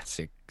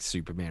classic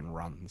Superman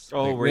runs.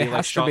 Oh, Like, where he there like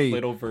has to shot be-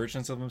 little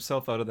versions of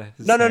himself out of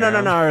his No.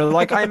 harem.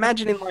 Like, I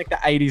imagine in like the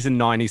 80s and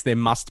 90s, there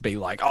must be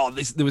like,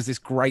 there was this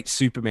great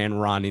Superman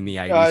run in the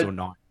 80s or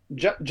 90s.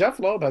 Jeff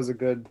Loeb has a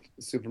good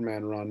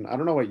Superman run. I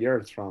don't know what year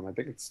it's from. I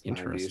think it's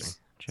Interesting. 90s.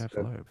 Jeff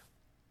good. Loeb.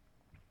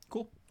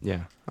 Cool.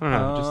 Yeah, I don't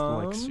know. Just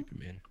Um, like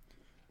Superman.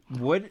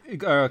 What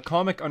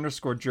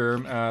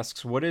comic_germ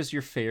asks, what is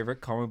your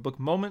favorite comic book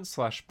moment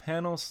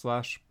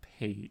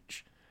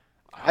 /panel/page?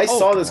 I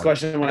saw this God.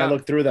 question when I Yeah.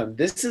 looked through them.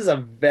 This is a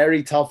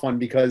very tough one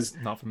because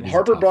Not for me.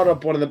 Harper tough brought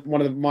one. up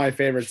one of my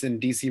favorites in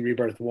DC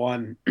Rebirth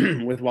 1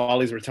 with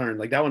Wally's Return.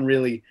 Like that one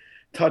really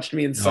touched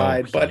me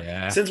inside. But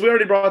yeah. since we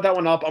already brought that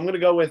one up, I'm gonna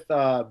go with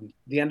the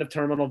end of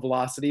Terminal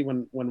Velocity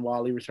when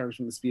Wally returns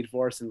from the Speed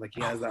Force and like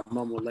he has that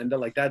moment with Linda.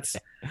 Like that's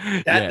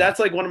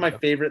like one of my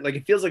favorite. Like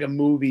it feels like a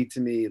movie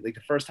to me. Like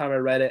the first time I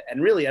read it,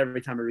 and really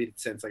every time I read it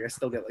since, like I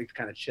still get like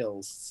kind of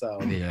chills.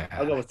 So Yeah,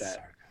 I'll go with that's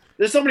that.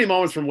 There's so many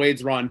moments from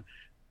Wade's run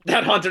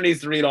that Hunter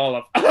needs to read all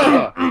of.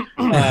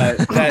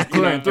 That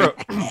you know,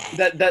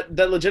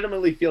 that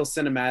legitimately feels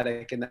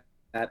cinematic and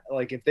that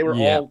like if they were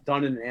Yeah. all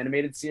done in an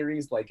animated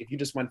series, like if you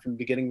just went from the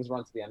beginning of his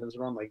run to the end of his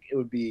run, like it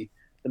would be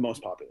the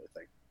most popular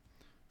thing.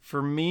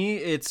 For me,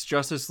 it's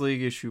Justice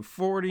League issue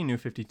 40, New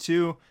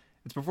 52.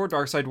 It's before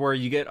Darkseid, where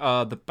you get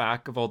the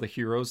back of all the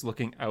heroes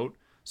looking out.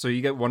 So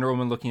you get Wonder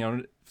Woman looking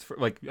out,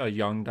 like a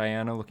young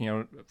Diana looking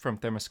out from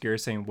Themyscira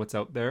saying, what's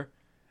out there?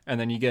 And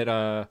then you get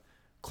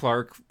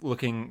Clark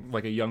looking,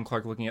 like a young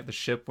Clark looking at the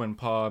ship when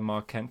Pa and Ma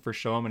Kent first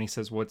show him, and he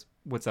says, what's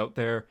out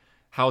there?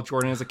 Hal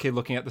Jordan as a kid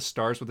looking at the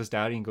stars with his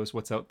daddy and goes,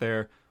 what's out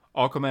there?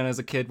 Aquaman as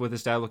a kid with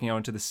his dad looking out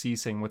into the sea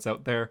saying, what's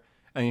out there?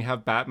 And you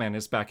have Batman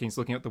is back and he's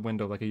looking out the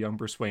window like a young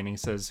Bruce Wayne and he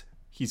says,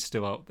 he's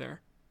still out there.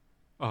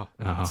 Oh,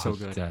 it's so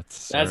good. That's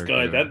so That's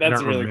good. good. That's I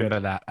don't really good. remember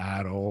that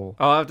at all.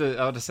 I'll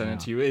have to send it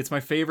to you. It's my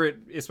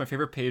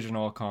favorite page in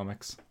all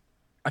comics.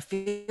 I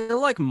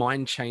feel like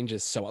mine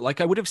changes so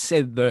like I would have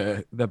said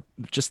the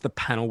just the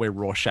panel where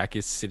Rorschach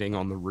is sitting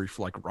on the roof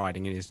like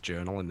writing in his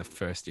journal in the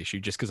first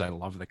issue just because I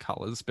love the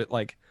colors, but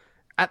like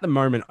at the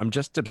moment I'm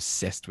just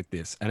obsessed with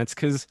this, and it's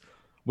because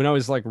when I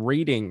was like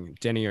reading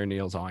Denny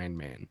O'Neill's Iron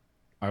Man,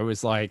 I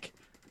was like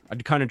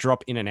I'd kind of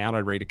drop in and out.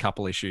 I'd read a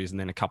couple issues, and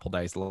then a couple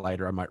days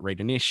later I might read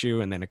an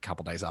issue, and then a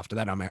couple days after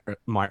that I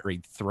might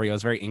read 3. I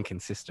was very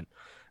inconsistent,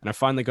 and I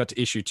finally got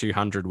to issue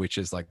 200, which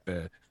is like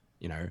the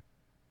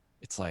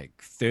it's like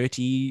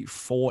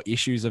 34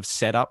 issues of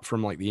setup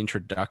from like the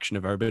introduction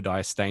of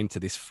Obadiah Stane to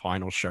this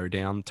final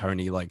showdown.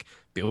 Tony like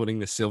building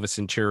the Silver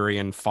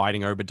Centurion,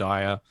 fighting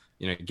Obadiah,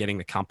 getting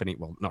the company,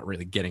 well, not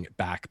really getting it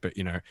back, but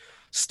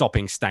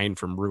stopping Stane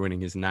from ruining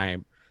his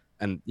name.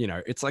 And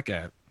it's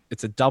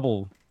a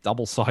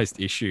double-sized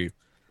issue,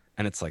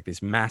 and it's like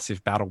this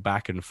massive battle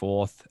back and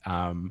forth.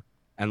 And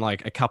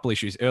like a couple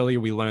issues earlier,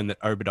 we learned that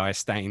Obadiah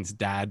Stane's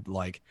dad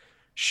like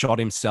shot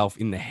himself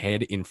in the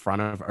head in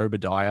front of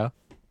Obadiah.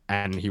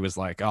 And he was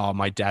like, "Oh,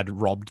 my dad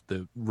robbed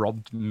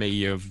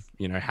me of,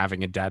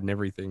 having a dad and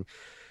everything."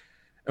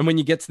 And when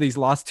you get to these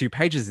last 2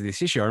 pages of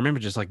this issue, I remember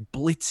just like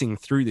blitzing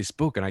through this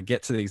book, and I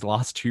get to these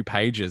last 2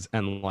 pages,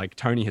 and like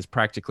Tony has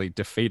practically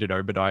defeated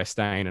Obadiah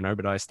Stane, and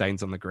Obadiah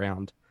Stane's on the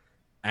ground,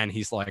 and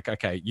he's like,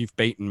 "Okay, you've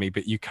beaten me,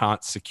 but you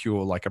can't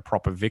secure like a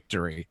proper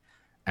victory."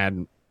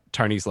 And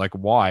Tony's like,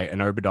 "Why?"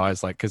 And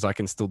Obadiah's like, "Because I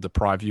can still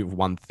deprive you of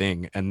one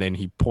thing." And then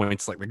he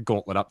points like the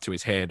gauntlet up to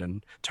his head,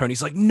 and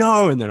Tony's like,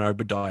 "No!" And then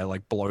Obadiah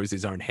like blows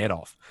his own head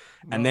off.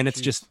 And then it's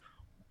just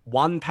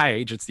 1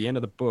 page. It's the end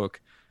of the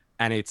book,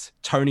 and it's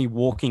Tony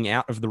walking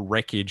out of the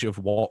wreckage of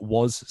what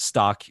was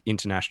Stark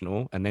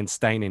International and then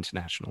Stane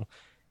International.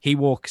 He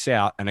walks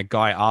out, and a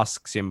guy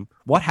asks him,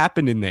 "What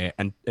happened in there?"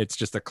 And it's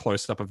just a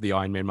close up of the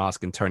Iron Man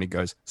mask, and Tony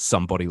goes,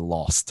 "Somebody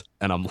lost."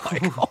 And I'm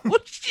like, "Oh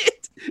shit!"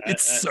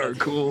 It's so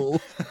cool.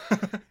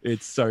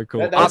 It's so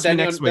cool.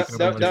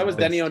 That was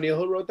Denny O'Neil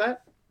who wrote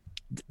that?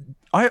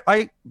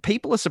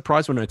 People are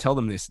surprised when I tell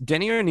them this.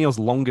 Denny O'Neil's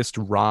longest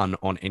run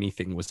on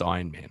anything was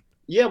Iron Man.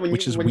 Yeah, when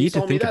you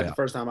told me that the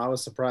first time, I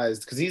was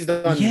surprised because he's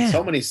done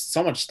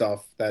so much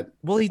stuff that.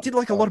 Well, he did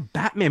like a lot of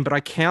Batman, but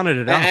I counted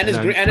it up. And his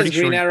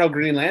Green Arrow,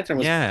 Green Lantern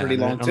was pretty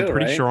long too. I'm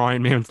pretty sure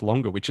Iron Man's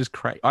longer, which is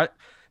great.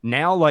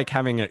 Now, like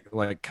having it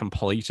like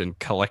complete and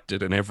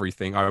collected and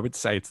everything, I would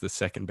say it's the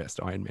second best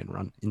Iron Man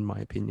run, in my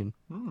opinion.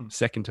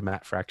 Second to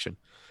Matt Fraction.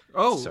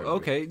 Oh, so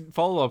okay.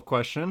 Follow-up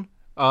question.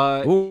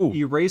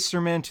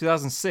 Eraserman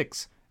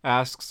 2006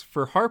 asks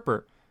for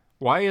Harper.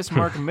 Why is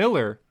Mark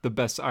Miller the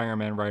best Iron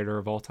Man writer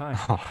of all time?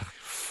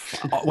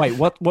 Wait,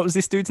 what was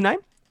this dude's name?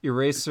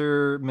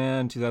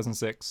 Eraserman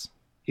 2006.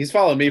 He's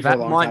followed me for a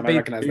long time. I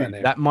recognize that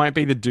name. That might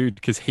be the dude,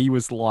 because he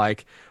was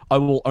like, "I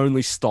will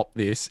only stop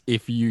this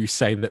if you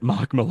say that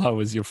Mark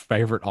Millar is your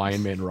favorite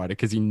Iron Man writer,"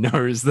 because he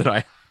knows that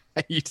I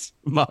hate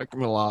Mark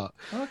Millar.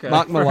 Okay,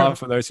 Mark Millar,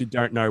 for those who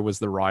don't know, was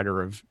the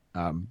writer of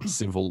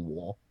Civil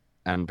War,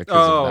 and because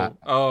of that,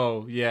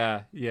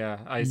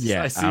 I see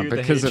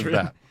because the of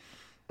that.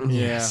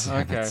 Yes,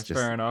 okay,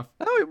 fair enough.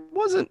 No, it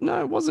wasn't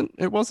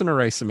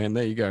Eraserman.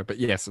 There you go. But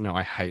yes, no,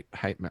 I hate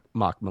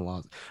Mark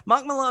Millar's.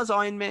 Mark Millar's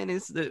Iron Man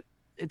is the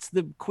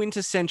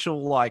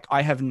quintessential, like,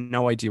 I have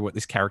no idea what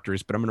this character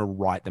is, but I'm going to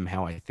write them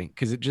how I think.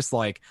 Because it just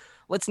like,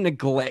 let's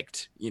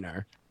neglect,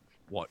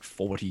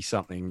 40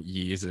 something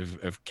years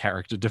of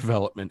character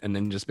development, and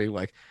then just be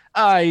like,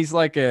 he's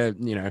like a,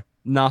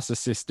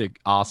 narcissistic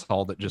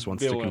asshole that just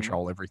wants to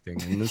control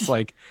everything. And it's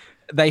like,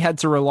 they had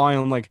to rely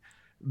on like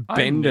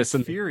Bendis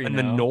and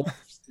the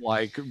North,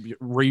 like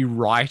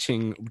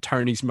rewriting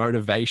Tony's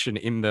motivation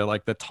in the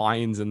like the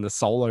tie-ins in the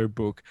solo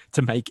book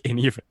to make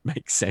any of it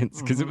make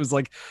sense, because it was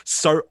like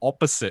so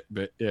opposite.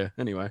 But yeah,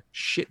 anyway,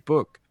 shit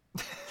book.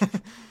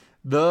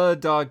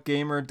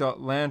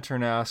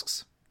 The.gamer.lantern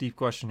asks, deep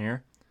question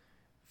here,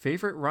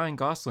 favorite Ryan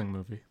Gosling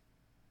movie?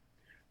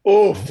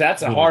 Oh,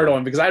 that's a hard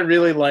one, because I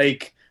really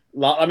like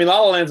La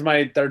La Land's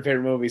my third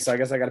favorite movie, so I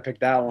guess I got to pick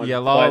that one. Yeah,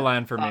 La La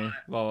Land for me.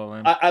 La La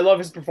Land. I love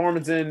his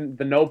performance in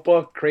The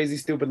Notebook, Crazy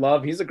Stupid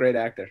Love. He's a great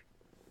actor.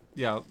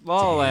 Yeah,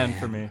 La La Land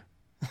for me.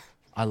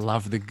 I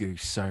love The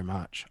Goose so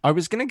much. I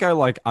was gonna go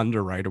like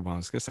underrated one. I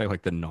was gonna say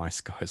like The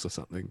Nice Guys or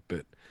something,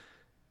 but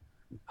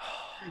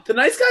The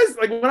Nice Guys,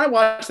 like when I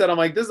watch that, I'm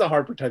like, this is a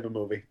Harper type of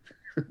movie.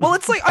 Well,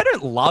 it's like, I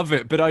don't love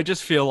it, but I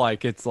just feel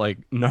like it's like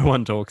no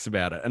one talks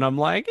about it. And I'm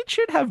like, it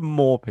should have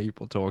more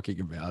people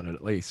talking about it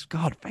at least.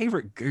 God,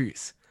 favorite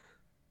Goose.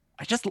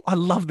 I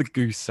love The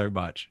Goose so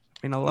much.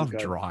 I mean, I love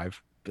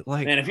Drive, but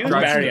like, man, if he was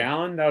Barry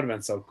Allen, that would have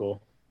been so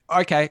cool.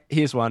 Okay,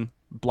 here's one.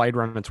 Blade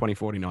Runner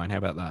 2049. How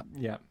about that?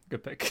 Yeah,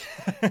 good pick.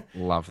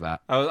 Love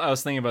that. I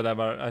was thinking about that,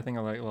 but I think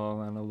I like La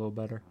La Land a little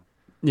better.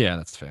 Yeah,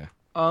 that's fair.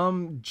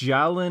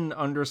 Jalen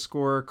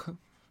 _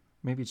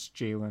 maybe it's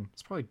Jalen.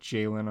 It's probably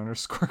Jalen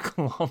 _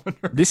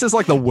 kilometer. This is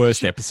like the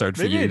worst episode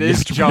for maybe you. Maybe it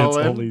is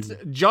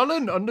Jalen.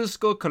 Jalen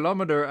 _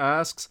 kilometer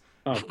asks,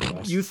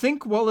 you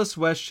think Wallace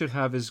West should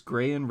have his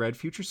gray and red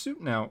future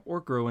suit now, or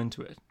grow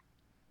into it?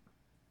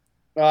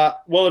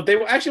 Well, if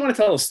they actually want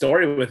to tell a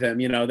story with him,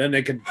 then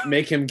they could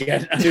make him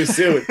get a new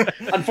suit.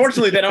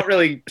 Unfortunately, they don't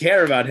really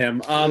care about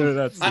him.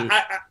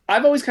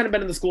 I've always kind of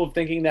been in the school of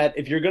thinking that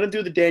if you're going to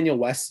do the Daniel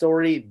West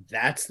story,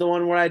 that's the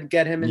one where I'd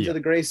get him into the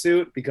gray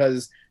suit,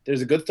 because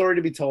there's a good story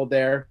to be told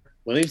there.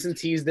 Williamson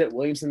teased it.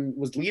 Williamson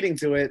was leading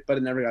to it, but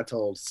it never got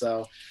told.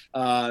 So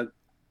I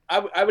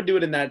would do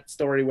it in that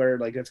story where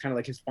like it's kind of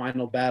like his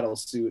final battle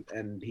suit,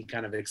 and he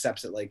kind of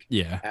accepts it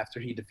after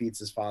he defeats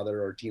his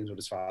father or teams with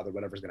his father,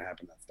 whatever's going to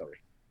happen in that story.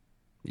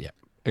 Yeah,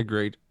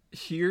 agreed.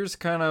 Here's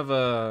kind of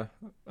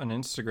an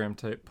Instagram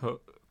type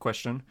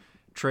question.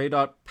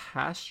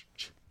 Trey.Pash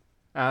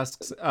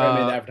asks, I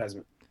made the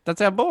advertisement.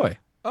 That's our boy.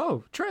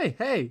 oh, Trey,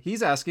 hey,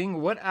 he's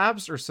asking, what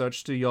apps or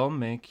such do y'all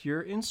make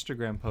your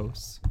Instagram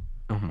posts?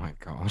 Oh my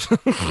god.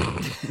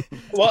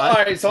 Well, all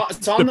right. So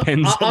Depends on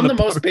I'm the the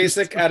most post.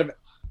 basic out of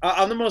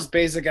I'm the most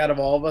basic out of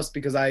all of us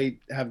because I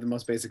have the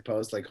most basic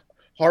post. Like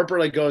Harper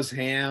like goes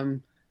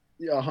ham.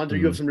 Hunter,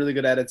 you have some really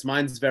good edits.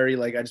 Mine's very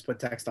like I just put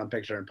text on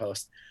picture and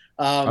post.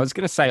 I was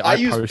gonna say I I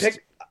use post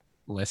pic-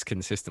 less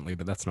consistently,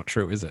 but that's not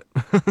true, is it?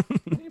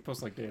 You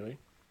post like daily.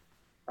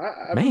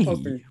 I've Me? been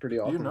posting pretty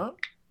often. You're not?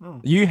 Oh.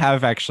 You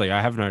have actually.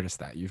 I have noticed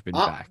that you've been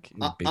back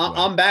in a big way.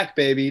 I'm back,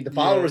 baby. The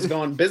followers Yeah. are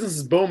going. Business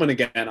is booming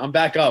again. I'm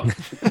back up.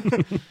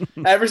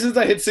 Ever since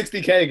I hit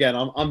 60K again,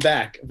 I'm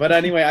back. But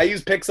anyway, I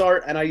use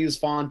PixArt and I use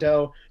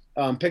Fonto.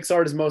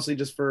 PixArt is mostly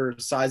just for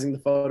sizing the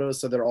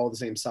photos, so they're all the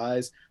same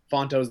size.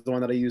 Fonto is the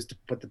one that I use to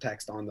put the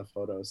text on the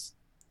photos.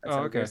 That's Oh,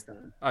 how it okay. gets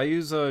done. I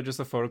use just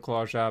a photo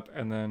collage app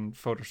and then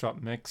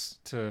Photoshop Mix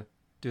to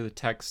do the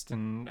text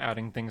and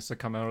adding things to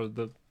come out of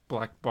the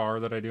black bar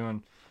that I do.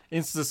 And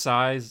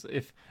InstaSize,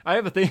 if I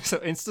have a thing, so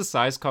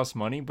InstaSize costs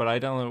money, but I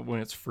download it when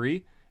it's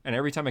free. And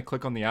every time I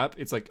click on the app,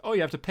 it's like, oh,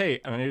 you have to pay.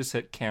 And I just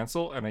hit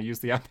cancel and I use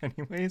the app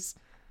anyways.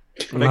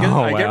 But I get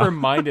wow.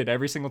 reminded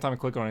every single time I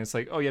click on it. It's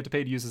like, oh, you have to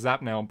pay to use this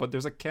app now, but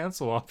there's a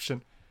cancel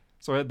option.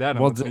 So I had that and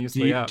Well, lets me use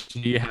do the you, app. do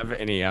you have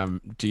any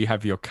do you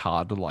have your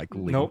card like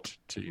linked Nope.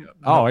 to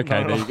Oh,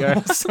 okay, there you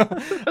go. So,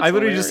 I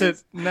literally just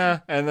hit nah,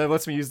 and then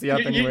lets me use the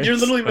app anyway. You're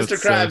literally That's Mr.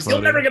 so Krabs. You'll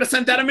funny. never get a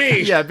cent out of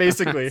me. Yeah,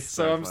 basically.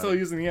 So So I'm still funny.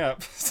 using the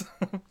app. So,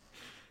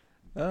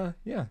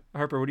 yeah.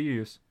 Harper, what do you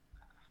use?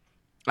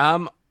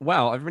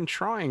 Well, I've been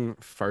trying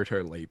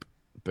Photo Leap,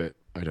 but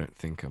I don't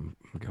think I'm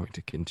going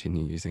to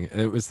continue using it.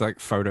 It was like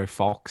Photo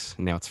Fox,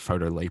 now it's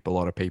Photo Leap. A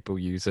lot of people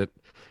use it.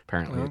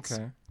 Apparently it's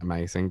Okay.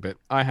 amazing, but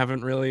I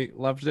haven't really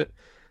loved it.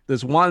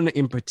 There's one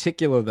in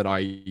particular that I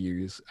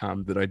use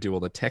that I do all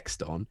the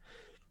text on,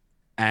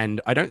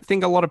 and I don't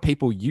think a lot of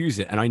people use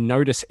it. And I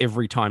notice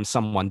every time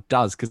someone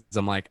does because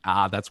I'm like,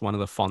 that's one of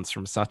the fonts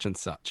from such and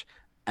such.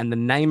 And the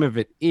name of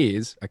it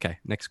is okay.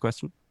 Next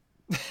question.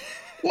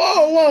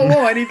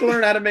 Whoa! I need to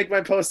learn how to make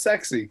my post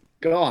sexy.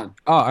 Go on.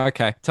 Oh,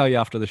 okay. Tell you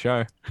after the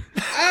show.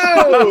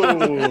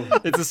 Oh!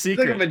 It's a It's like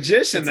secret. a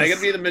magician. It's I a-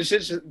 gotta be the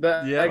magician.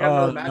 Yeah. I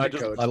got the I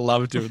magic code.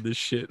 love doing this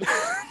shit.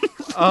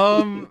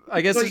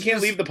 I guess So it's you can't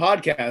just, leave the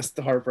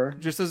podcast, Harper.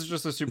 just as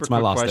just a super It's my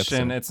quick last question.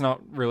 episode. It's not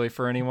really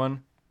for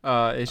anyone.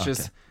 It's Okay.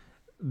 just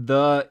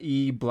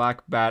the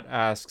Black Bat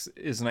asks,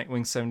 is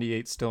Nightwing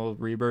 78 still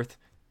Rebirth?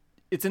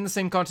 It's in the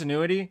same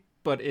continuity,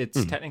 but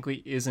it's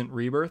technically isn't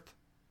Rebirth.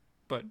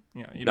 But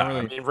you know, you No, don't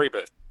really. I mean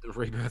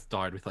Rebirth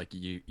died with like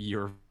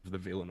Year of the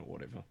Villain or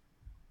whatever.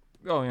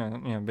 Oh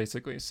yeah,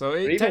 basically. So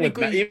it Even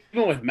technically.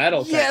 even with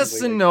metal. Yes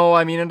technically, and no.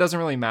 I mean, it doesn't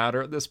really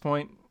matter at this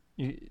point.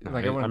 No,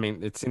 Like I wouldn't- mean,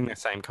 it's in the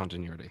same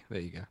continuity.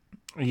 There you go.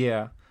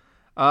 Yeah.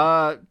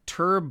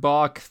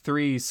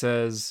 Turbok3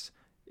 says,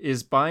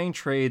 is buying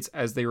trades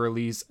as they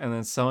release and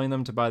then selling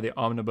them to buy the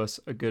omnibus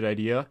a good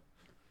idea?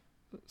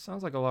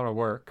 Sounds like a lot of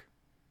work.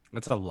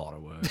 That's a lot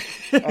of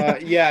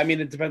work. Yeah, I mean,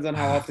 it depends on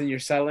how often you're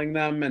selling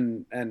them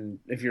and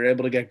if you're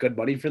able to get good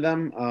money for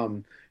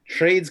them.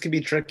 Trades can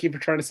be tricky for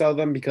trying to sell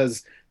them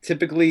because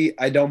typically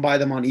I don't buy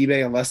them on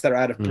eBay unless they're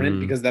out of print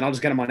because then I'll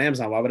just get them on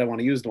Amazon. Why would I want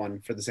to use one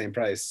for the same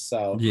price?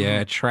 So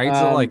Yeah, trades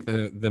are like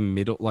the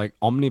middle, like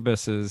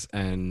omnibuses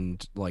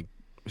and like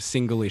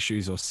single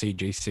issues or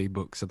CGC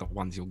books are the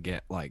ones you'll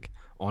get like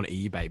on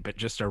eBay, but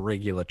just a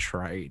regular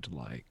trade,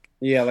 like.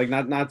 yeah, like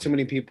not too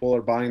many people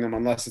are buying them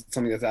unless it's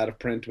something that's out of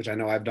print, which I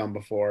know I've done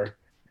before.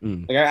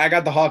 Like I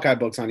got the Hawkeye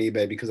books on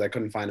eBay because I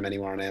couldn't find them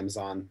anywhere on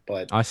Amazon.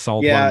 But I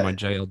sold Yeah. one of my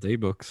JLD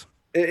books.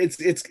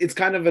 it's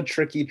kind of a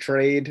tricky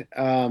trade.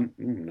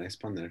 Nice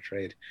pun there,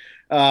 trade.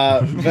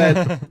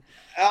 But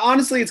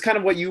honestly, it's kind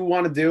of what you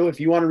want to do. If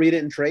you want to read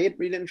it and trade,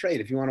 read it and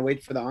trade. If you want to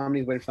wait for the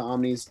omnis, wait for the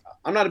omnis.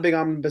 I'm not a big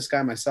omnibus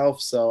guy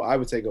myself, so I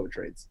would say go with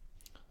trades.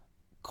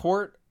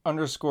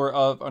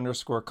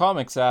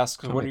 Court_of_comics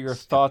asks, what are your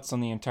Comics, thoughts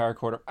on the entire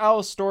Court of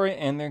Owls story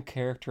and their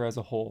character as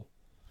a whole?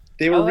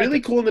 They were I like really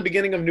it. cool in the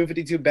beginning of New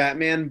 52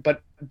 Batman,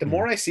 but the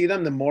more I see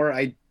them, the more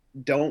I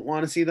don't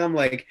want to see them.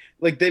 Like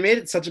they made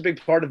it such a big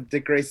part of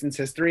Dick Grayson's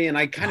history, and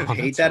I kind of Oh,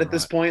 hate that's that at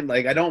this alright. point.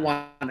 Like I don't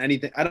want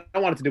anything. I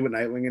don't want it to do with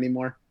Nightwing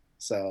anymore.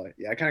 So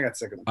yeah, I kind of got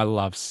sick of them. I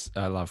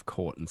love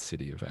Court and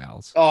City of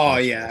Owls. Oh,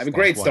 That's yeah, just, I mean,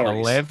 great what, stories.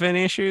 11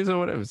 issues or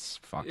whatever. It's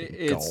fucking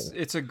gold.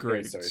 It's a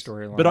great stories.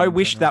 storyline. But I in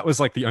wish general. that was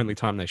like the only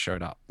time they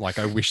showed up. Like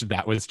I wish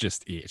that was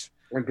just it.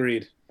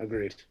 Agreed.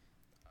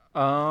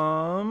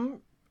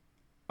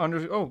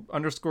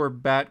 Underscore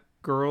Bat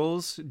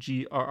Girls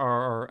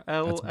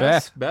GRRRL.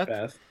 That's Beth.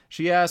 Beth.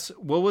 She asks,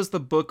 what was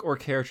the book or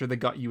character that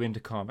got you into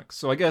comics?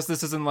 So I guess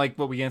this isn't like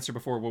what we answered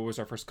before. What was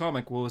our first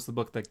comic? What was the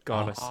book that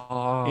got us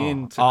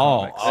into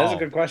comics? That is a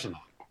good question.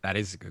 That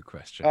is a good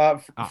question.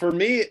 For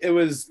me, it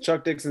was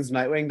Chuck Dixon's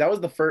Nightwing. That was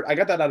the first. I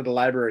got that out of the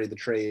library, the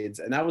trades,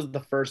 and that was the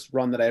first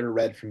run that I ever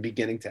read from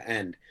beginning to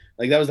end.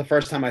 Like that was the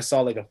first time I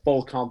saw like a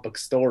full comic book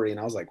story, and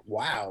I was like,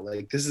 wow,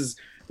 like this is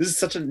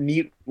such a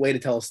neat way to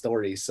tell a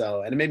story.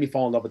 So, and it made me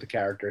fall in love with the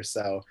character.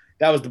 So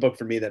that was the book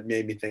for me that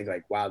made me think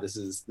like, wow, this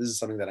is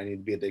something that I need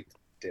to be addicted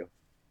to.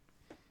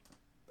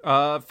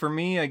 For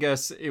me, I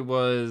guess it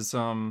was.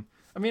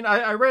 I mean,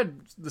 I read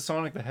the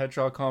Sonic the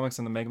Hedgehog comics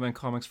and the Mega Man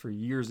comics for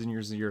years and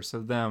years and years,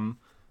 so them.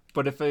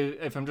 But if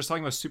I'm just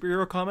talking about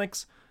superhero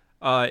comics,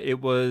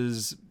 it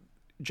was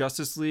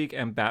Justice League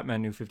and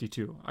Batman New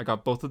 52. I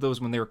got both of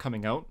those when they were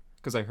coming out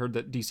because I heard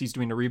that DC's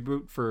doing a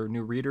reboot for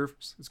new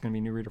readers. It's going to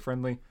be new reader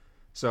friendly.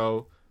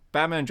 So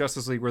Batman and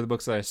Justice League were the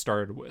books that I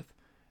started with.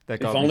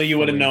 If only you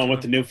would have known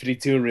what the New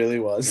 52 really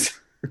was.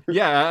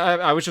 Yeah,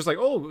 I was just like,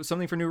 oh,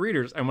 something for new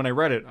readers. And when I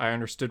read it, I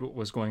understood what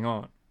was going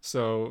on.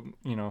 So,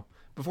 you know,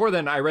 before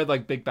then, I read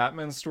like big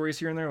Batman stories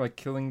here and there, like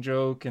Killing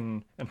Joke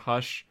and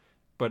Hush.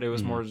 But it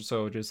was more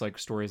so just like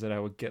stories that I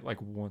would get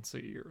like once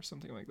a year or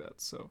something like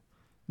that. So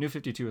New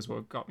 52 is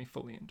what got me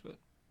fully into it.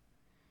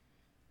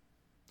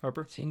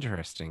 Harper? It's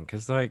interesting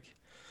because like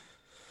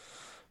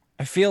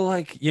I feel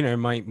like, you know,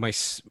 my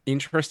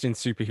interest in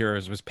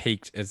superheroes was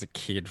peaked as a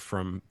kid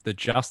from the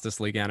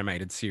Justice League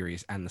animated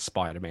series and the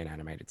Spider-Man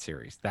animated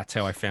series. That's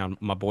how I found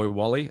my boy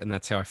Wally, and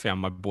that's how I found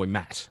my boy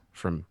Matt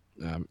from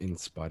in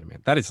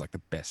Spider-Man. That is like the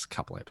best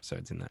couple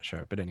episodes in that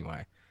show. But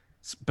anyway,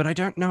 but I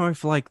don't know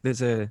if like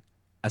there's a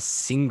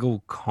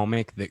single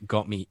comic that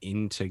got me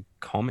into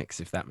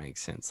comics, if that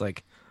makes sense.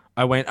 Like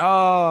I went,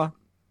 oh,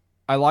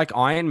 I like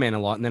Iron Man a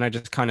lot, and then I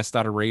just kind of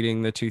started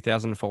reading the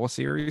 2004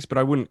 series, but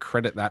I wouldn't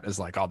credit that as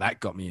like, oh, that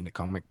got me into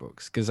comic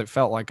books, because it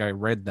felt like I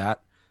read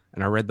that,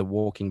 and I read The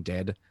Walking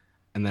Dead,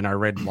 and then I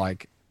read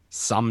like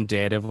some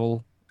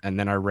Daredevil, and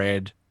then I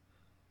read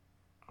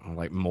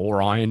like more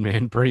Iron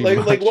Man pretty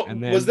much. Like what,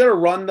 and then, was there a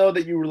run though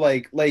that you were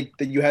like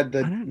that you had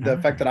the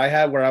effect that I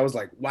had where I was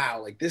like,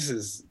 wow, like this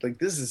is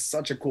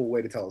such a cool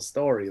way to tell a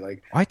story.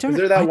 Like, was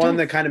there that one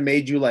that kind of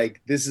made you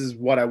like, this is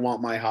what I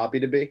want my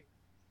hobby to be?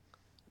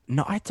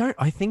 No, I don't.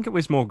 I think it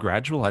was more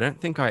gradual. I don't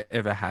think I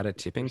ever had a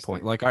tipping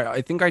point. Like,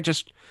 I think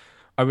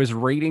I was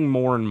reading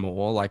more and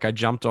more. Like, I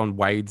jumped on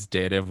Wade's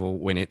Daredevil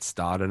when it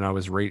started, and I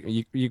was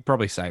reading. You'd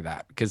probably say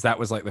that, because that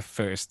was like the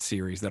first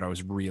series that I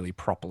was really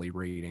properly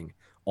reading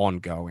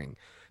ongoing.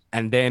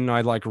 And then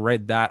I like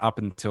read that up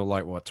until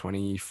like what,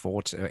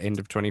 2014, end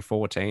of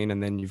 2014,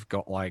 and then you've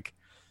got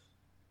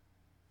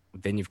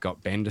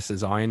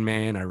Bendis's Iron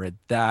Man. I read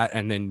that,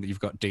 and then you've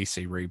got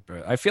DC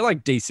Rebirth. I feel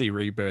like DC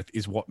Rebirth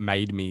is what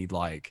made me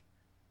like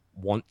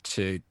want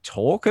to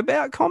talk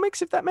about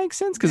comics, if that makes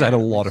sense, because I had a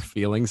lot of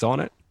feelings on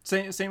it.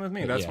 Same with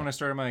me. That's when I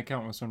started my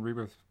account, was when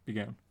Rebirth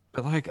began.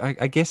 But like,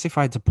 I guess if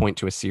I had to point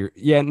to a series,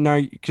 no,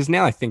 because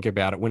now I think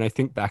about it, when I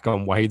think back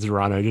on Wade's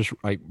run, I just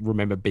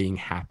remember being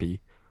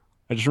happy.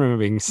 I just remember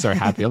being so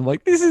happy. I'm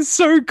like, this is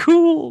so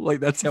cool. Like,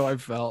 that's how I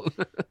felt.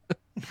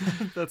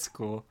 That's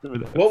cool.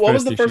 What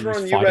was the first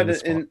one you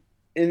read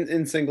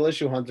in single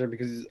issue, Hunter?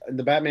 Because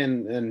the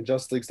Batman and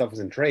Justice League stuff was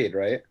in trade,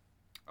 right?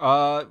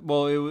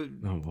 Well, it was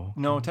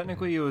no.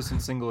 Technically, it was in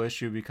single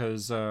issue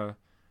because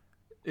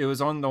it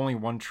was on only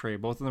one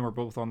trade. Both of them were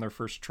both on their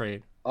first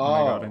trade when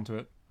I got into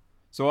it.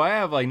 So I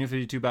have like New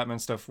 52 Batman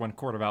stuff when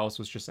Court of Owls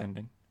was just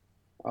ending.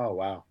 Oh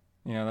wow!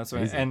 Yeah, that's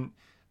what. And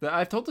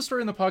I've told the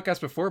story in the podcast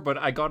before, but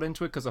I got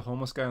into it because a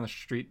homeless guy on the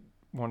street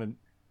wanted.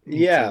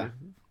 Yeah.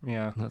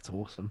 That's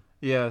awesome.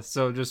 Yeah,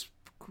 so just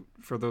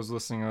for those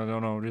listening, I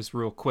don't know, just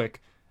real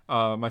quick,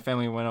 my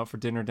family went out for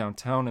dinner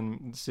downtown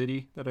in the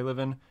city that I live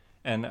in,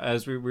 and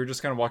as we were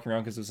just kind of walking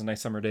around because it was a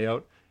nice summer day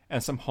out,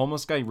 and some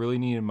homeless guy really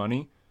needed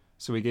money,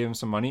 so we gave him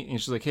some money,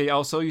 and she's like, hey,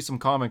 I'll sell you some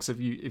comics if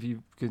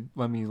you could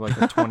lend me like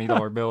a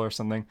 $20 bill or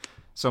something.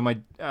 So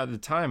at the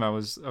time I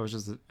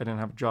didn't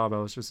have a job, I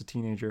was just a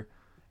teenager,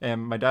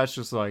 and my dad's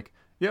just like,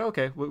 yeah,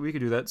 okay, we could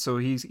do that. So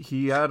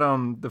he had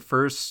the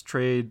first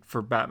trade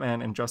for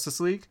Batman and Justice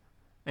League.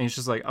 And he's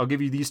just like, I'll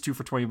give you these two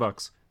for $20.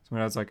 So my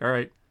dad's like, all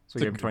right. So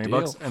we gave him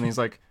 $20. And he's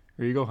like,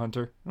 here you go,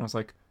 Hunter. And I was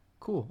like,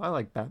 cool, I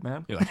like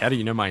Batman. You're like, how do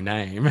you know my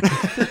name?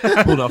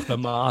 Pulled off the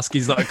mask.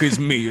 He's like, it's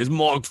me. It's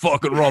Mark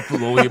fucking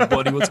Ruffalo here,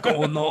 buddy. What's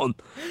going on?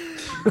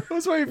 I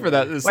was waiting for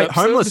that. Wait,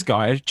 homeless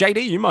guy.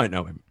 JD, you might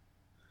know him.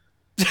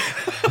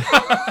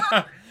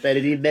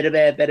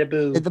 Better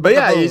boo. But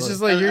yeah, he's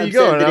just like, here you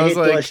go. And I was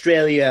like,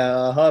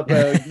 Australia,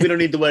 Harper, we don't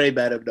need to worry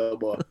about him no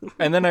more.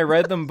 And then I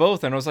read them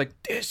both, and I was like,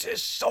 this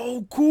is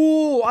so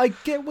cool. I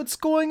get what's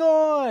going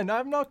on.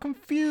 I'm not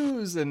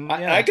confused. And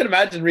yeah. I can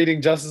imagine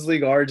reading Justice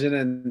League Origin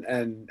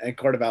and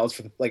Court of Owls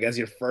for like as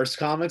your first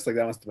comics. Like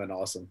that must have been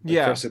awesome. Like,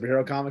 yeah, first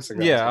superhero comics.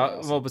 Like,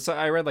 awesome. Well, but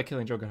I read like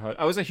Killing Joke and Hush.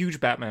 I was a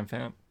huge Batman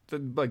fan.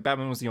 Like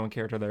Batman was the only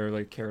character that I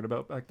really cared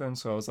about back then,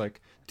 so I was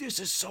like, this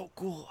is so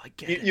cool. I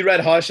get it. You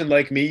read Hush, and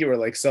like me, you were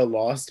like so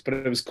lost, but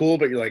it was cool,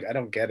 but you're like, I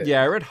don't get it.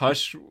 Yeah, I read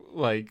Hush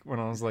like when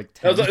I was like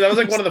 10. That was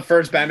like one of the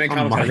first Batman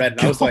comics I read,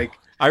 and I was like,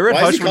 I read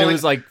Hush when it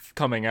was like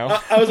coming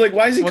out. I was like,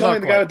 why is he calling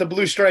the guy with the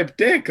blue striped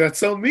dick? That's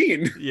so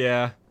mean.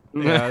 Yeah.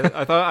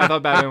 I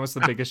thought Batman was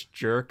the biggest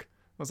jerk.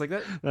 was like,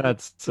 that.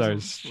 That's so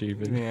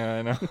stupid. Yeah,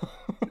 I know.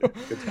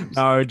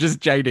 No, just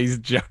JD's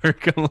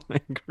joke. I'm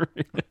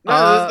angry.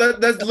 No,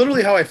 that's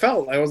literally how I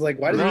felt. I was like,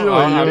 why did No, you?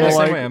 I'm the you're same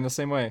like- way. I'm the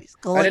same way. He's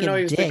going I like didn't know a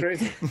he was so dick.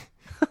 crazy.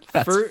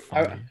 That's For-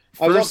 funny.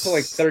 I was up First- to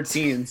like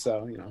 13, so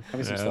cut me some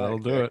Yeah, slack. that'll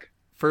do it.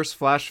 First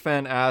Flash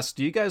fan asked,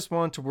 "Do you guys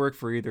want to work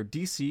for either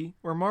DC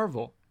or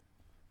Marvel?"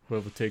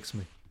 Whoever takes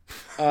me.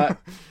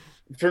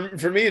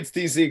 For me, it's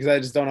DC because I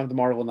just don't have the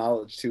Marvel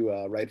knowledge to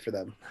write for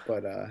them.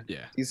 But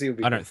Yeah. DC would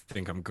be. I cool. don't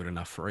think I'm good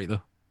enough for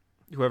either.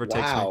 Whoever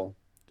takes me, Wow,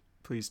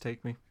 please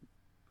take me.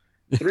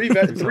 three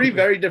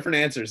very different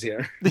answers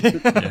here. Okay,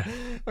 that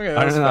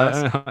I was don't,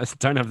 fast. know, I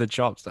don't have the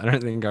chops. I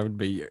don't think I would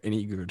be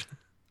any good.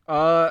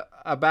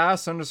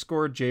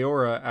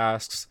 Abbas_Jayora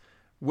asks,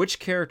 which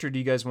character do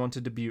you guys want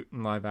to debut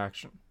in live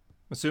action?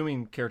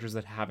 Assuming characters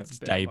that haven't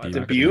been in live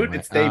debut. action. Debut? anyway.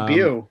 It's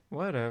debut.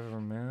 Whatever,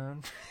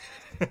 man.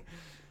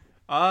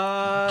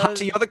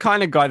 Hunter, you're the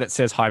kind of guy that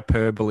says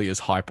hyperbole is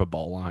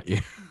hyperbole, aren't you?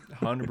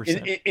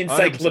 100%.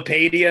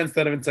 Encyclopedia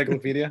instead of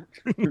encyclopedia.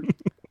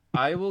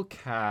 I will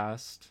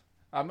cast.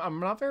 I'm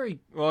not very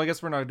well. I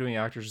guess we're not doing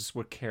actors. Just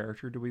what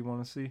character do we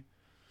want to see?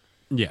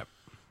 Yeah.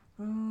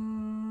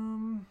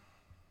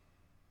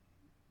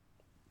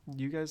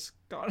 You guys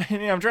got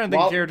any? I'm trying to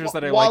think of characters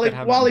that I Wally, like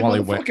that Wally,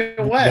 haven't.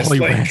 motherfucking West. Wally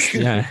like, West,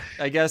 yeah.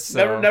 I guess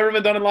so. never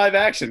been done in live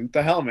action. What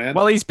the hell, man.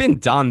 Well, he's been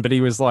done, but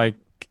he was not.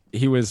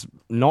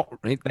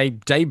 They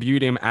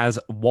debuted him as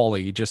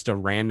Wally, just a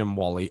random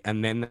Wally,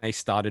 and then they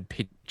started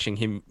pitching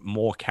him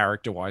more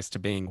character-wise to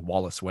being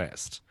Wallace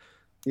West.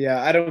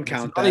 yeah, I don't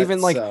count It's that. not even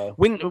like so.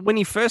 when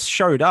he first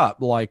showed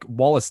up, like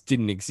Wallace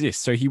didn't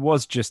exist, so he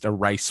was just a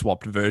race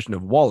swapped version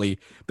of Wally.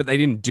 But they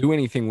didn't do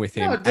anything with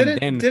him. No, and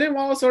then, didn't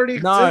Wallace already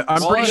exist? no,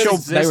 I'm pretty Wallace sure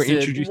they were existed,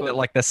 introduced but- at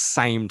like the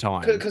same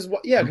time. Because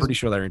I'm pretty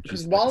sure they were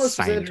because introduced. At the Wallace was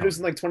same introduced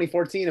in time. like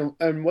 2014,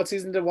 and what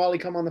season did Wally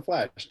come on the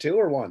Flash? 2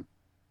 or 1?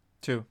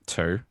 2.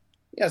 2,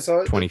 Yeah,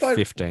 so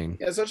 2015.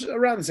 Yeah, so it's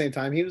around the same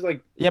time. He was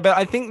like, Yeah, but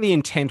I think the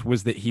intent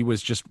was that he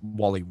was just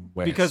Wally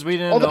West. Because we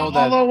didn't know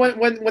although that.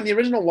 when the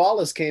original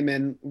Wallace came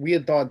in, we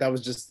had thought that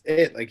was just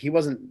it. Like he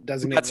wasn't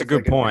designated. That's a as,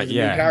 good like, point. as a new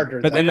Yeah, character.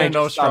 but then I they didn't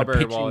know just started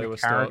Strawberry pitching Wally the was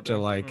still out character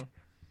there. like.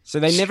 So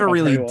they never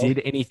really Strawberry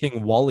did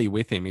anything Wally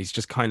with him. He's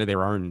just kind of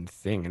their own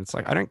thing. And it's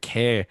like, I don't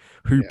care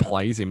who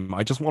plays him.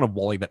 I just want a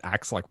Wally that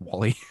acts like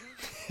Wally.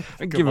 I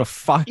don't give a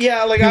fuck.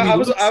 Yeah, like who I he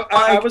was looks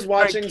I like. was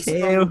watching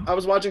care. I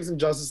was watching some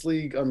Justice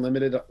League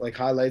Unlimited like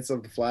highlights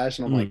of the Flash,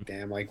 and I'm like,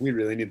 damn, like we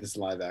really need this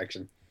in live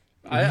action.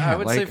 I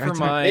would say for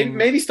mine.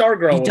 Maybe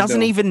Stargirl. He will doesn't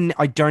do. even.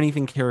 I don't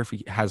even care if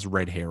he has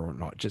red hair or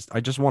not.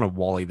 I just want a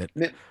Wally that.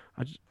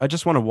 I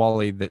just want a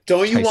Wally that.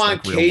 Don't you tastes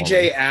want like real KJ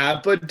Wally.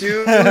 Appa,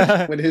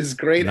 dude, with his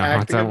great No, I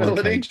acting don't want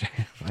ability? KJ.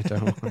 I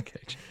don't want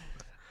KJ.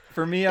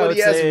 For me, I But would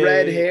he has say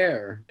red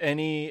hair.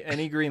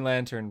 Any Green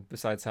Lantern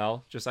besides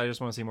Hal. I just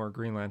want to see more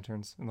Green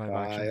Lanterns in live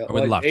action. I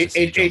would love to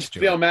see Jon HBO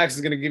Stewart. Max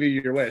is gonna give you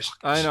your wish.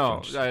 I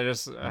know. I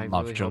I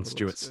love really Jon hope it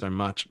Stewart looks so good.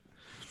 much.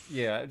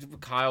 Yeah,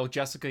 Kyle,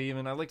 Jessica,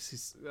 even I like to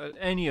see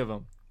any of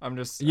them. I'm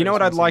just. You know I what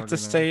just I'd wanna like to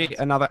see more Green see?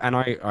 Another, and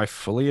I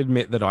fully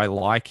admit that I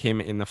like him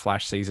in the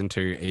Flash season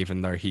 2,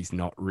 even though he's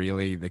not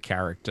really the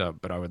character.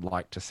 But I would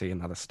like to see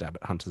another stab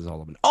at Hunter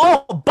Zolomon.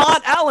 Oh,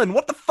 Bart Allen!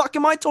 What the fuck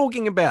am I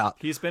talking about?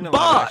 He's been in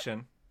But- live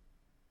action.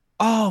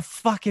 Oh,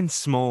 fucking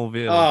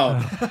Smallville.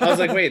 Oh, I was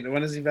like, wait,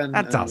 when has he been?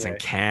 That doesn't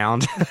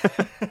count.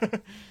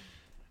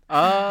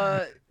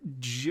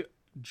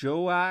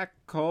 Joak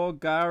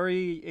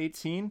Kogari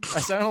 18. I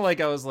sounded like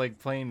I was like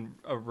playing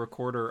a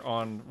recorder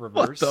on What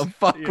reverse. the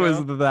fuck you was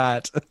know?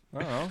 that? I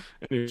don't know.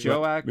 Anyway,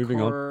 Joak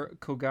moving on.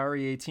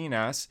 Kogari 18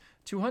 asks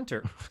to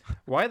Hunter,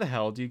 why the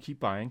hell do you keep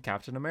buying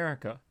Captain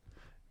America?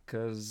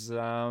 Because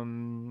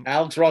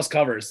Alex Ross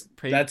covers.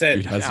 That's it.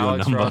 Dude, has your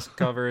Alex number. Ross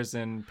covers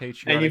and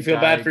Patreon. And you feel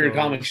bad for your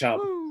comic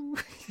shop.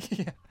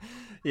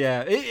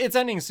 Yeah, it's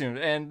ending soon,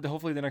 and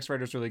hopefully the next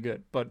writer's really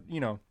good. But you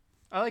know,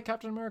 I like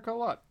Captain America a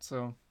lot,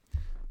 so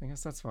I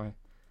guess that's why.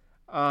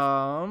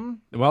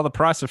 Well, the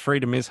price of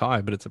freedom is high,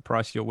 but it's a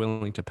price you're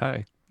willing to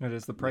pay. It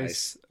is the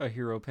price a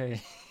hero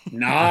pay.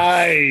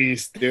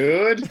 Nice,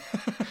 dude.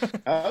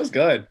 That was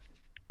good.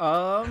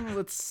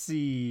 Let's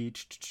see.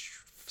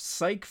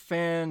 Psych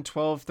fan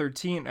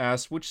 1213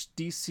 asks, which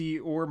DC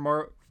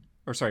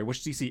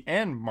which DC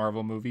and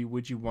Marvel movie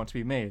would you want to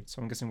be made?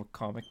 So I'm guessing what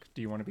comic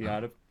do you want to be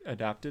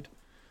adapted?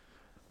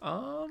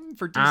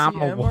 For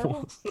DC and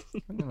Marvel,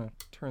 I'm gonna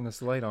turn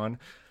this light on.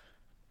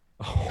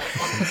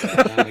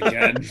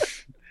 Again.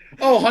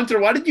 Oh, Hunter,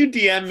 why did you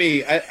DM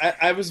me?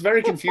 I was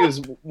very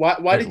confused.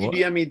 Why did you what?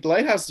 DM me? The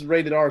Lighthouse is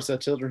rated R, so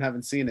children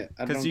haven't seen it.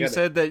 I don't Because get you it.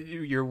 said that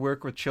your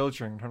work with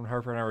children, and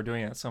Harper and I were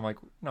doing it. So I'm like,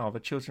 no,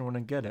 but children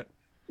wouldn't get it.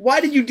 Why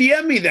did you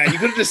DM me that? You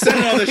could have just said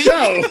it on the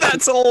show.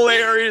 That's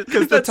hilarious.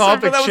 'Cause the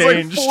topic that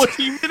changed. was like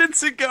 40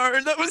 minutes ago,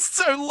 and that was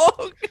so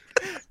long.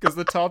 Because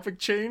the topic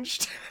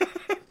changed.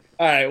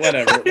 All right,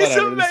 whatever. It's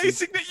whatever.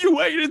 amazing that you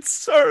waited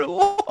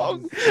so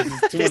long. This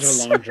is too much of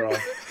a long draw.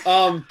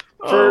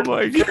 Oh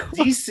my God. For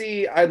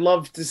DC, I'd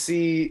love to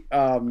see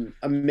a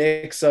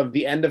mix of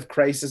the end of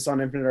Crisis on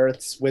Infinite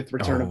Earths with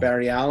Return of Oh.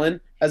 Barry Allen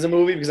as a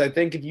movie, because I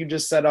think if you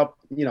just set up,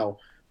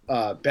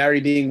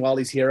 Barry being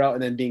Wally's hero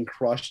and then being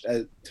crushed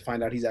to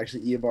find out he's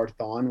actually Eobard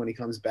Thawne when he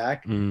comes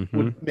back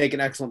would make an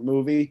excellent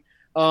movie.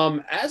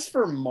 As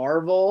for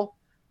Marvel,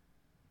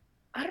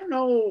 I don't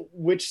know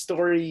which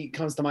story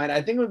comes to mind.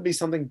 I think it would be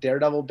something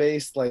Daredevil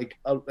based, like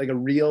a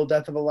real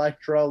Death of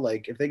Elektra.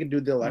 Like if they could do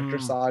the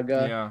Elektra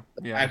saga,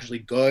 actually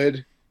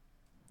good.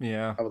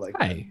 Yeah, I would like.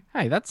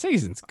 Hey, that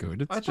season's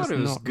good. I thought it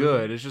was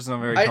good. It's just not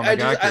very comic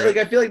accurate.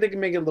 I feel like they can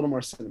make it a little more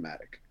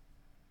cinematic.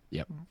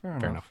 Yep, fair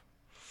enough.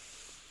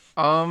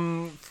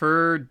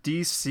 For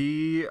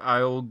DC,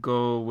 I'll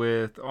go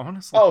with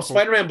honestly. Oh,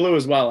 Spider-Man Blue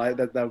as well.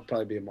 That would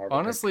probably be a Marvel.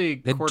 Honestly,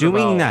 they're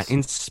doing that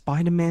in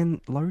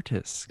Spider-Man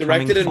Lotus,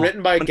 directed and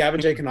written by Gavin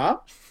J.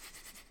 Knopf.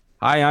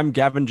 Hi, I'm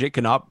Gavin J.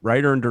 Knopf,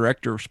 writer and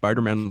director of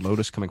Spider-Man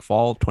Lotus, coming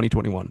fall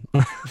 2021.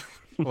 A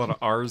lot of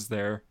R's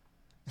there.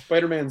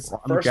 Spider-Man's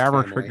first family.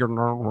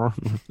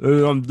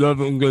 I'm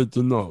definitely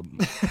to know.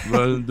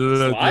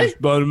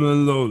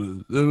 Spider-Man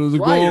Lotus. It was a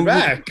you're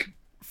back.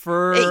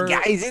 Hey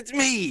guys, it's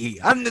me.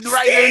 I'm the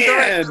writer and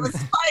director of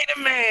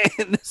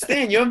Spider-Man.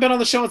 Stan, you haven't been on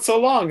the show in so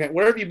long.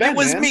 Where have you been? It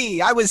was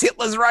me. I was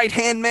Hitler's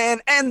right-hand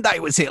man, and I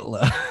was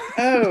Hitler.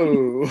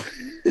 Oh.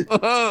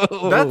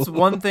 That's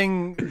one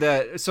thing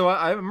that... So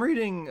I'm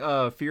reading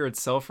Fear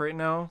Itself right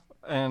now,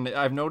 and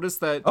I've noticed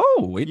that...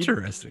 Oh,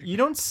 interesting. You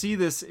don't see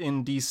this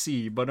in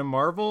DC, but in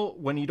Marvel,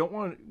 when you don't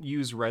want to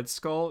use Red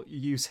Skull, you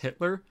use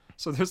Hitler.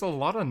 So there's a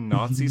lot of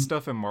Nazi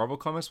stuff in Marvel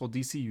comics. Well,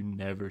 DC, you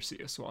never see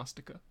a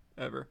swastika,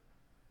 ever.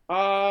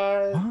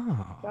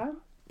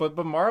 But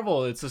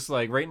Marvel, it's just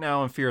like right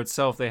now in Fear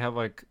Itself, they have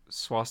like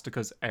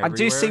swastikas everywhere. I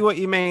do see what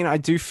you mean. I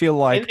do feel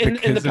like in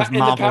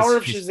the Power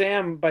of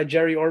Shazam by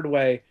Jerry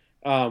Ordway,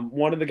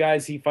 one of the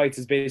guys he fights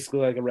is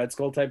basically like a Red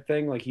Skull type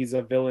thing. Like he's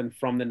a villain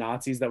from the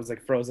Nazis that was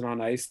like frozen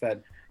on ice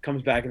that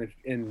comes back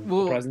in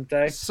the present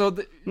day. So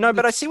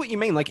but I see what you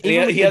mean. Like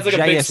even with the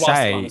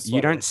JSA, you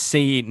don't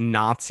see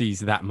Nazis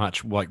that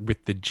much like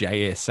with the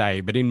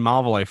JSA, but in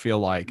Marvel, I feel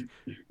like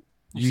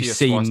you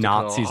see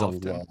Nazis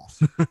often. A lot.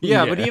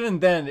 Yeah, but even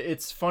then,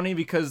 it's funny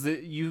because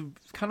you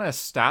kind of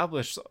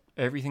established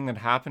everything that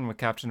happened with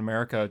Captain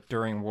America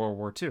during World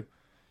War II.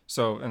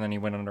 So, and then he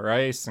went under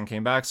ice and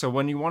came back. So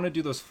when you want to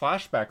do those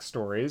flashback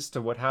stories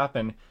to what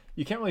happened,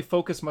 you can't really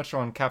focus much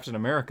on Captain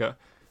America.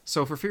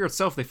 So for Fear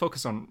Itself, they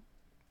focus on,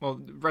 well,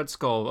 Red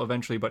Skull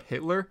eventually, but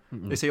Hitler.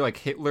 Mm-hmm. They say like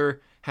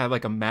Hitler had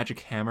like a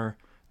magic hammer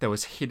that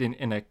was hidden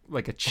in a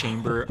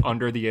chamber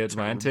under the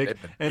Atlantic.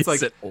 And it's like,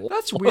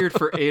 that's weird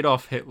for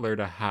Adolf Hitler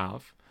to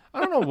have.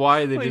 I don't know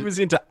why they did. He was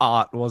into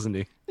art, wasn't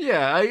he?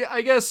 Yeah,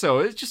 I guess so.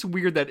 It's just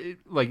weird that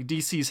like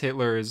DC's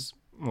Hitler is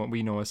what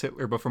we know as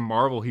Hitler, but from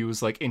Marvel he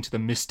was like into the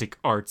mystic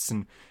arts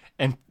and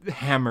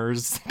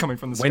hammers coming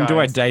from the sky. When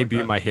do I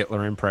debut my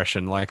Hitler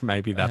impression? Like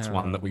maybe that's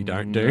one that we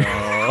don't do.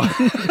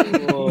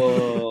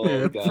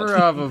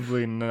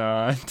 Probably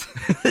not.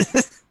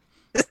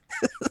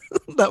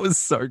 That was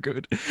so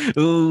good.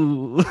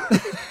 Ooh.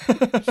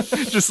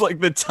 Just like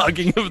the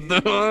tugging of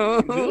the...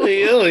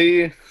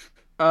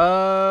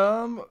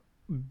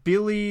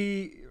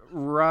 Billy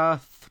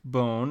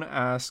Rathbone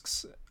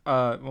asks,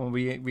 well,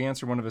 we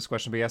answered one of his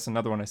questions, but he asked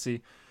another one, I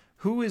see.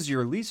 Who is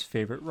your least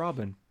favorite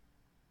Robin?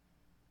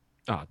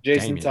 Oh,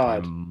 Jason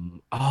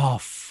Damian.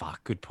 Todd.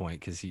 Fuck. Good point,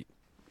 because he...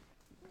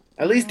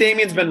 At least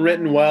Damien's been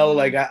written well.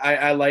 Like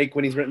I like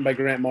when he's written by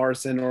Grant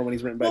Morrison or when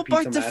he's written by Pete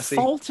Tomasi. By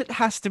default, it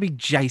has to be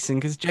Jason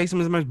because Jason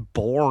was the most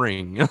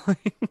boring.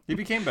 He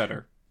became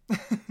better.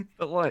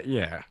 But like,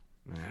 yeah,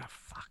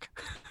 fuck,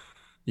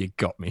 you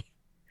got me.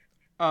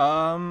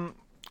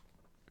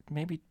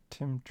 Maybe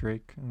Tim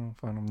Drake. I don't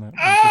find him that.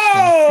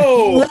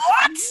 Oh,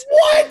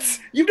 what?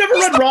 You've never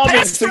read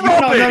Robin? So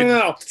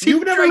no.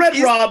 You've never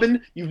read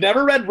Robin. You've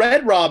never read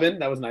Red Robin.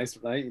 That was nice,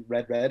 right?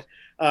 Red.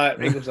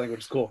 English language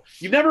is cool.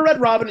 You've never read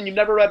Robin, and you've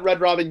never read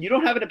Red Robin. You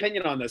don't have an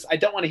opinion on this. I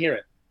don't want to hear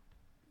it.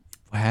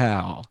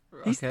 Wow,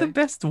 he's the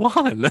best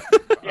one.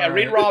 Yeah,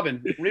 read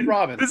Robin. Read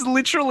Robin. There's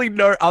literally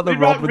no other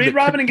Robin. Read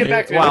Robin and get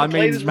back to me. Well, I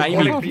mean,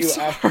 maybe for you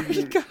after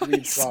you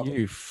read Robin.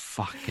 You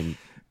fucking.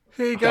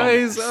 Hey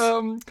guys,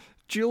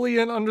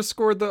 Julian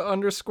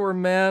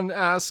 _man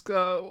ask,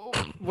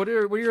 what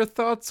are your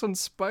thoughts on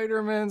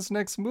Spider-Man's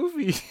next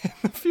movie in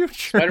the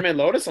future? Spider-Man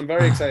Lotus? I'm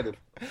very excited.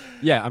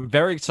 Yeah, I'm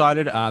very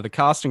excited. The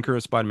cast and crew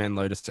of Spider-Man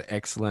Lotus are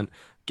excellent.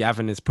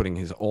 Gavin is putting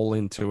his all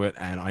into it,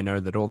 and I know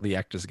that all the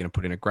actors are going to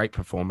put in a great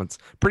performance.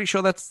 Pretty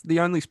sure that's the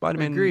only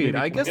Spider-Man Agreed. movie.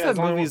 I guess that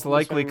movie's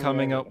likely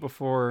coming out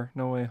before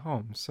No Way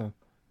Home, so...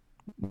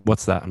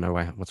 What's that? No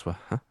Way Home? What's what?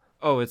 Huh?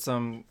 Oh, it's,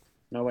 No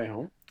Way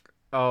Home?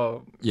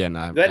 Oh. Yeah,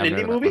 no. Is that an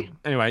indie movie?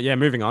 Anyway, yeah,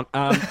 moving on.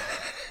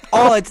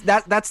 It's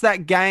that's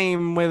that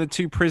game where the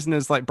two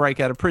prisoners like break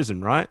out of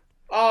prison, right?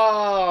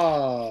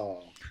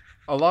 Oh.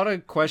 A lot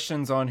of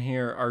questions on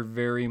here are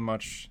very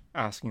much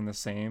asking the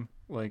same.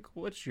 Like,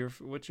 what's your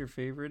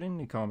favorite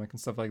indie comic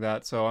and stuff like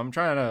that. So I'm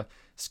trying to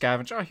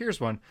scavenge. Oh, here's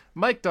one.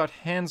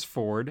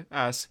 Mike.Hansford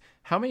asks,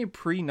 how many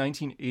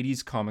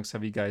pre-1980s comics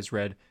have you guys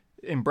read?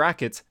 In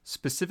brackets,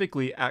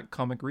 specifically at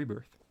Comic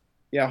Rebirth.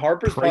 Yeah,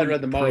 Harper's probably read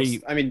the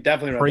most. I mean,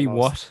 definitely read the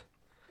most.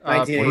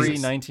 What?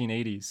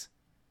 Pre-1980s.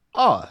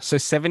 Oh, so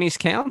 70s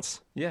counts?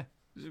 Yeah.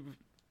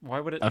 Why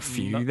would it? A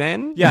few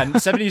then? Yeah,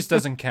 70s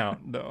doesn't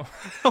count though.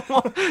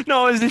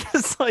 No, it's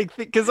just like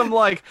because I'm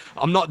like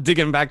I'm not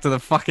digging back to the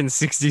fucking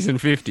 60s and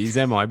 50s,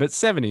 am I? But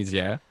 70s,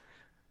 yeah.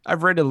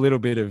 I've read a little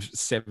bit of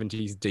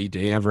 70s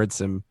DD.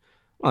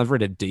 I've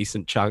read a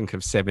decent chunk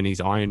of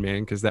 70s Iron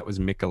Man because that was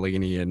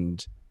Michelini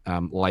and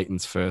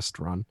Leighton's first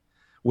run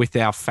with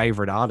our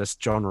favorite artist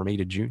John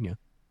Romita Jr.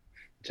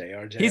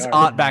 JR. His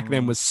art back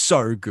then was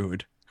so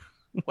good.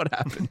 What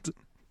happened?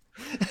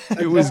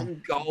 It was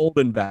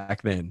golden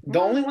back then. The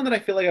only one that I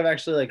feel like I've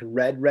actually like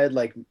read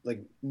like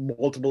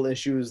multiple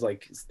issues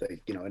like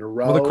in a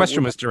row. Well, the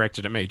question was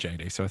directed at me,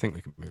 JD, so I think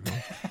we can move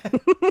on.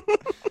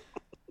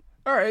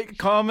 All right,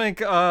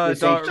 comic No.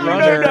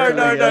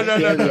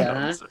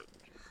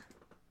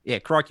 Yeah,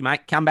 crikey,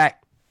 mate, come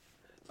back.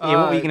 Yeah,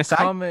 what were you gonna say?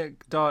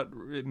 Comic dot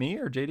me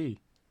or JD?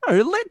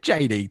 No, let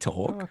JD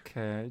talk.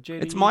 Okay,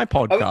 JD. It's my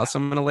podcast. So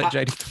I'm gonna let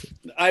JD talk.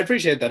 I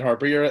appreciate that,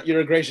 Harper. You're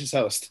a gracious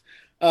host.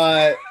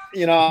 I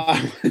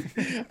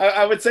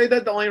would say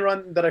that the only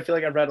run that I feel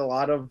like I've read a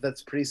lot of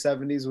that's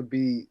pre-70s would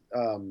be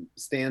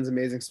Stan's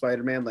Amazing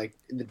Spider-Man, like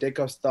the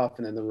Ditko stuff,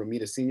 and then the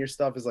Romita Senior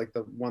stuff is like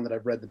the one that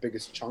I've read the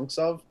biggest chunks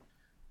of.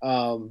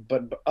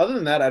 But other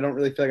than that, I don't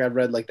really feel like I've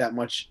read like that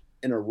much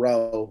in a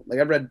row. Like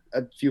I've read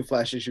a few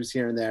Flash issues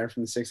here and there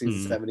from the 60s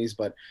and 70s,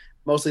 but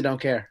mostly don't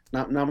care.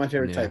 Not my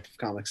favorite type of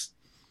comics.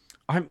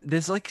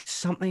 There's like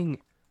something.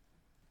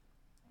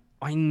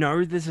 I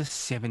know there's a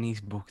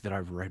 70s book that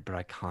I've read, but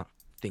I can't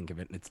think of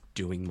it, and it's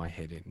doing my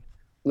head in.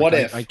 What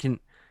if? I can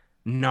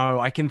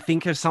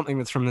think of something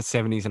that's from the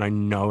 70s, and I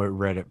know I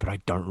read it, but I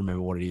don't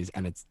remember what it is,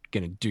 and it's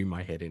gonna do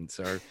my head in.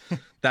 So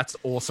that's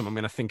awesome. I'm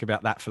gonna think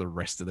about that for the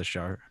rest of the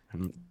show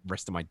and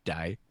rest of my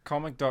day.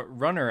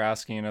 Comic.runner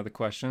asking another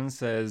question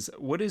says,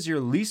 "What is your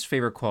least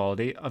favorite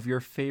quality of your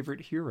favorite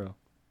hero?"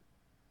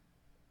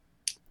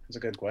 That's a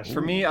good question.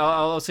 For me,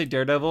 I'll say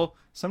Daredevil.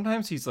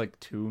 Sometimes he's like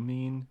too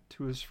mean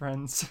to his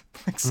friends.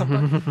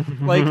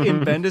 like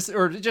in Bendis,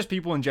 or just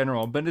people in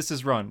general.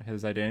 Bendis' run,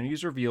 his identity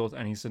is revealed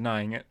and he's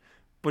denying it.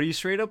 But he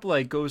straight up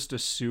like goes to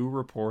sue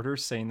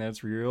reporters saying that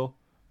it's real.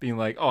 Being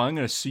like, oh, I'm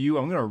going to sue you.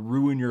 I'm going to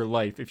ruin your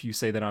life if you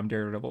say that I'm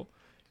Daredevil.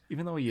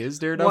 Even though he is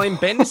Daredevil. Well, in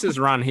Bendis'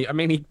 run,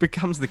 he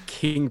becomes the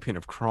kingpin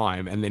of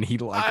crime, and then he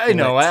like. I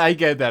know, I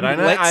get that.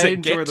 I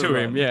get to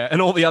him, yeah.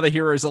 And all the other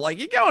heroes are like,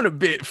 "You're going a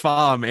bit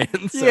far,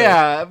 man." So.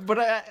 Yeah, but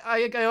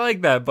I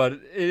like that.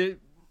 But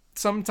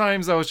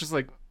sometimes I was just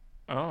like,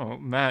 "Oh,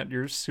 Matt,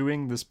 you're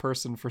suing this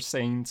person for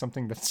saying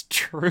something that's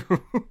true."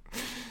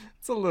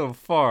 It's a little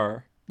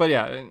far, but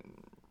yeah,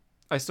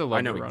 I still love.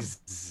 I know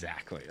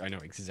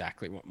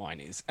exactly what mine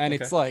is, and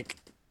it's like.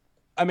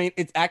 I mean,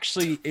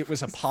 it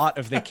was a part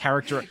of their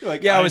character.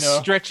 Like, I was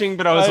stretching,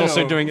 but I was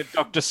also doing it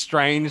Doctor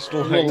Strange. I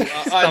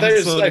thought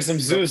it was like some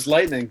Zeus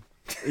lightning.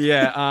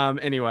 Yeah.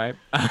 Anyway,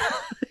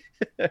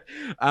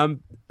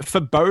 for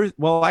both,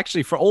 well,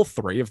 actually, for all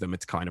three of them,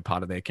 it's kind of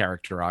part of their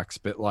character arcs.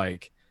 But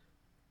like,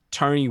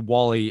 Tony,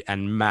 Wally,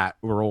 and Matt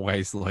were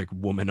always like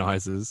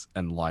womanizers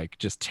and like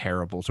just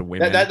terrible to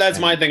women. That's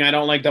my thing. I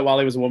don't like that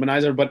Wally was a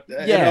womanizer, but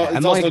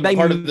it's also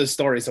part of the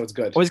story, so it's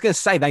good. I was gonna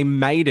say they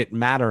made it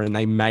matter, and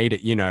they made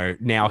it.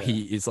 Now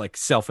he is like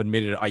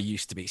self-admitted. I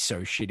used to be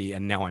so shitty,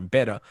 and now I'm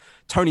better.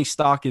 Tony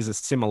Stark is a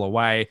similar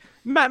way.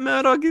 Matt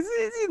Murdock is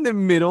in the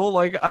middle.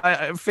 Like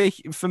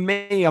for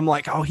me, I'm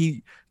like,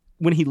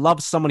 when he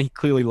loves someone, he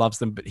clearly loves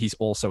them, but he's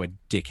also a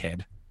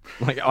dickhead.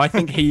 Like, I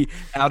think he,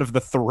 out of the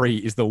three,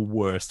 is the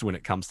worst when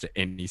it comes to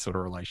any sort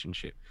of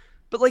relationship.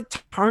 But like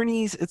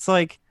Tony's, it's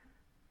like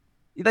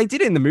they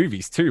did it in the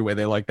movies too, where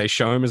they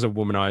show him as a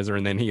womanizer,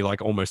 and then he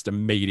like almost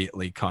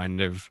immediately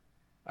kind of,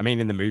 I mean,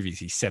 in the movies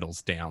he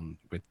settles down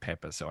with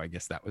Pepper, so I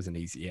guess that was an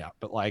easy out.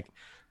 But like,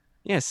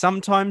 yeah,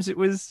 sometimes it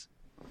was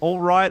all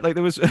right. Like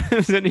there was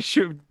an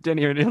issue of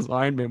Denny O'Neill's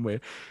Iron Man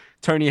where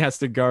Tony has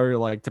to go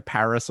like to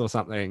Paris or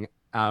something.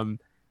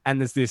 And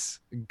there's this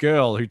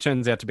girl who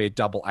turns out to be a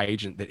double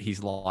agent that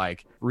he's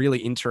like really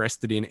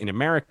interested in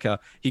America.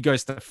 He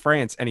goes to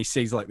France and he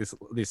sees like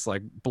this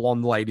like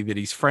blonde lady that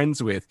he's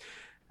friends with.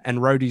 And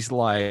Rhodey's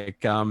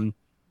like,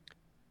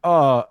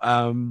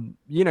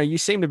 you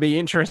seem to be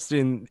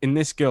interested in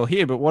this girl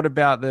here, but what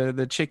about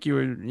the chick you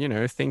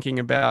were, thinking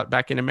about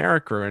back in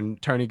America?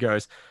 And Tony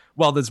goes,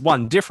 well, there's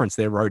one difference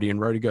there, Rhodey. And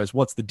Rhodey goes,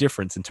 what's the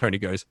difference? And Tony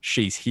goes,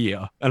 she's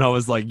here. And I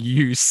was like,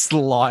 you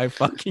sly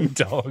fucking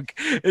dog.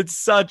 It's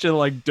such a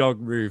like dog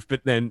move.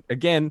 But then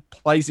again,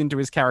 plays into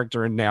his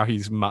character, and now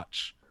he's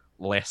much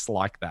less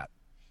like that.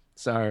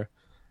 So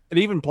it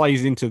even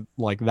plays into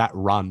like that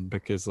run,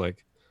 because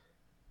like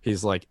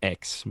his like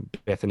ex,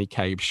 Bethany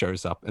Cabe,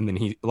 shows up, and then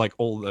he like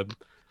all the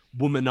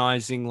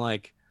womanizing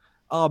like,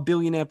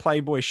 billionaire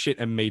playboy shit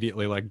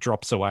immediately like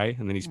drops away,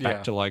 and then he's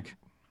back to like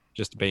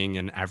just being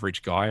an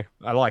average guy.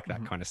 I like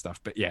that kind of stuff.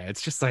 But yeah,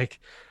 it's just like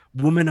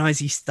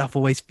womanizy stuff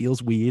always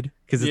feels weird,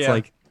 because it's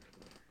like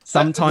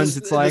sometimes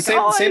it's like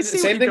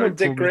same thing with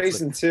Dick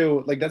Grayson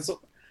too. Like that's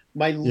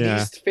my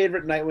least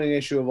favorite Nightwing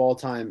issue of all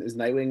time is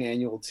Nightwing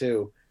Annual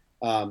 2.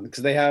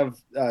 because they have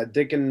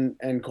Dick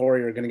and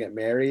Corey are gonna get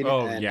married.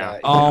 Oh, and, yeah. he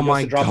Oh goes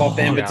my to drop off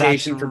the God,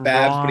 invitation that's for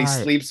Babs, but he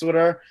right. sleeps with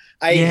her.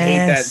 I hate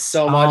that Yes.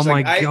 so much. Oh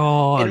Like my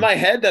God. in my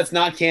head, that's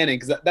not canon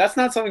because that's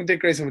not something Dick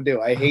Grayson would do.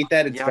 I hate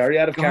that. It's Yeah, very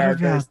out of forgot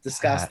character. about It's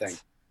disgusting.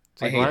 that.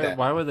 It's like, I hate that.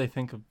 why would they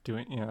think of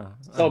doing? Yeah,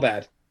 So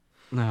bad.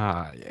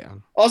 Yeah.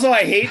 Also,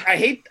 I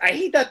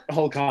hate that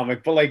whole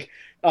comic. But like,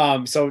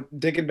 so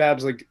Dick and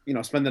Babs like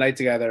spend the night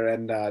together,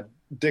 and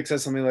Dick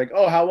says something like,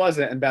 "Oh, how was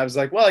it?" And Babs is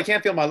like, "Well, I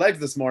can't feel my legs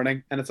this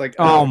morning," and it's like,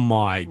 Oh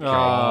my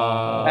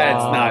God.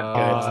 That's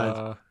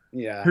not good.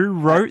 Yeah. Who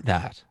wrote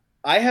that?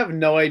 I have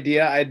no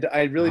idea.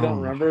 I really Oh don't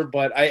my remember,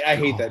 but I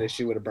hate that God.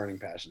 issue with a burning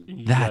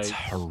passion. That's Yikes.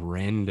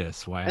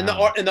 horrendous. Wow. And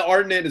the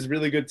art in it is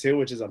really good too,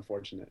 which is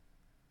unfortunate.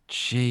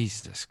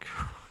 Jesus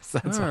Christ.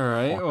 That's All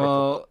right.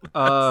 horrible.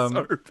 Well,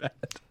 That's so bad.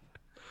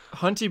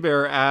 Hunty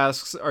Bear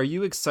asks, "Are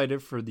you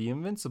excited for the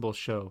Invincible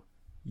show?"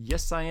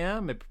 Yes, I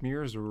am. It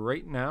premieres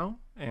right now,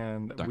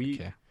 and Don't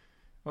care.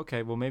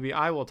 Okay, well, maybe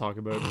I will talk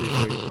about it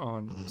briefly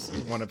on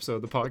one episode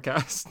of the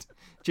podcast.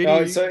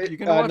 JD, So you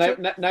gonna watch it?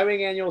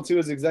 Nightwing Annual 2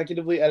 is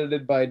executively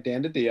edited by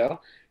Dan DiDio,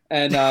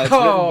 and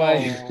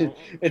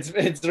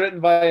it's written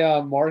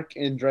by Mark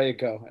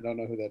Andreico. I don't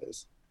know who that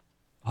is.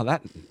 Oh,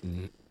 that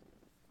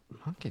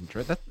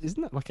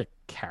isn't that like a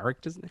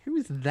character? Who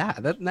is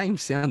that? That name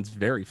sounds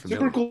very familiar.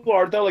 Super cool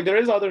art though. Like there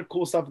is other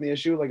cool stuff in the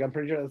issue. Like I'm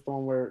pretty sure that's the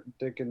one where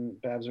Dick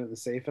and Babs are in the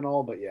safe and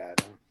all. But yeah, I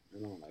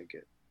don't like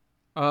it.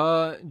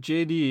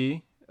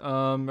 JD,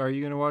 are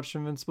you gonna watch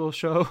Invincible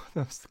show?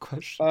 That was the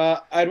question.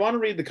 I'd want to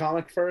read the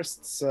comic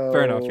first. So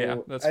Fair enough, yeah,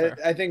 that's fair.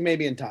 I think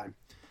maybe in time.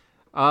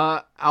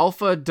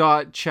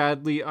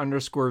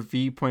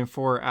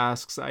 Alpha.Chadley_V.4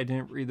 asks, I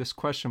didn't read this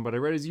question, but I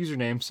read his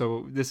username,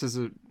 so this is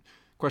a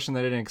question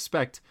that I didn't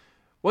expect.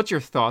 What's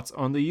your thoughts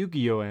on the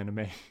Yu-Gi-Oh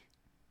anime?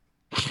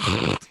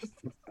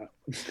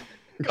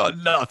 Got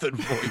nothing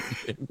for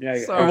you.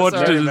 Yeah, Sorry, I watched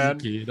sorry, it as a man.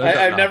 kid.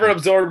 I've never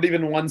absorbed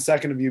even 1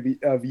 second of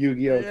Yu-Gi-Oh.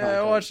 Yeah, I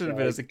content, watched it a so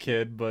bit as a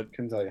kid, but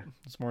couldn't tell you.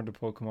 it's more into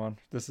Pokemon.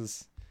 This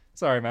is...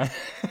 Sorry, man.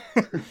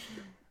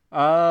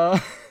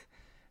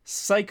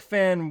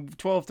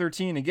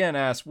 PsychFan1213 again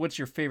asks, what's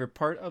your favorite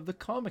part of the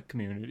comic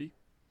community?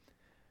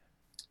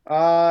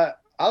 I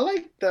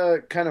like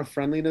the kind of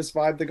friendliness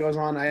vibe that goes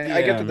on.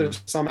 I get that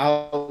there's some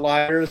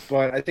outliers,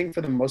 but I think for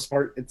the most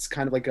part, it's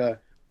kind of like a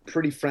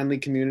pretty friendly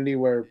community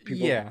where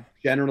people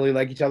generally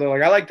like each other.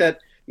 Like I like that,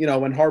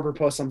 when Harper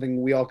posts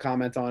something, we all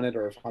comment on it,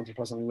 or if Hunter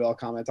posts something, we all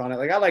comment on it.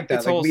 Like I like that.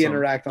 It's like wholesome. we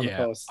interact on the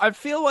posts. I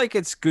feel like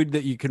it's good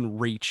that you can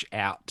reach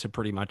out to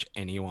pretty much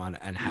anyone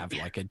and have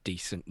like a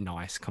decent,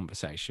 nice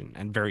conversation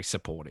and very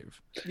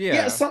supportive.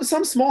 Yeah.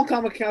 Some small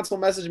comic accounts will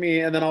message me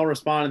and then I'll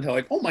respond and they're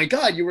like, "Oh my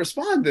god, you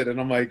responded!" And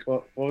I'm like,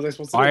 "What was I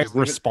supposed to do?" I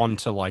respond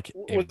to like.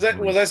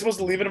 Was I supposed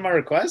to leave it in my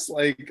request?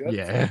 Like,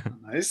 that's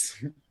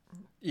nice.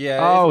 Yeah.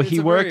 Oh, he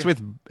worked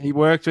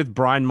with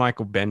Brian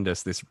Michael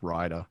Bendis, this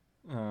writer.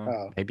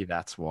 Oh. Maybe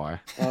that's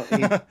why. Well,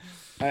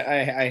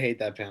 I hate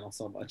that panel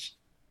so much.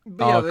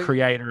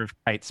 Creator of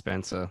Kate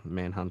Spencer,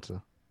 Manhunter,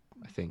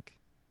 I think.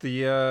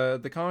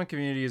 The comic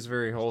community is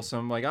very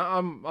wholesome. Like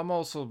I'm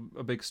also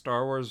a big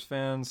Star Wars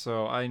fan,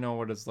 so I know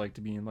what it's like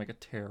to be in like a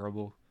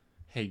terrible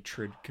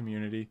hatred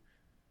community.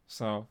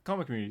 So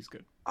comic community is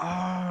good.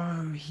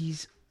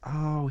 He's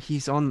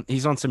on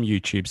some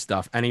YouTube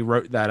stuff, and he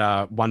wrote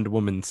that Wonder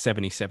Woman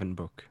 77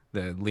 book,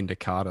 the Linda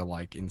Carter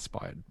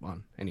inspired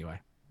one. Anyway.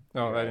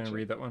 Oh, I didn't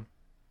read that one.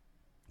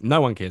 No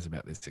one cares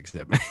about this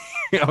except me.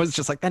 I was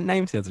just like, that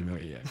name sounds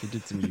familiar. Yeah, he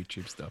did some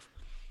YouTube stuff.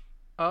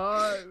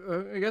 I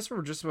guess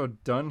we're just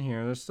about done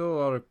here. There's still a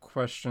lot of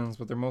questions,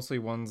 but they're mostly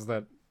ones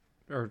that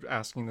are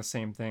asking the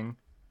same thing.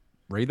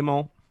 Read them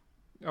all.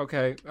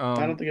 Okay.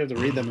 I don't think you have to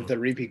read them if they're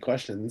repeat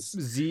questions.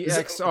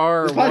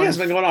 ZXR. This podcast has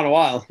been going on a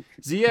while.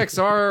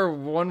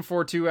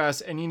 ZXR142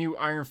 asks, any new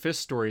Iron Fist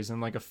stories,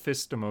 and like a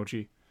fist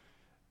emoji.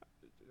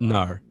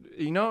 No.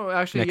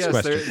 Actually, next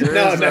yes. Question.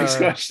 Next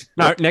question.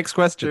 No, next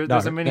question.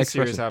 There's a mini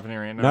series happening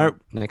right now. No,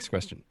 next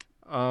question.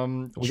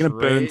 We're gonna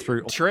burn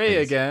through. Trey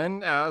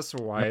again asks,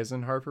 why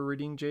isn't Harper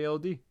reading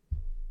JLD?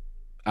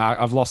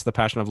 I've lost the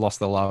passion. I've lost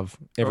the love.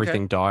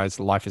 Everything dies.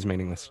 Life is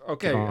meaningless.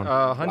 Okay.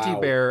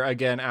 Hunty Bear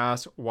again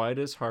asks, why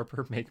does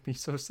Harper make me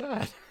so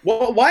sad?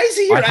 Well, why is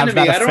he your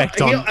enemy?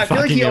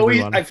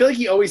 I feel like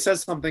he always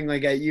says something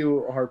like at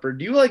you, Harper.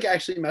 Do you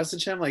actually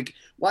message him? Like,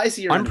 why is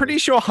he your enemy? I'm pretty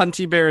sure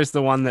Hunty Bear is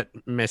the one that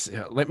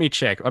let me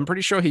check. I'm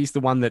pretty sure he's the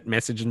one that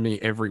messages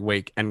me every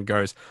week and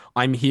goes,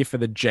 "I'm here for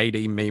the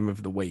JD meme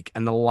of the week."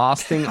 And the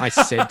last thing I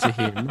said to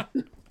him.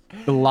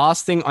 The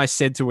last thing I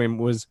said to him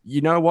was, "You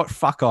know what?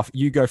 Fuck off.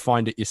 You go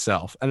find it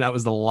yourself." And that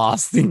was the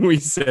last thing we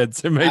said.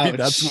 So maybe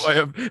that's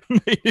why I've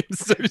made him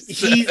so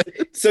sad.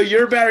 So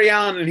you're Barry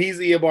Allen and he's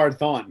Eobard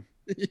Thawne.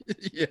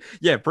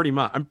 Yeah, pretty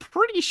much. I'm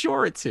pretty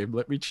sure it's him.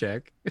 Let me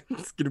check.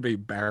 It's gonna be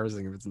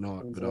embarrassing if it's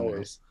not. But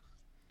always.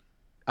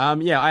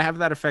 Yeah, I have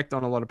that effect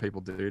on a lot of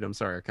people, dude. I'm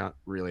sorry, I can't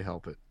really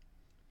help it.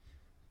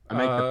 I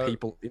make the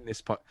people in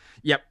this pot.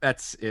 Yep,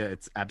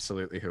 it's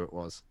absolutely who it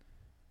was.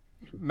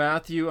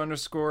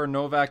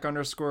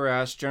 Matthew_Novak_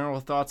 asks, general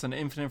thoughts on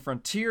Infinite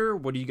Frontier.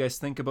 What do you guys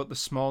think about the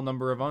small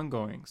number of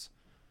ongoings?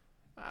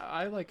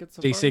 I like it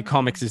so DC far.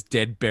 Comics is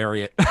dead.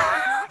 Bury it.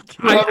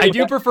 I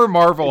do prefer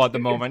Marvel at the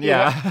moment.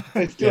 Yeah.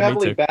 It's too Yeah, me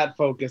heavily too. bat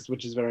focused,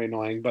 which is very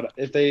annoying. But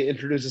if they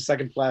introduce a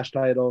second Flash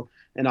title,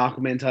 an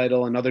Aquaman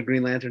title, another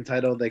Green Lantern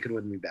title, they could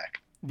win me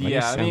back. Why do you Yeah,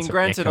 I sound mean, so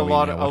granted, a echoey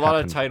lot now? of What of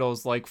happened?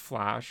 titles like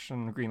Flash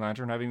and Green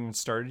Lantern haven't even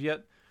started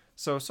yet.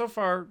 So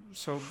far,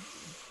 so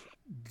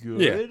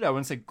good. I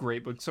wouldn't say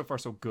great, but so far,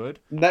 so good.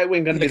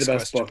 Nightwing gonna be Next the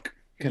best question. book.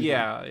 Confirmed.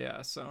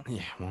 Yeah. So,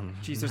 Yeah, well,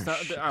 jeez, there's no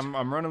not. shit.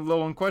 I'm running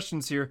low on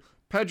questions here.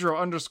 Pedro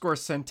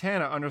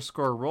 _Santana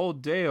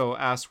 _Roldeo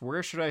asks,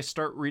 where should I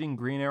start reading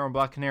Green Arrow and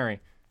Black Canary?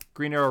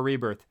 Green Arrow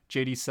Rebirth.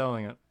 JD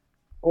selling it.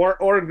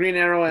 Or Green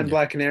Arrow and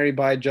Black Canary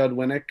by Judd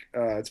Winnick.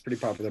 It's a pretty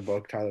popular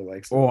book. Tyler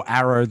likes it. Or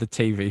Arrow, the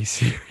TV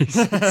series.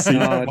 Season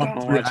No, 1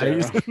 don't through watch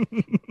 8.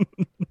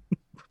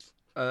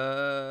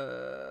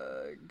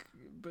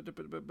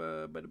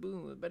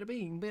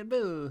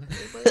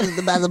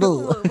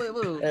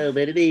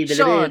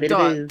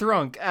 Sean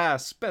Thrunk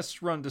asks,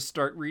 best run to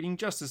start reading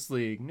Justice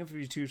League. New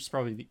 52 is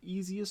probably the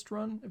easiest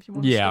run if you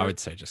want to Yeah, start. I would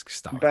say just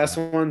start with Best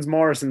that. one's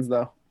Morrison's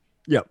though,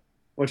 Yep.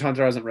 which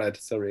Hunter hasn't read,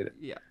 so read it.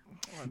 Yeah.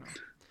 I know.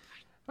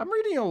 I'm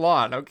reading a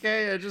lot,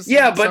 okay?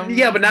 But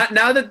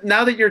now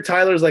that you're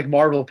Tyler's like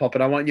Marvel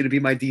puppet, I want you to be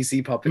my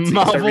DC puppet. So you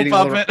can start Marvel reading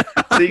puppet.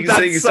 so you can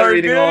That's start so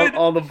reading good.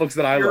 all the books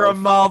that I You're a love.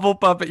 Marvel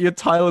puppet. You're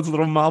Tyler's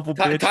little Marvel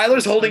bitch.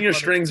 Tyler's holding your That's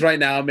so strings right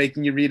now,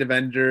 making you read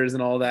Avengers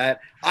and all that.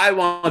 I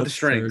want funny. the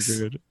strings.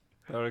 So good.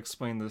 That would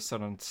explain the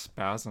sudden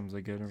spasms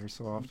I get every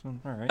so often.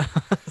 All right.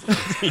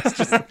 He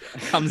just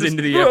comes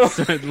into the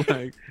episode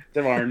like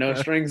There are no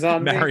strings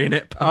on me.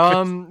 marionette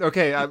puppet.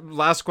 Okay,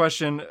 last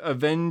question.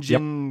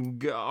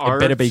 Avenging Art.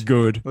 It better be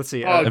good. Let's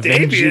see. Oh,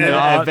 Avenging Davian.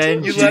 Art.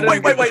 Avenging You let him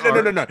Wait,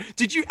 get no.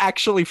 Did you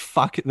actually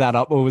fuck that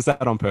up, or was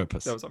that on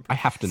purpose? That was on I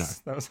have to know.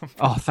 That was on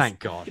Oh, purpose. thank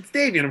God. It's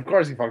Davian. Of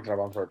course he fucked it up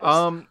on purpose.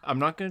 I'm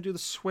not gonna do the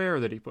swear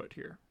that he put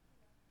here,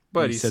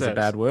 but he says says a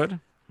bad word.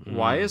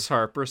 Why is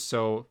Harper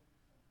so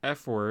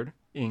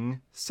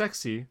F-word-ing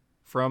sexy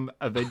from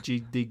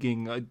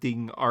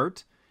Avenging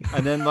Art?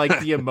 And then like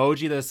the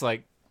emoji that's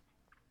like,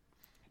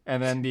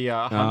 and then the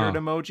 100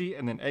 emoji,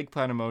 and then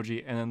eggplant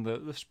emoji, and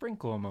then the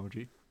sprinkle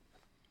emoji.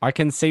 I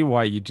can see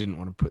why you didn't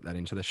want to put that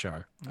into the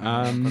show. But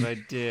I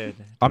did.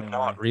 I'm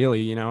not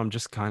really, I'm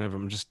just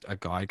a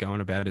guy going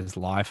about his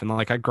life. And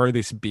like, I grow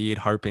this beard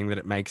hoping that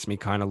it makes me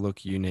kind of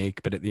look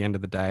unique. But at the end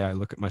of the day, I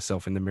look at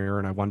myself in the mirror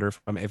and I wonder if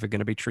I'm ever going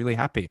to be truly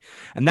happy.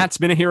 And that's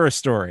been a hero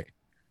story.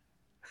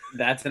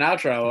 That's an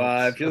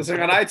outro. If you're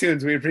listening on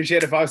iTunes, we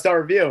appreciate a 5-star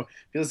review. If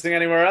you're listening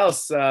anywhere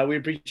else, we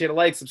appreciate a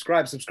like,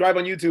 subscribe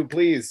on YouTube,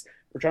 please.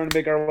 We're trying to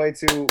make our way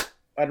to,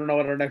 I don't know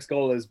what our next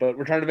goal is, but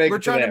we're trying to make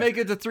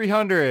it to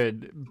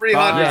 300.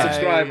 300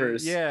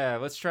 subscribers. Yeah,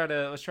 let's try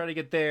to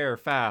get there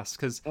fast.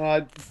 Because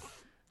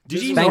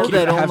did you Thank know you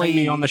that for having only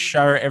me on the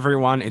show,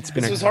 everyone. It's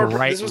been This a was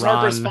great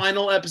Harper's run.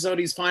 final episode.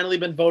 He's finally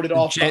been voted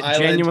off the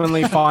island.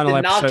 Genuinely final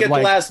Did not episode. get the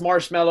Like, last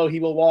marshmallow. He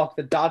will walk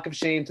the dock of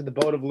shame to the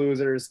boat of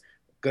losers.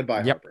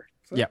 Goodbye, Yep. Harper.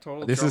 that Yep,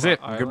 total this is Drama it.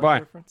 Island Goodbye.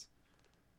 reference?